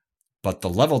 but the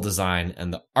level design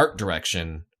and the art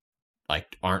direction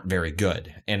like aren't very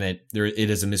good. And it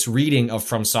is a misreading of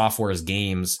From Software's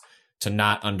games to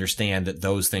not understand that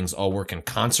those things all work in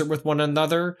concert with one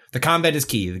another. The combat is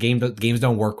key. The games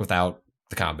don't work without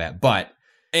the combat. But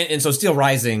and so Steel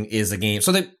Rising is a game.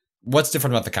 So what's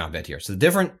different about the combat here? So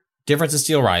the difference in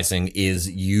Steel Rising is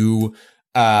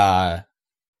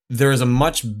there is a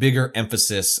much bigger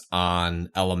emphasis on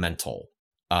elemental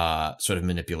sort of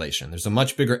manipulation. There's a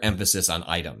much bigger emphasis on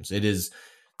items. It is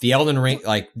the Elden Ring,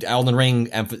 really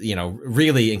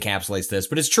encapsulates this,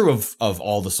 but it's true of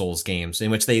all the Souls games, in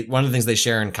which one of the things they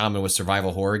share in common with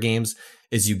survival horror games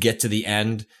is you get to the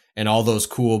end and all those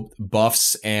cool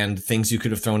buffs and things you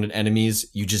could have thrown at enemies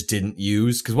you just didn't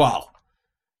use because, well,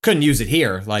 couldn't use it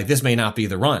here. Like, this may not be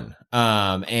the run.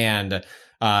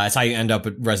 It's how you end up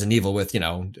at Resident Evil with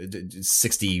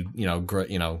 60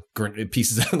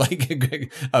 pieces of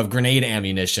of grenade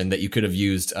ammunition that you could have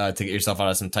used to get yourself out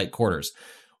of some tight quarters.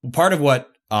 Part of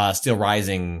what Steel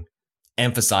Rising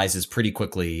emphasizes pretty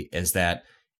quickly is that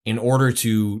in order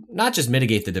to not just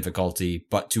mitigate the difficulty,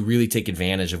 but to really take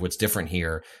advantage of what's different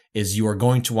here, is you are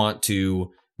going to want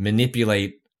to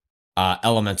manipulate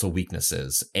elemental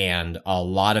weaknesses. And a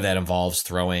lot of that involves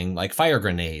throwing like fire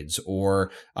grenades,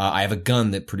 or I have a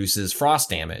gun that produces frost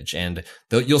damage, and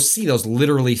you'll see those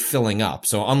literally filling up.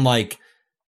 So unlike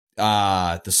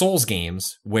the Souls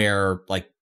games where like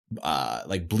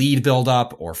bleed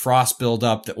buildup or frost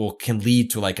buildup that can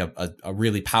lead to like a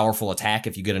really powerful attack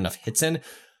if you get enough hits in,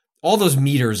 all those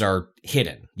meters are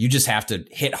hidden. You just have to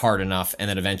hit hard enough, and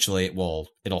then eventually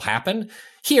it'll happen.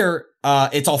 Here,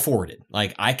 it's all forwarded.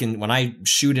 Like when I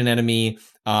shoot an enemy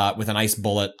with an ice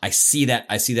bullet, I see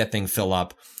that thing fill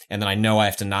up, and then I know I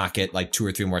have to knock it like 2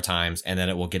 or 3 more times, and then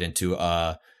it will get into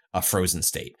a frozen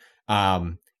state.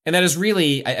 And that is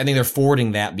really, I think they're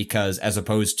forwarding that because as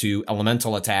opposed to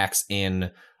elemental attacks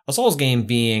in a Souls game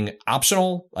being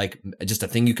optional, like just a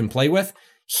thing you can play with,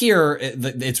 here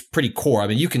it's pretty core. I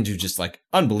mean, you can do just like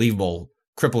unbelievable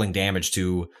crippling damage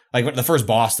to, like, the first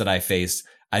boss that I faced.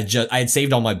 I had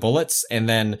saved all my bullets and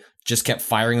then just kept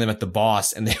firing them at the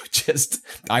boss, and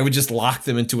I would just lock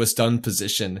them into a stun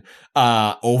position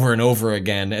over and over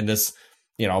again. And this,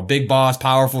 big boss,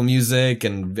 powerful music,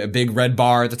 and a big red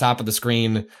bar at the top of the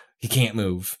screen. He can't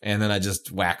move, and then I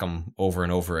just whack him over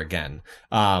and over again.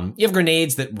 You have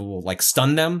grenades that will like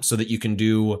stun them, so that you can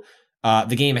do.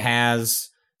 The game has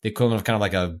the equivalent of kind of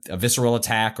like a visceral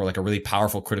attack or like a really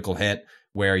powerful critical hit,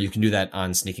 where you can do that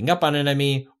on sneaking up on an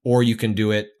enemy, or you can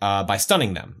do it by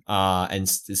stunning them. And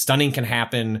stunning can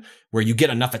happen where you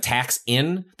get enough attacks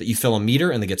in that you fill a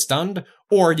meter and they get stunned,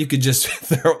 or you could just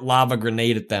lob a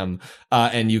grenade at them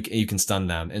and you can stun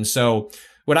them. And so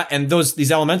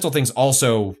these elemental things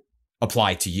also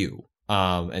apply to you.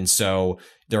 And so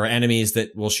there are enemies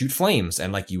that will shoot flames,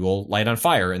 and like you will light on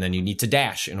fire, and then you need to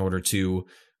dash in order to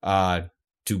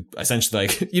essentially,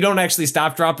 like, you don't actually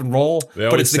stop, drop, and roll,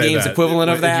 but it's the game's equipment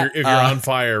of that. If you're on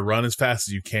fire, run as fast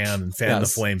as you can and fan the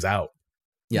flames out.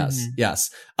 Yes.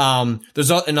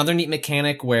 There's another neat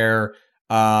mechanic where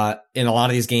in a lot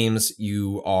of these games,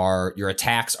 your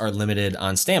attacks are limited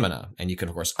on stamina, and you can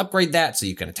of course upgrade that so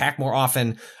you can attack more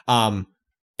often. And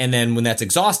then when that's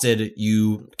exhausted,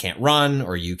 you can't run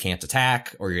or you can't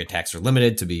attack, or your attacks are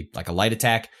limited to be like a light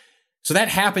attack. So that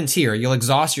happens here. You'll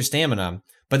exhaust your stamina,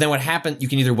 but then what happens, you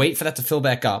can either wait for that to fill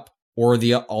back up, or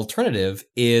the alternative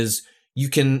is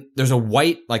there's a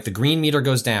white, like the green meter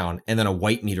goes down and then a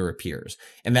white meter appears,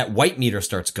 and that white meter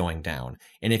starts going down.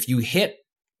 And if you hit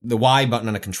the Y button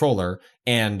on a controller,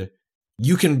 and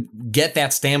you can get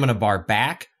that stamina bar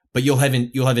back, but you'll have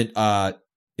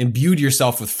imbued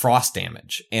yourself with frost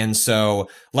damage. And so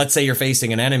let's say you're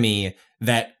facing an enemy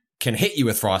that can hit you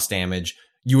with frost damage.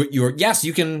 You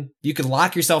can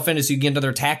lock yourself in so you can get another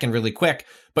attack in really quick,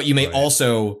 but you may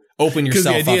also open yourself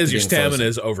up. Because the idea is your stamina frozen.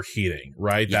 is overheating,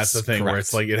 right? Yes, that's the thing, correct. where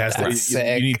it's like it has That's to.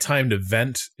 sick. You need time to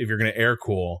vent if you're going to air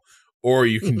cool, or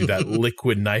you can do that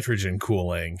liquid nitrogen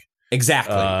cooling.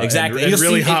 Exactly. And you'll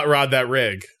really see- hot rod that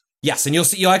rig. Yes, and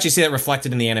you'll actually see that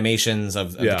reflected in the animations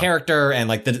of the character, and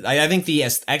like I think the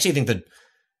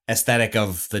aesthetic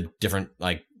of the different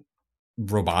like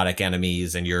robotic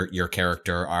enemies and your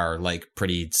character are like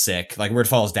pretty sick. Like where it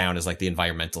falls down is like the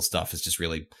environmental stuff is just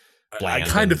really bland. I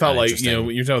kind of felt like, interesting.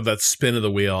 when you're talking about that spin of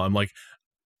the wheel, I'm like,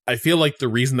 I feel like the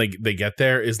reason they get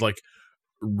there is like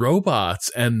robots,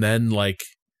 and then like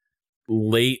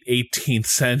late 18th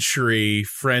century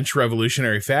French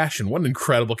revolutionary fashion. What an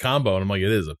incredible combo. And I'm like,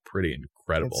 it is a pretty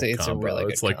incredible It's a combo. really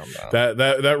good it's like combo.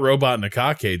 that robot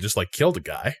Nakake just like killed a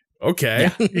guy. Okay,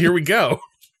 here we go.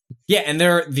 Yeah, and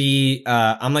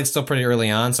I'm like still pretty early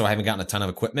on, so I haven't gotten a ton of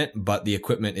equipment, but the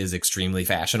equipment is extremely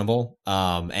fashionable.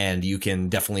 And you can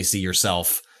definitely see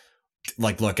yourself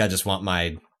like, look, I just want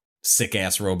my sick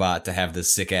ass robot to have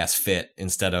this sick ass fit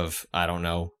instead of, I don't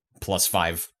know,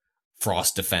 +5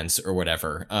 frost defense or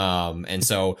whatever. And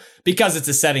so because it's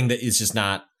a setting that is just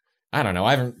not, I don't know,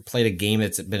 I haven't played a game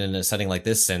that's been in a setting like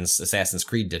this since Assassin's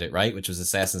Creed did it, right? Which was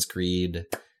Assassin's Creed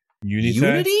Unity?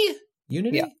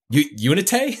 Yeah.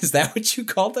 Unite? Is that what you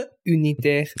called it?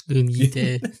 Unité.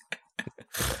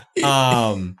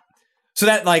 So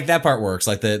that part works.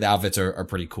 Like the outfits are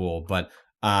pretty cool. But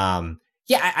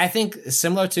I think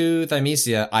similar to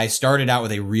Thymesia, I started out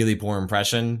with a really poor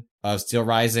impression of Steel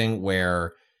Rising,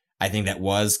 where I think that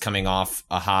was coming off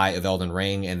a high of Elden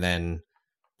Ring and then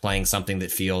playing something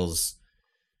that feels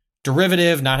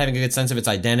derivative, not having a good sense of its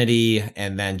identity,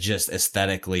 and then just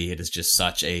aesthetically, it is just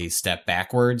such a step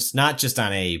backwards, not just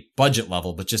on a budget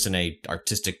level, but just in a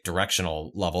artistic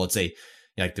directional level. It's like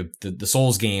the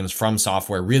Souls games from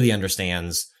Software really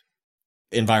understands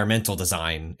environmental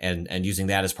design and using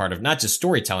that as part of not just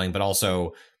storytelling, but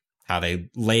also how they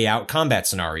lay out combat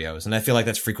scenarios. And I feel like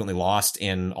that's frequently lost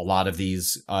in a lot of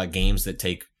these games that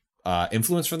take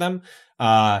influence from them.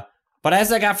 But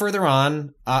as I got further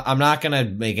on, I'm not going to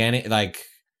make any, like,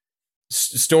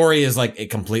 story is, like,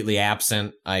 completely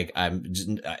absent. Like,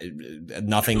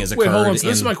 nothing is occurred. Wait, hold on. So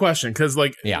this is my question, because,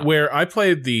 like, where I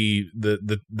played the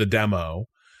demo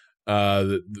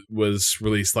that was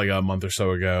released, like, a month or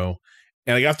so ago,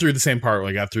 and I got through the same part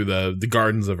where I got through the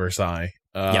Gardens of Versailles,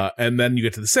 and then you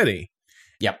get to the city.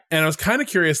 Yep. And I was kind of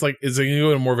curious, like, is it going to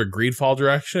go in more of a Greedfall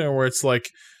direction, where it's like,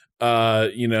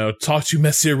 talk to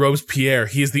Monsieur Robespierre.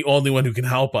 He's the only one who can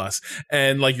help us.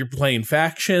 And like you're playing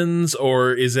factions,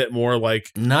 or is it more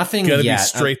like nothing gonna yet. be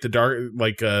straight the dark,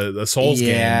 like a Souls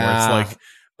game where it's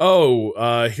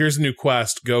like, here's a new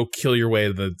quest. Go kill your way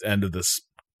to the end of this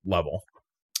level.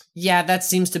 Yeah, that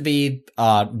seems to be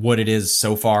what it is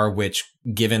so far, which,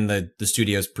 given the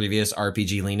studio's previous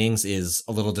RPG leanings, is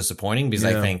a little disappointing, because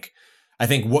I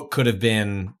think what could have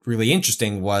been really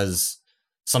interesting was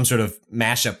some sort of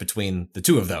mashup between the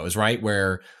two of those, right?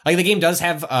 Where like the game does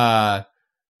have a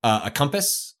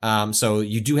compass, so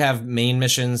you do have main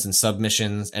missions and sub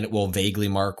missions, and it will vaguely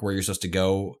mark where you're supposed to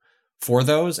go for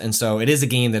those. And so it is a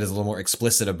game that is a little more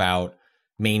explicit about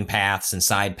main paths and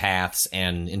side paths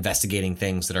and investigating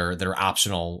things that are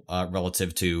optional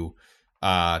relative to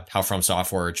how From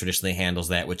Software traditionally handles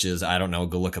that, which is, I don't know,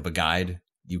 go look up a guide.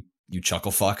 You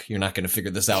chuckle fuck. You're not going to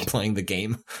figure this out playing the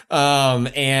game.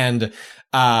 But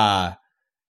I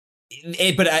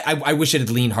wish it had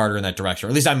leaned harder in that direction. Or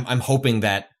at least I'm hoping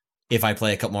that if I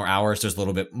play a couple more hours, there's a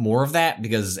little bit more of that,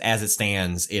 because as it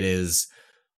stands, it is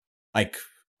like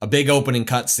a big opening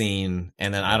cutscene,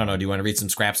 and then I don't know, do you want to read some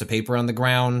scraps of paper on the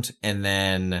ground? And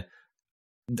then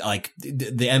like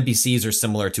the NPCs are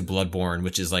similar to Bloodborne,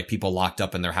 which is like people locked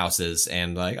up in their houses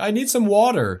and like, I need some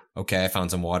water. Okay, I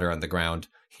found some water on the ground.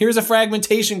 Here's a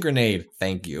fragmentation grenade.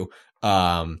 Thank you.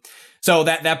 So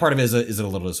that part of it is a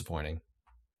little disappointing.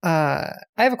 I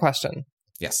have a question.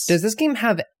 Yes. Does this game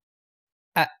have...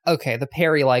 okay, the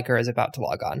parry liker is about to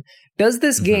log on. Does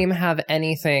this game have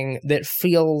anything that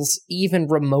feels even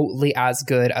remotely as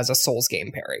good as a Souls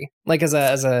game parry? Like as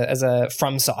a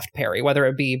FromSoft parry, whether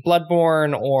it be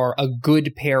Bloodborne or a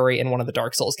good parry in one of the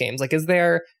Dark Souls games. Like,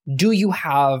 do you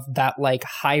have that like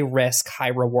high risk, high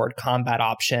reward combat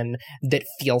option that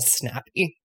feels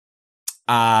snappy?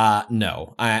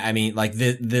 No. I mean, like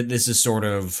this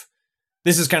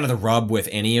is kind of the rub with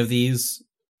any of these.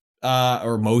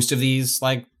 Or most of these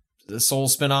like the Soul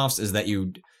spin-offs is that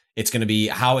it's going to be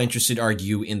how interested are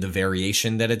you in the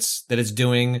variation that it's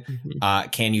doing?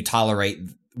 Can you tolerate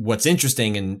what's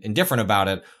interesting and different about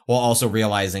it while also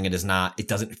realizing it's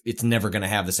never going to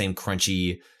have the same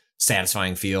crunchy,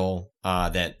 satisfying feel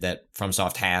that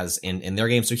FromSoft has in their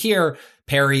game. So here,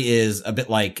 parry is a bit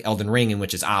like Elden Ring, in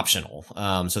which it's optional.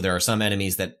 So there are some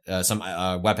enemies some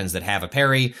weapons that have a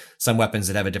parry, some weapons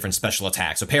that have a different special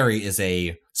attack. So parry is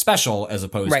a special as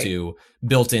opposed to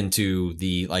built into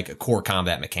the like core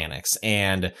combat mechanics.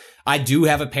 And I do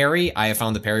have a parry. I have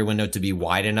found the parry window to be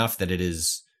wide enough that it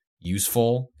is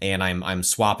useful, and I'm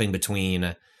swapping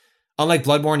between. Unlike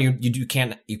Bloodborne,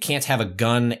 you can't have a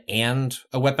gun and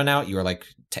a weapon out. You are like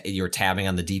you're tabbing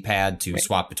on the D-pad to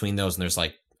swap between those, and there's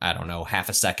like, I don't know, half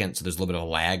a second, so there's a little bit of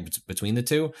a lag between the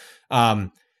two. So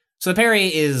the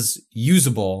parry is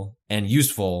usable and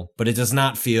useful, but it does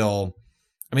not feel.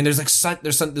 I mean, there's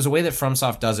a way that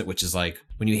FromSoft does it, which is like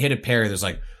when you hit a parry, there's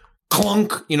like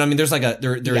clunk. You know, I mean, there's like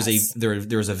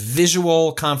there's a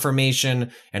visual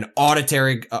confirmation, an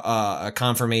auditory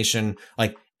confirmation,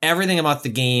 like. Everything about the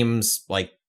game's like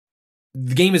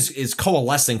the game is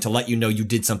coalescing to let you know you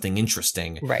did something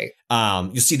interesting. Right.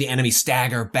 You see the enemy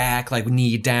stagger back, like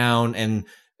knee down, and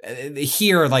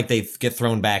here like they get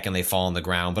thrown back and they fall on the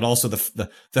ground. But also the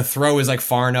throw is like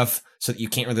far enough so that you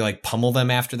can't really like pummel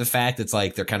them after the fact. It's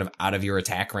like they're kind of out of your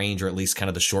attack range, or at least kind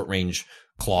of the short range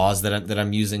claws that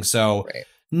I'm using. So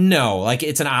no, like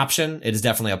it's an option. It is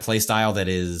definitely a play style that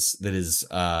is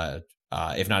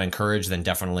if not encouraged, then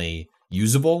definitely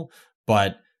usable,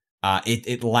 but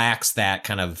it lacks that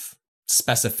kind of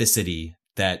specificity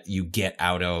that you get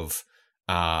out of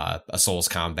a Souls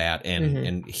combat,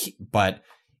 but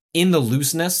in the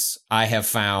looseness, I have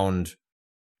found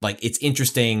like it's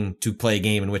interesting to play a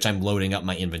game in which I'm loading up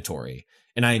my inventory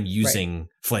and I am using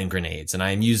flame grenades and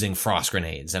I am using frost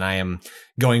grenades and I am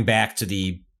going back to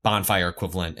the bonfire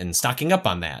equivalent and stocking up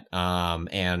on that.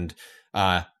 And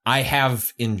I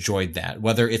have enjoyed that,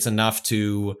 whether it's enough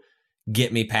to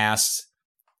get me past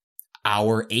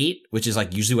hour 8, which is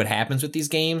like usually what happens with these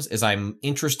games, is I'm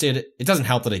interested. It doesn't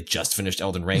help that I just finished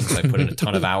Elden Ring, so I put in a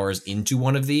ton of hours into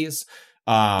one of these.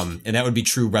 And that would be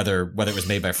true whether it was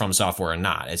made by From Software or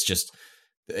not.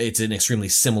 It's an extremely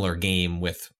similar game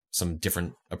with some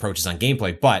different approaches on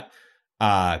gameplay. But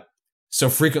so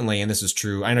frequently, and this is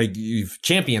true, I know you've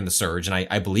championed the Surge, and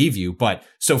I believe you, but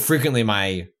so frequently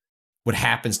what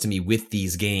happens to me with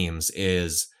these games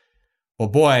is, well,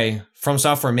 boy, From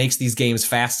Software makes these games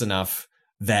fast enough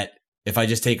that if I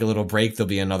just take a little break, there'll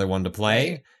be another one to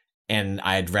play. And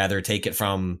I'd rather take it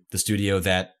from the studio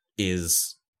that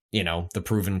is, the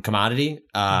proven commodity.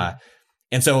 And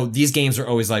so these games are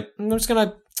always like, I'm just going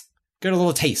to get a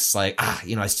little taste. Like,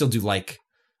 I still do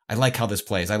I like how this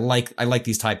plays. I like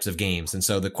these types of games. And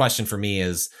so the question for me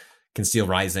is, can Steel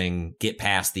Rising get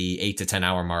past the 8 to 10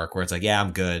 hour mark where it's like, yeah,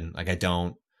 I'm good. Like I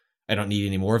don't need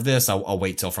any more of this. I'll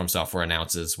wait till From Software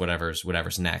announces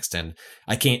whatever's next. And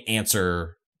I can't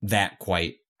answer that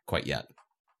quite yet.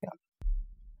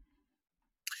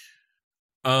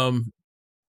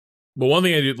 But one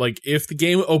thing I do, like, if the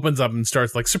game opens up and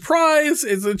starts like, surprise,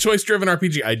 it's a choice-driven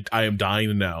RPG, I am dying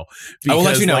to know. Because, I will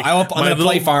let you know. Like, I'm going to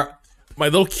play far. My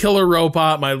little killer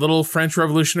robot, my little French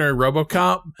Revolutionary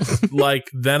RoboCop, like,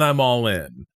 then I'm all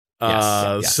in.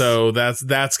 Yes. So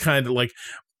that's kind of like,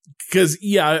 because,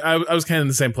 I was kind of in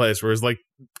the same place where it's like,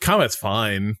 combat's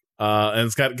fine. And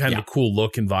it's got kind of a cool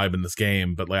look and vibe in this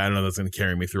game, but like, I don't know if that's going to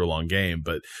carry me through a long game.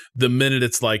 But the minute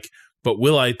it's like, but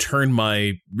will I turn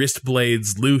my wrist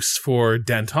blades loose for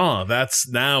Danton? That's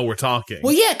now we're talking.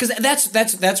 Well, yeah, because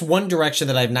that's one direction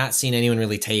that I've not seen anyone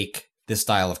really take this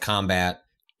style of combat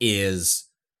is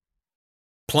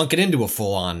plunk it into a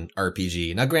full-on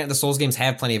RPG. Now, granted, the Souls games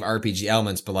have plenty of RPG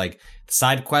elements, but like the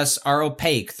side quests are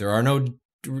opaque. There are no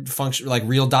function like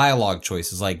real dialogue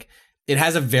choices. Like it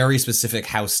has a very specific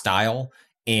house style,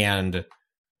 and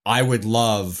I would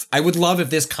love if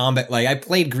this combat, like I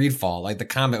played Greedfall, like the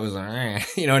combat was,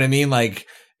 you know what I mean? Like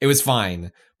it was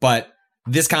fine, but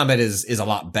this combat is a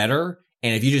lot better.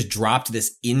 And if you just dropped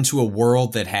this into a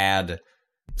world that had,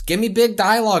 give me big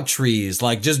dialogue trees,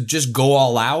 like just go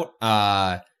all out.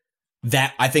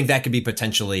 that I think that could be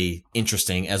potentially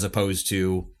interesting as opposed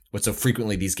to what so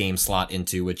frequently these games slot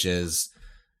into, which is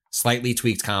slightly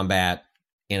tweaked combat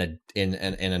in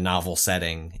a novel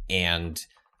setting, and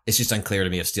it's just unclear to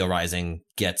me if Steel Rising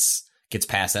gets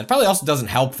past that. It probably also doesn't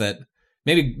help that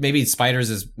maybe Spiders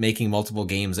is making multiple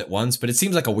games at once, but it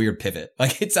seems like a weird pivot.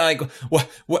 Like it's like what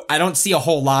I don't see a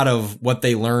whole lot of what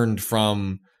they learned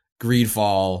from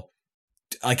Greedfall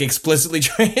like explicitly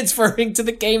transferring to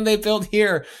the game they built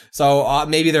here. So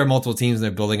maybe there are multiple teams and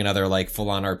they're building another like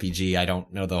full-on RPG. I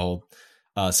don't know the whole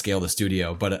scale of the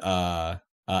studio, but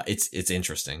it's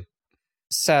interesting.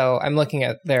 So I'm looking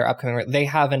at their upcoming. They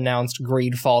have announced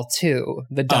Greedfall 2,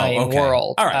 The Dying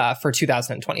World, for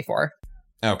 2024.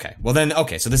 Okay. Well then,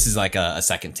 so this is like a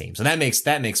second team. So that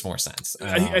makes more sense.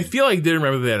 I feel like I did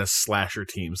remember they had a slasher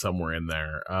team somewhere in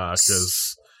there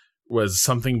because was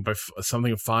something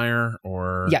of fire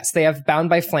or yes, they have Bound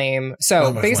by Flame.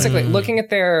 So basically, looking at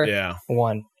their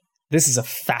one, this is a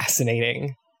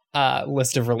fascinating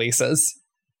list of releases.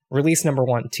 Release number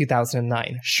 1,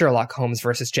 2009, Sherlock Holmes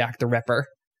versus Jack the Ripper.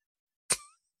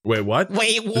 Wait, what?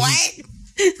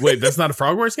 Wait, that's not a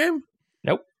Frogwares game?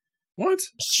 Nope. What?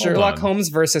 Sherlock Holmes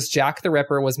versus Jack the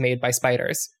Ripper was made by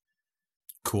Spiders.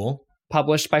 Cool.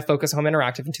 Published by Focus Home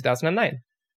Interactive in 2009.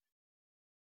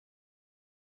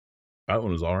 That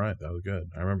one was all right. That was good.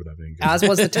 I remember that being good. As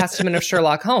was The Testament of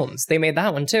Sherlock Holmes. They made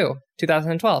that one too,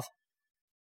 2012.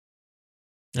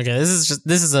 Okay, this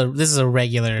is a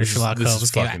regular Sherlock Holmes game. This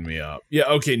is fucking me up. Yeah,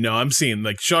 okay, no, I'm seeing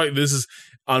like this is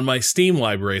on my Steam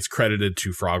library. It's credited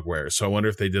to Frogwares, so I wonder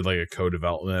if they did like a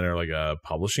co-development or like a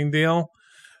publishing deal.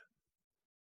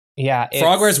 Yeah,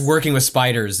 Frogwares working with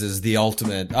Spiders is the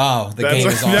ultimate. Oh, game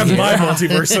is awesome. That's my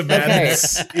multiverse of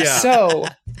madness. Okay. Yeah. So,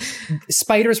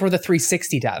 Spiders were the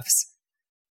 360 devs.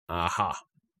 Aha.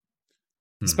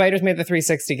 Spiders made the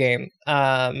 360 game.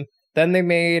 Then they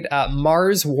made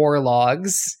Mars War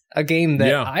Logs, a game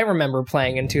that I remember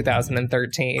playing in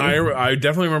 2013. I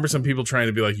definitely remember some people trying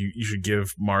to be like, you should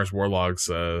give Mars War Logs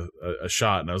a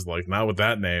shot, and I was like, not with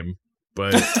that name,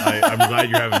 but I'm glad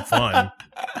you're having fun.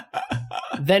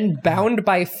 Then Bound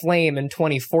by Flame in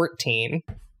 2014.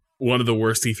 One of the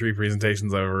worst E3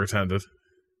 presentations I've ever attended.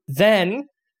 Then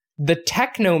The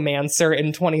Technomancer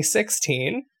in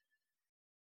 2016.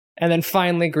 And then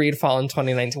finally Greedfall in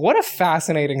 2019. What a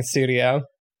fascinating studio.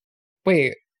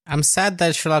 Wait. I'm sad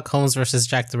that Sherlock Holmes versus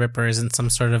Jack the Ripper isn't some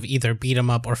sort of either beat 'em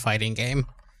up or fighting game.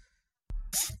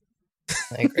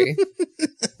 I agree.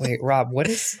 Wait, Rob, what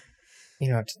is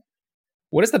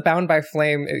the Bound by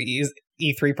Flame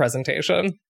E3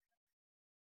 presentation?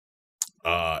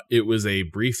 It was a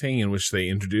briefing in which they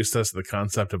introduced us to the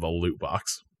concept of a loot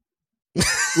box.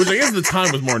 Which I guess at the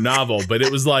time was more novel, but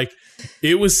it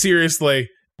was seriously...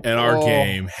 And our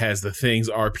game has the things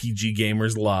RPG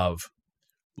gamers love.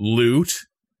 Loot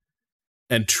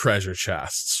and treasure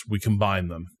chests. We combine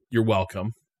them. You're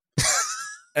welcome.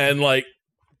 And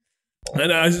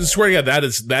I swear to God, that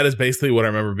is basically what I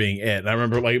remember being it. And I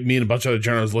remember like me and a bunch of other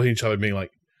journalists looking at each other being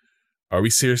like, did we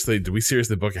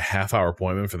seriously book a half-hour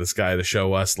appointment for this guy to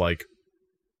show us like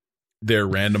their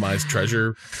randomized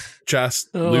treasure chest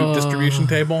loot distribution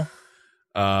table?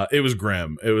 It was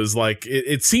grim. It was like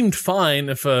it seemed fine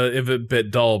if a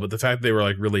bit dull, but the fact that they were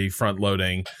like really front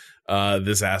loading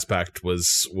this aspect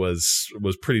was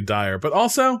pretty dire, but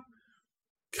also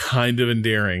kind of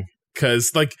endearing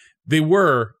because like they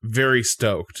were very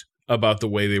stoked about the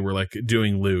way they were like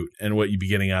doing loot and what you'd be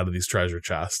getting out of these treasure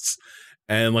chests,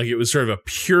 and like it was sort of a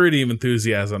purity of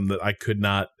enthusiasm that I could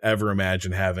not ever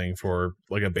imagine having for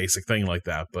like a basic thing like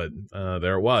that. But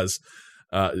there it was.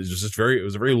 It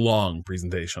was a very long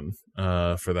presentation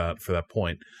for that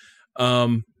point.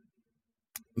 Let's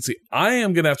see. I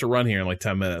am gonna have to run here in like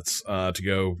 10 minutes to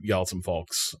go yell at some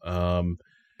folks.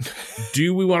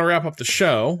 Do we want to wrap up the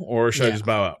show, or should I just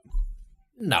bow out?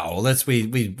 No,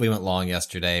 we went long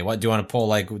yesterday. What do you want to pull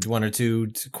like one or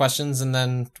two questions and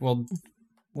then we'll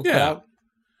cut out?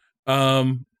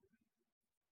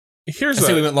 Here's I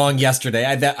say we went long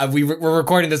yesterday. We're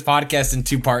recording this podcast in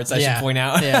 2 parts. I should point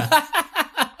out. Yeah.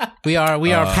 We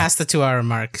are past the 2-hour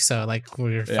mark, so like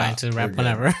we're fine to wrap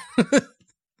whenever.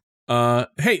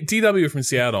 Hey, DW from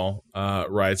Seattle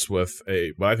writes with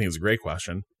what I think is a great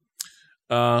question.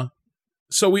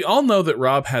 So we all know that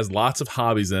Rob has lots of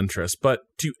hobbies and interests, but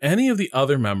do any of the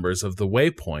other members of the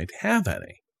Waypoint have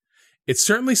any? It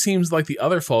certainly seems like the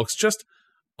other folks just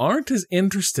aren't as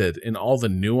interested in all the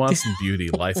nuance and beauty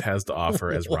life has to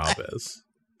offer as Rob is.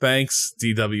 Thanks,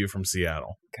 DW from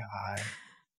Seattle. God.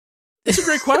 It's a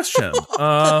great question.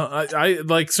 I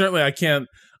like certainly I can't.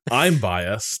 I'm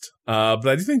biased, but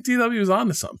I do think DW is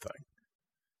onto something.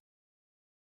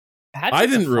 I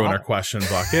didn't ruin our question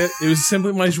bucket. It was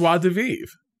simply my joie de vivre.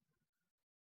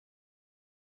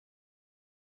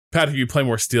 Pat, if you play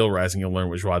more Steel Rising, you'll learn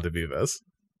what joie de vivre is.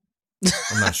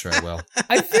 I'm not sure I will.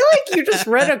 I feel like you just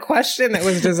read a question that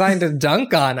was designed to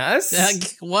dunk on us.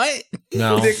 What?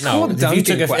 No.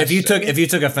 If you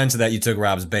took offense to that, you took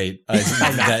Rob's bait.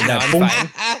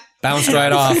 That bounced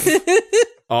right off.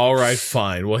 All right,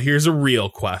 fine. Well, here's a real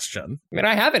question. I mean,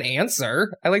 I have an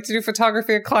answer. I like to do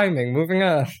photography at climbing. Moving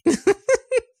on.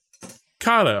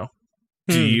 Kato,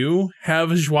 do you have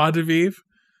a joie de vivre?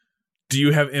 Do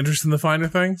you have interest in the finer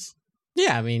things?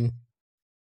 Yeah, I mean,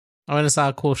 I went and saw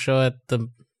a cool show at the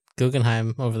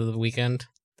Guggenheim over the weekend.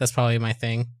 That's probably my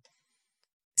thing.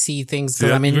 See things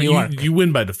because I'm in New York. You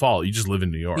win by default. You just live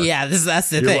in New York. Yeah, that's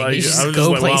the thing. You just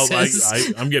go places.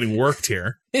 Well, I'm getting worked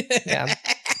here. Yeah,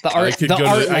 I could go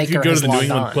to the New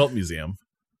England Quilt Museum.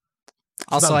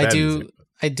 Also, I do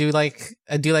like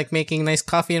making nice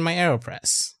coffee in my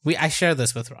AeroPress. I share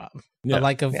this with Rob. Yeah. I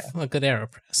like a good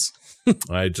AeroPress.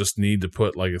 I just need to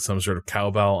put like some sort of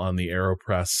cowbell on the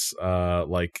AeroPress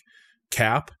like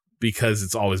cap because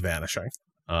it's always vanishing.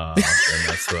 And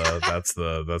that's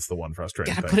the one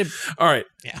frustrating thing. All right.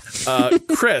 Yeah.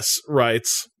 Chris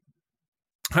writes,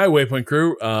 "Hi, Waypoint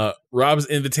crew. Rob's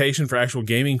invitation for actual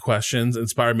gaming questions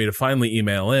inspired me to finally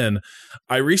email in.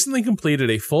 I recently completed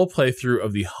a full playthrough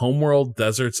of the Homeworld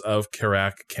Deserts of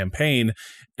Karak campaign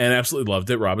and absolutely loved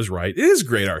it. Rob is right. It is a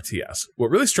great RTS.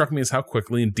 What really struck me is how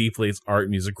quickly and deeply its art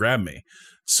and music grabbed me.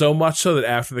 So much so that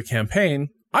after the campaign,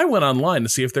 I went online to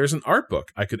see if there's an art book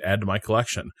I could add to my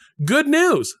collection. Good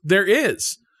news! There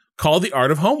is. Called The Art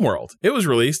of Homeworld. It was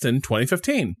released in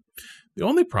 2015. The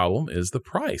only problem is the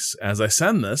price. As I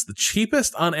send this, the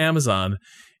cheapest on Amazon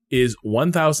is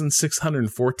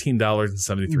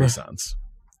 $1,614.73.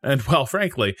 And, well,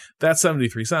 frankly, that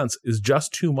 73 cents is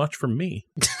just too much for me.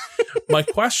 My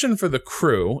question for the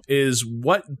crew is,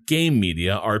 what game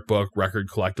media, art book, record,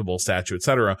 collectible, statue,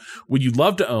 etc., would you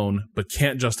love to own but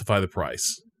can't justify the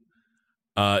price?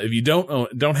 If you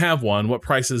don't have one, what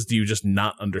prices do you just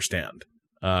not understand?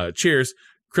 Cheers.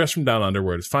 Chris from Down Under,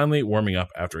 where it is finally warming up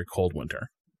after a cold winter.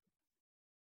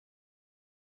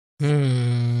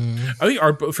 I think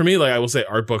for me, like I will say,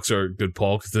 art books are a good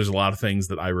pull because there's a lot of things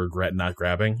that I regret not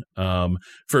grabbing.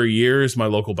 For years, my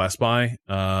local Best Buy,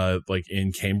 like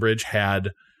in Cambridge,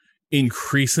 had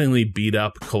increasingly beat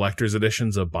up collector's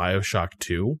editions of BioShock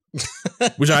 2,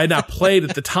 which I had not played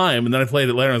at the time, and then I played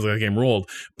it later. And I was like, the game ruled.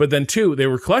 But then, too, they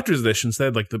were collector's editions. They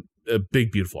had like a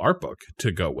big, beautiful art book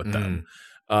to go with them.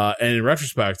 And in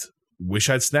retrospect, wish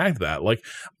I'd snagged that.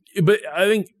 But I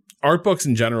think art books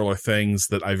in general are things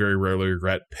that I very rarely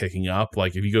regret picking up.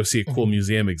 Like if you go see a cool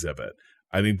museum exhibit,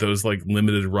 I think those like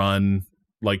limited run,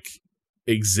 like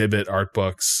exhibit art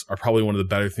books are probably one of the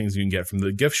better things you can get from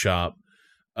the gift shop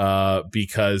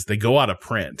because they go out of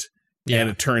print. Yeah. And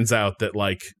it turns out that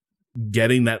like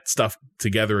getting that stuff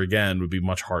together again would be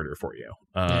much harder for you.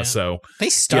 So they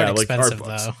start expensive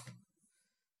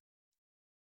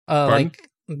though.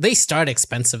 They start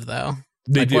expensive though.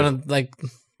 They do.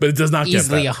 But it does not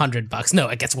easily get $100. No,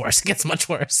 it gets worse. It gets much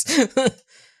worse.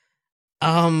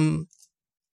 Rob,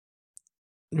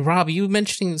 you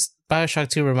mentioning BioShock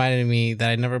 2 reminded me that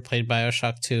I never played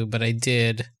BioShock 2, but I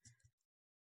did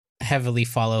heavily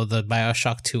follow the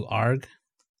BioShock 2 ARG.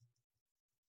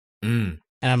 And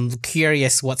I'm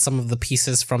curious what some of the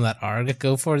pieces from that ARG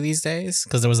go for these days,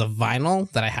 because there was a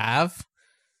vinyl that I have.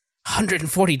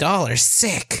 $140.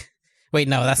 Sick. Wait,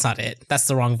 no, that's not it. That's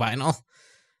the wrong vinyl.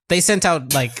 They sent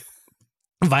out, like,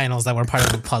 vinyls that were part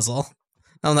of the puzzle.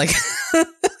 I'm like,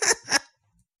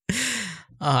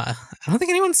 I don't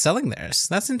think anyone's selling theirs.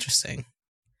 That's interesting.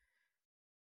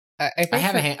 I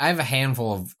have a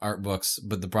handful of art books,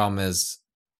 but the problem is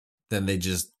then they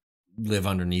just live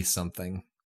underneath something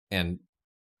and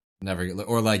never get,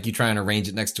 or like you try and arrange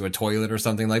it next to a toilet or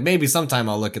something. Like maybe sometime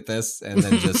I'll look at this and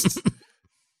then just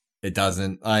it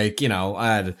doesn't. Like,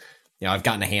 I've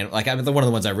gotten a hand, like, one of the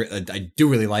ones I do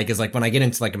really like is, like, when I get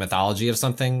into, like, a mythology of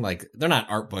something, like, they're not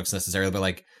art books necessarily, but,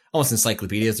 like, almost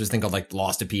encyclopedias. There's a thing called, like,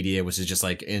 Lostopedia, which is just,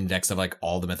 like, index of, like,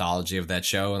 all the mythology of that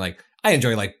show. And, like, I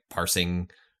enjoy, like, parsing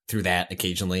through that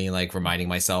occasionally, like, reminding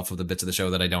myself of the bits of the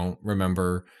show that I don't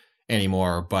remember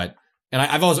anymore. But, and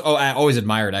I always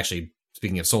admired, actually,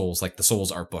 speaking of Souls, like, the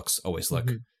Souls art books always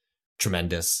look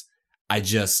tremendous. I'm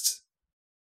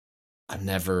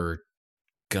never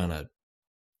gonna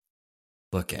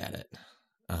look at it.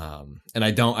 And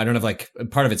I don't have like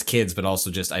part of it's kids, but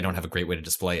also just I don't have a great way to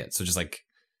display it. So just like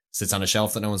sits on a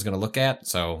shelf that no one's going to look at.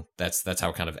 So that's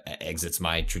how it kind of exits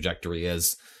my trajectory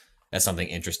as something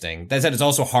interesting. That said, it's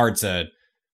also hard to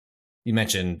you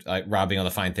mentioned Rob being able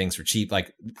to find things for cheap.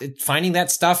 Like finding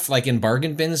that stuff like in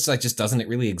bargain bins, like just doesn't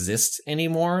really exist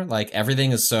anymore. Like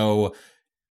everything is so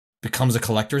becomes a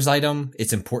collector's item.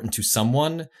 It's important to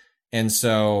someone. And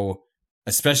so,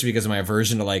 especially because of my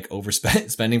aversion to like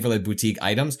overspending for like boutique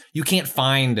items, you can't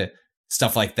find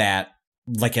stuff like that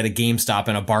like at a GameStop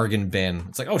in a bargain bin.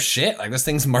 It's like, oh shit, like this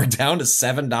thing's marked down to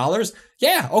 $7.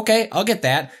 Yeah, okay, I'll get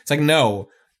that. It's like, no,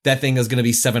 that thing is going to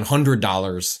be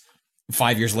 $700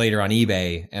 5 years later on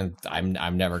eBay, and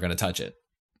I'm never going to touch it.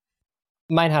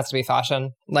 Mine has to be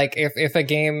fashion. Like if a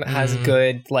game has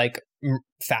good like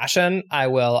fashion, I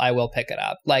will pick it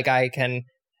up. Like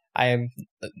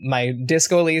my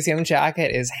Disco Elysium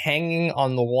jacket is hanging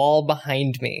on the wall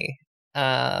behind me.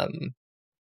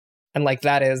 And like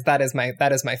that is my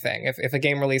thing. If a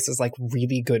game releases like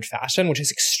really good fashion, which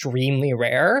is extremely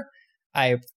rare,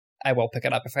 I will pick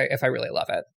it up if I really love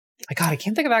it. God, I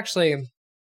can't think of trying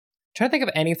to think of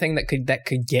anything that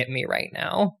could get me right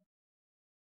now.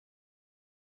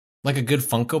 Like a good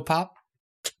Funko Pop?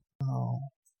 Oh.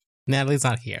 Natalie's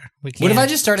not here. We can't. What if I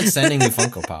just started sending you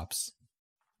Funko Pops?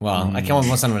 Well, I can't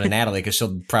almost send them to Natalie because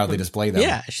she'll proudly display them.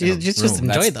 Yeah, she just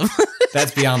enjoy them.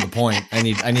 That's beyond the point. I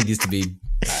need these to be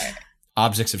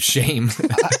objects of shame.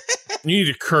 You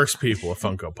need to curse people with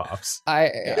Funko Pops.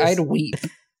 I'd weep.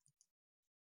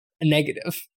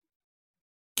 Negative.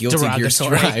 Guilty Gear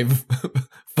Strive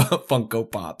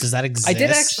Funko Pop. Does that exist? I did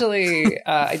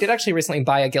actually recently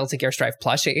buy a Guilty Gear Strive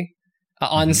plushie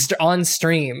on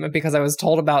stream because I was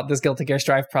told about this Guilty Gear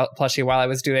Strive plushie while I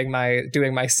was doing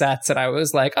my sets, and I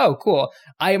was like, oh cool,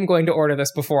 I am going to order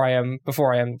this before I am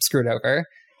screwed over.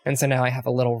 And so now I have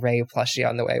a little Ray plushie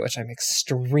on the way, which I'm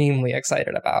extremely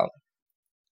excited about.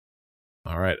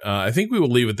 All right. I think we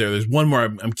will leave it there. There's one more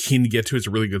I'm keen to get to. It's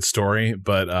a really good story,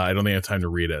 but I don't think I have time to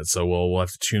read it. So we'll have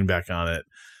to tune back on it.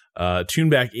 Tune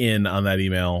back in on that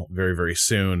email very, very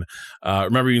soon.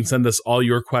 Remember, you can send us all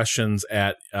your questions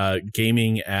at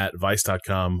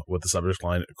gaming@vice.com with the subject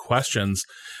line questions.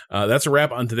 That's a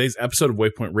wrap on today's episode of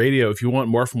Waypoint Radio. If you want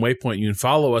more from Waypoint, you can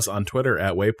follow us on Twitter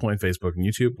at Waypoint, Facebook, and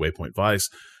YouTube, Waypoint Vice.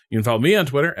 You can follow me on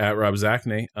Twitter at Rob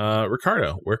Zachney.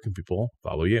 Ricardo, where can people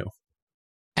follow you?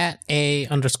 At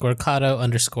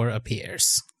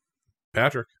 @A_Cotto_appears.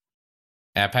 Patrick.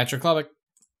 At Patrick Lubbock.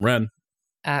 Ren.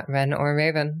 At Ren or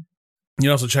Raven. You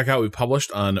can also check out what we published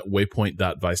on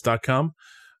waypoint.vice.com.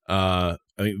 I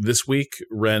think this week,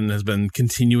 Ren has been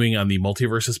continuing on the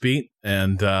Multiversus beat,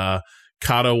 and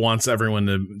Kato wants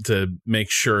everyone to make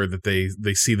sure that they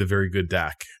see the very good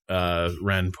deck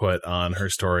Ren put on her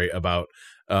story about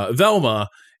Velma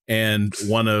and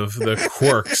one of the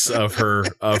quirks of her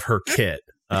kit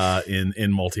in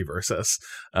Multiversus.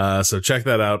 So check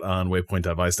that out on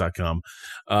waypoint.vice.com.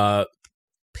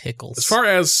 Pickles. As far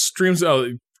as streams,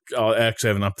 I'll actually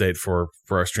have an update for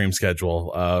our stream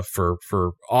schedule for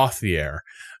off the air.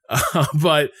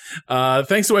 But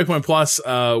thanks to Waypoint Plus,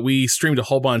 we streamed a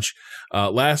whole bunch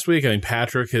last week. I think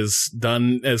Patrick has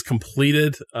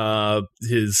completed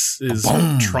his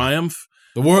triumph.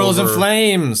 The world's in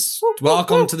flames.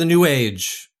 Welcome to the new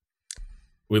age.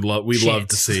 We'd love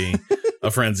to see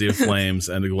a frenzy of flames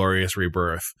and a glorious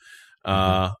rebirth.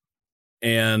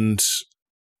 And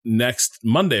next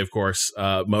Monday, of course,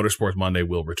 Motorsports Monday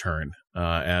will return.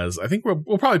 As I think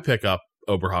we'll probably pick up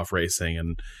Oberhof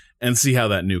Racing and see how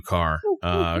that new car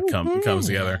comes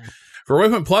together. For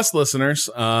Waypoint Plus listeners,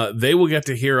 they will get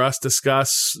to hear us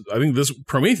discuss, I think, this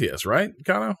Prometheus, right,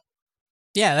 Kato?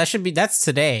 Yeah, that's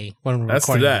today when we're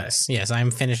recording this. Yes,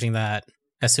 I'm finishing that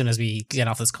as soon as we get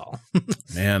off this call.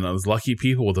 Man, those lucky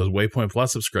people with those Waypoint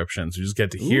Plus subscriptions who just get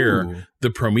to hear the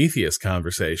Prometheus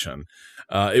conversation.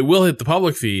 It will hit the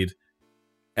public feed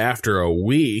after a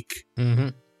week. Mm-hmm.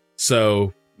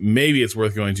 So maybe it's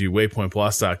worth going to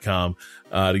waypointplus.com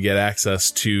to get access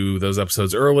to those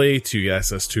episodes early, to get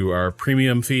access to our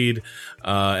premium feed,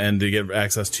 and to get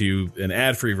access to an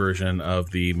ad-free version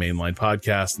of the mainline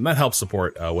podcast. And that helps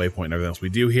support Waypoint and everything else we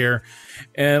do here.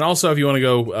 And also, if you want to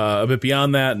go a bit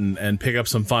beyond that and pick up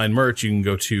some fine merch, you can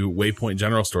go to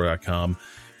waypointgeneralstore.com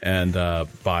and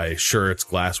buy shirts,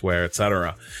 glassware,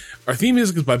 etc. Our theme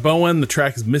music is by Bowen. The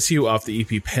track is Miss You off the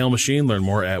EP Pale Machine. Learn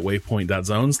more at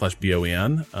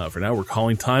waypoint.zone/BOEN. For now, we're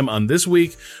calling time on this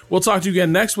week. We'll talk to you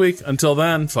again next week. Until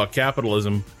then, fuck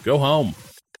capitalism. Go home.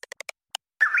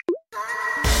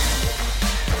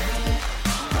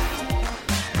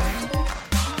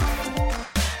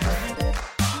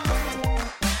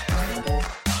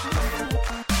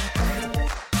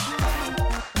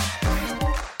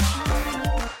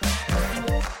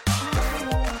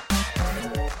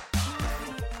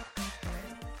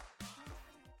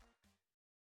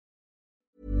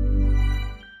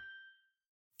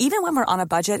 Even when we're on a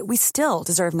budget, we still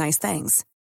deserve nice things.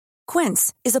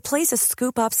 Quince is a place to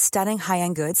scoop up stunning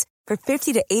high-end goods for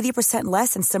 50 to 80%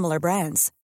 less than similar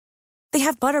brands. They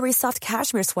have buttery soft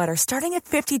cashmere sweaters starting at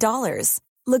 $50,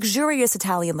 luxurious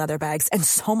Italian leather bags, and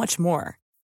so much more.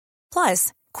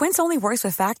 Plus, Quince only works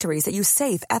with factories that use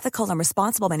safe, ethical, and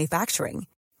responsible manufacturing.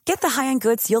 Get the high-end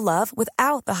goods you'll love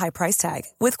without the high price tag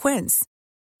with Quince.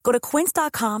 Go to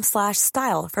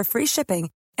quince.com/style for free shipping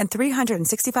and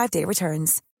 365-day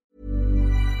returns.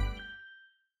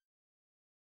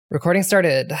 Recording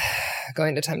started.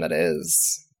 Going to time that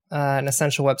is an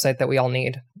essential website that we all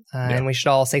need. And we should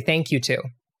all say thank you to.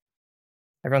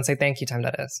 Everyone say thank you, time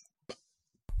that is.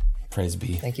 Praise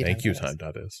be. Thank you, time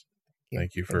that is.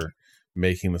 Thank you for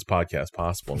making this podcast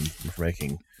possible and for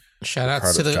making shout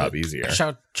out to the job easier.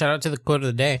 Shout out to the quote of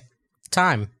the day.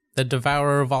 Time, the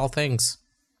devourer of all things.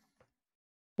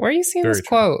 Where are you seeing this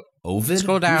quote? Ovid?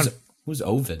 Scroll down. Who's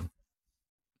Ovid?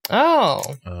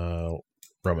 Oh.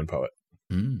 Roman poet.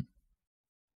 Mm.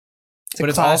 But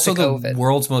it's also the Ovid.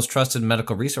 World's most trusted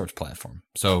medical research platform.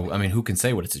 So, I mean, who can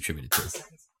say what it's attributed to?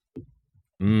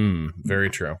 Very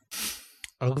true.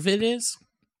 Ovid is?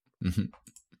 Mm-hmm.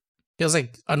 Feels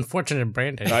like unfortunate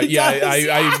branding.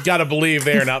 I gotta believe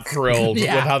they're not thrilled with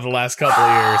how the last couple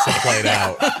of years have played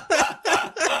out.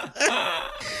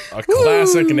 A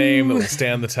classic name that will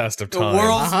stand the test of time. The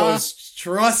world's most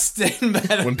trusted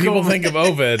medical. When people think of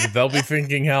Ovid, they'll be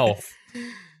thinking health.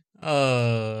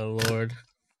 Oh, Lord.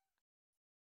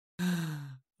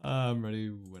 I'm ready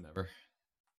whenever.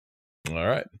 All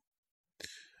right.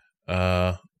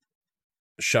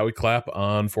 Shall we clap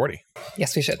on 40?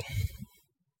 Yes, we should.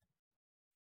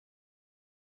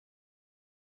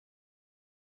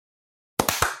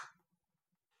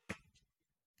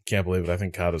 Can't believe it. I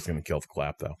think Kato's going to kill the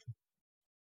clap, though.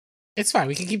 It's fine.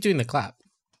 We can keep doing the clap.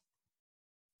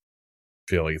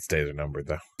 Feel like its days are numbered,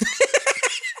 though.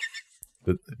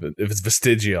 but if it's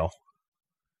vestigial,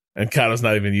 and Kato's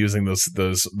not even using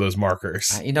those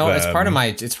markers, it's part of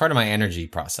my energy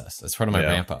process. It's part of my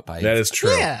ramp up. That is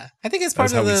true. Yeah, I think it's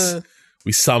part of the.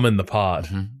 We summon the pod.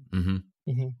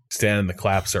 Mm-hmm. Stand in the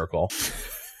clap circle.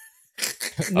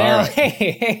 Now, right.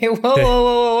 hey,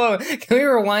 whoa. Can we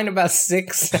rewind about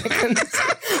 6 seconds?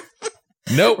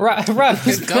 Nope. Rob,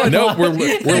 nope,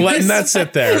 we're letting that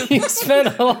sit there. You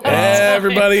spent a lot.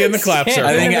 Everybody in the clap circle.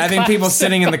 I think people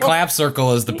sitting in the clap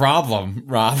circle is the problem,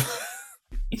 Rob.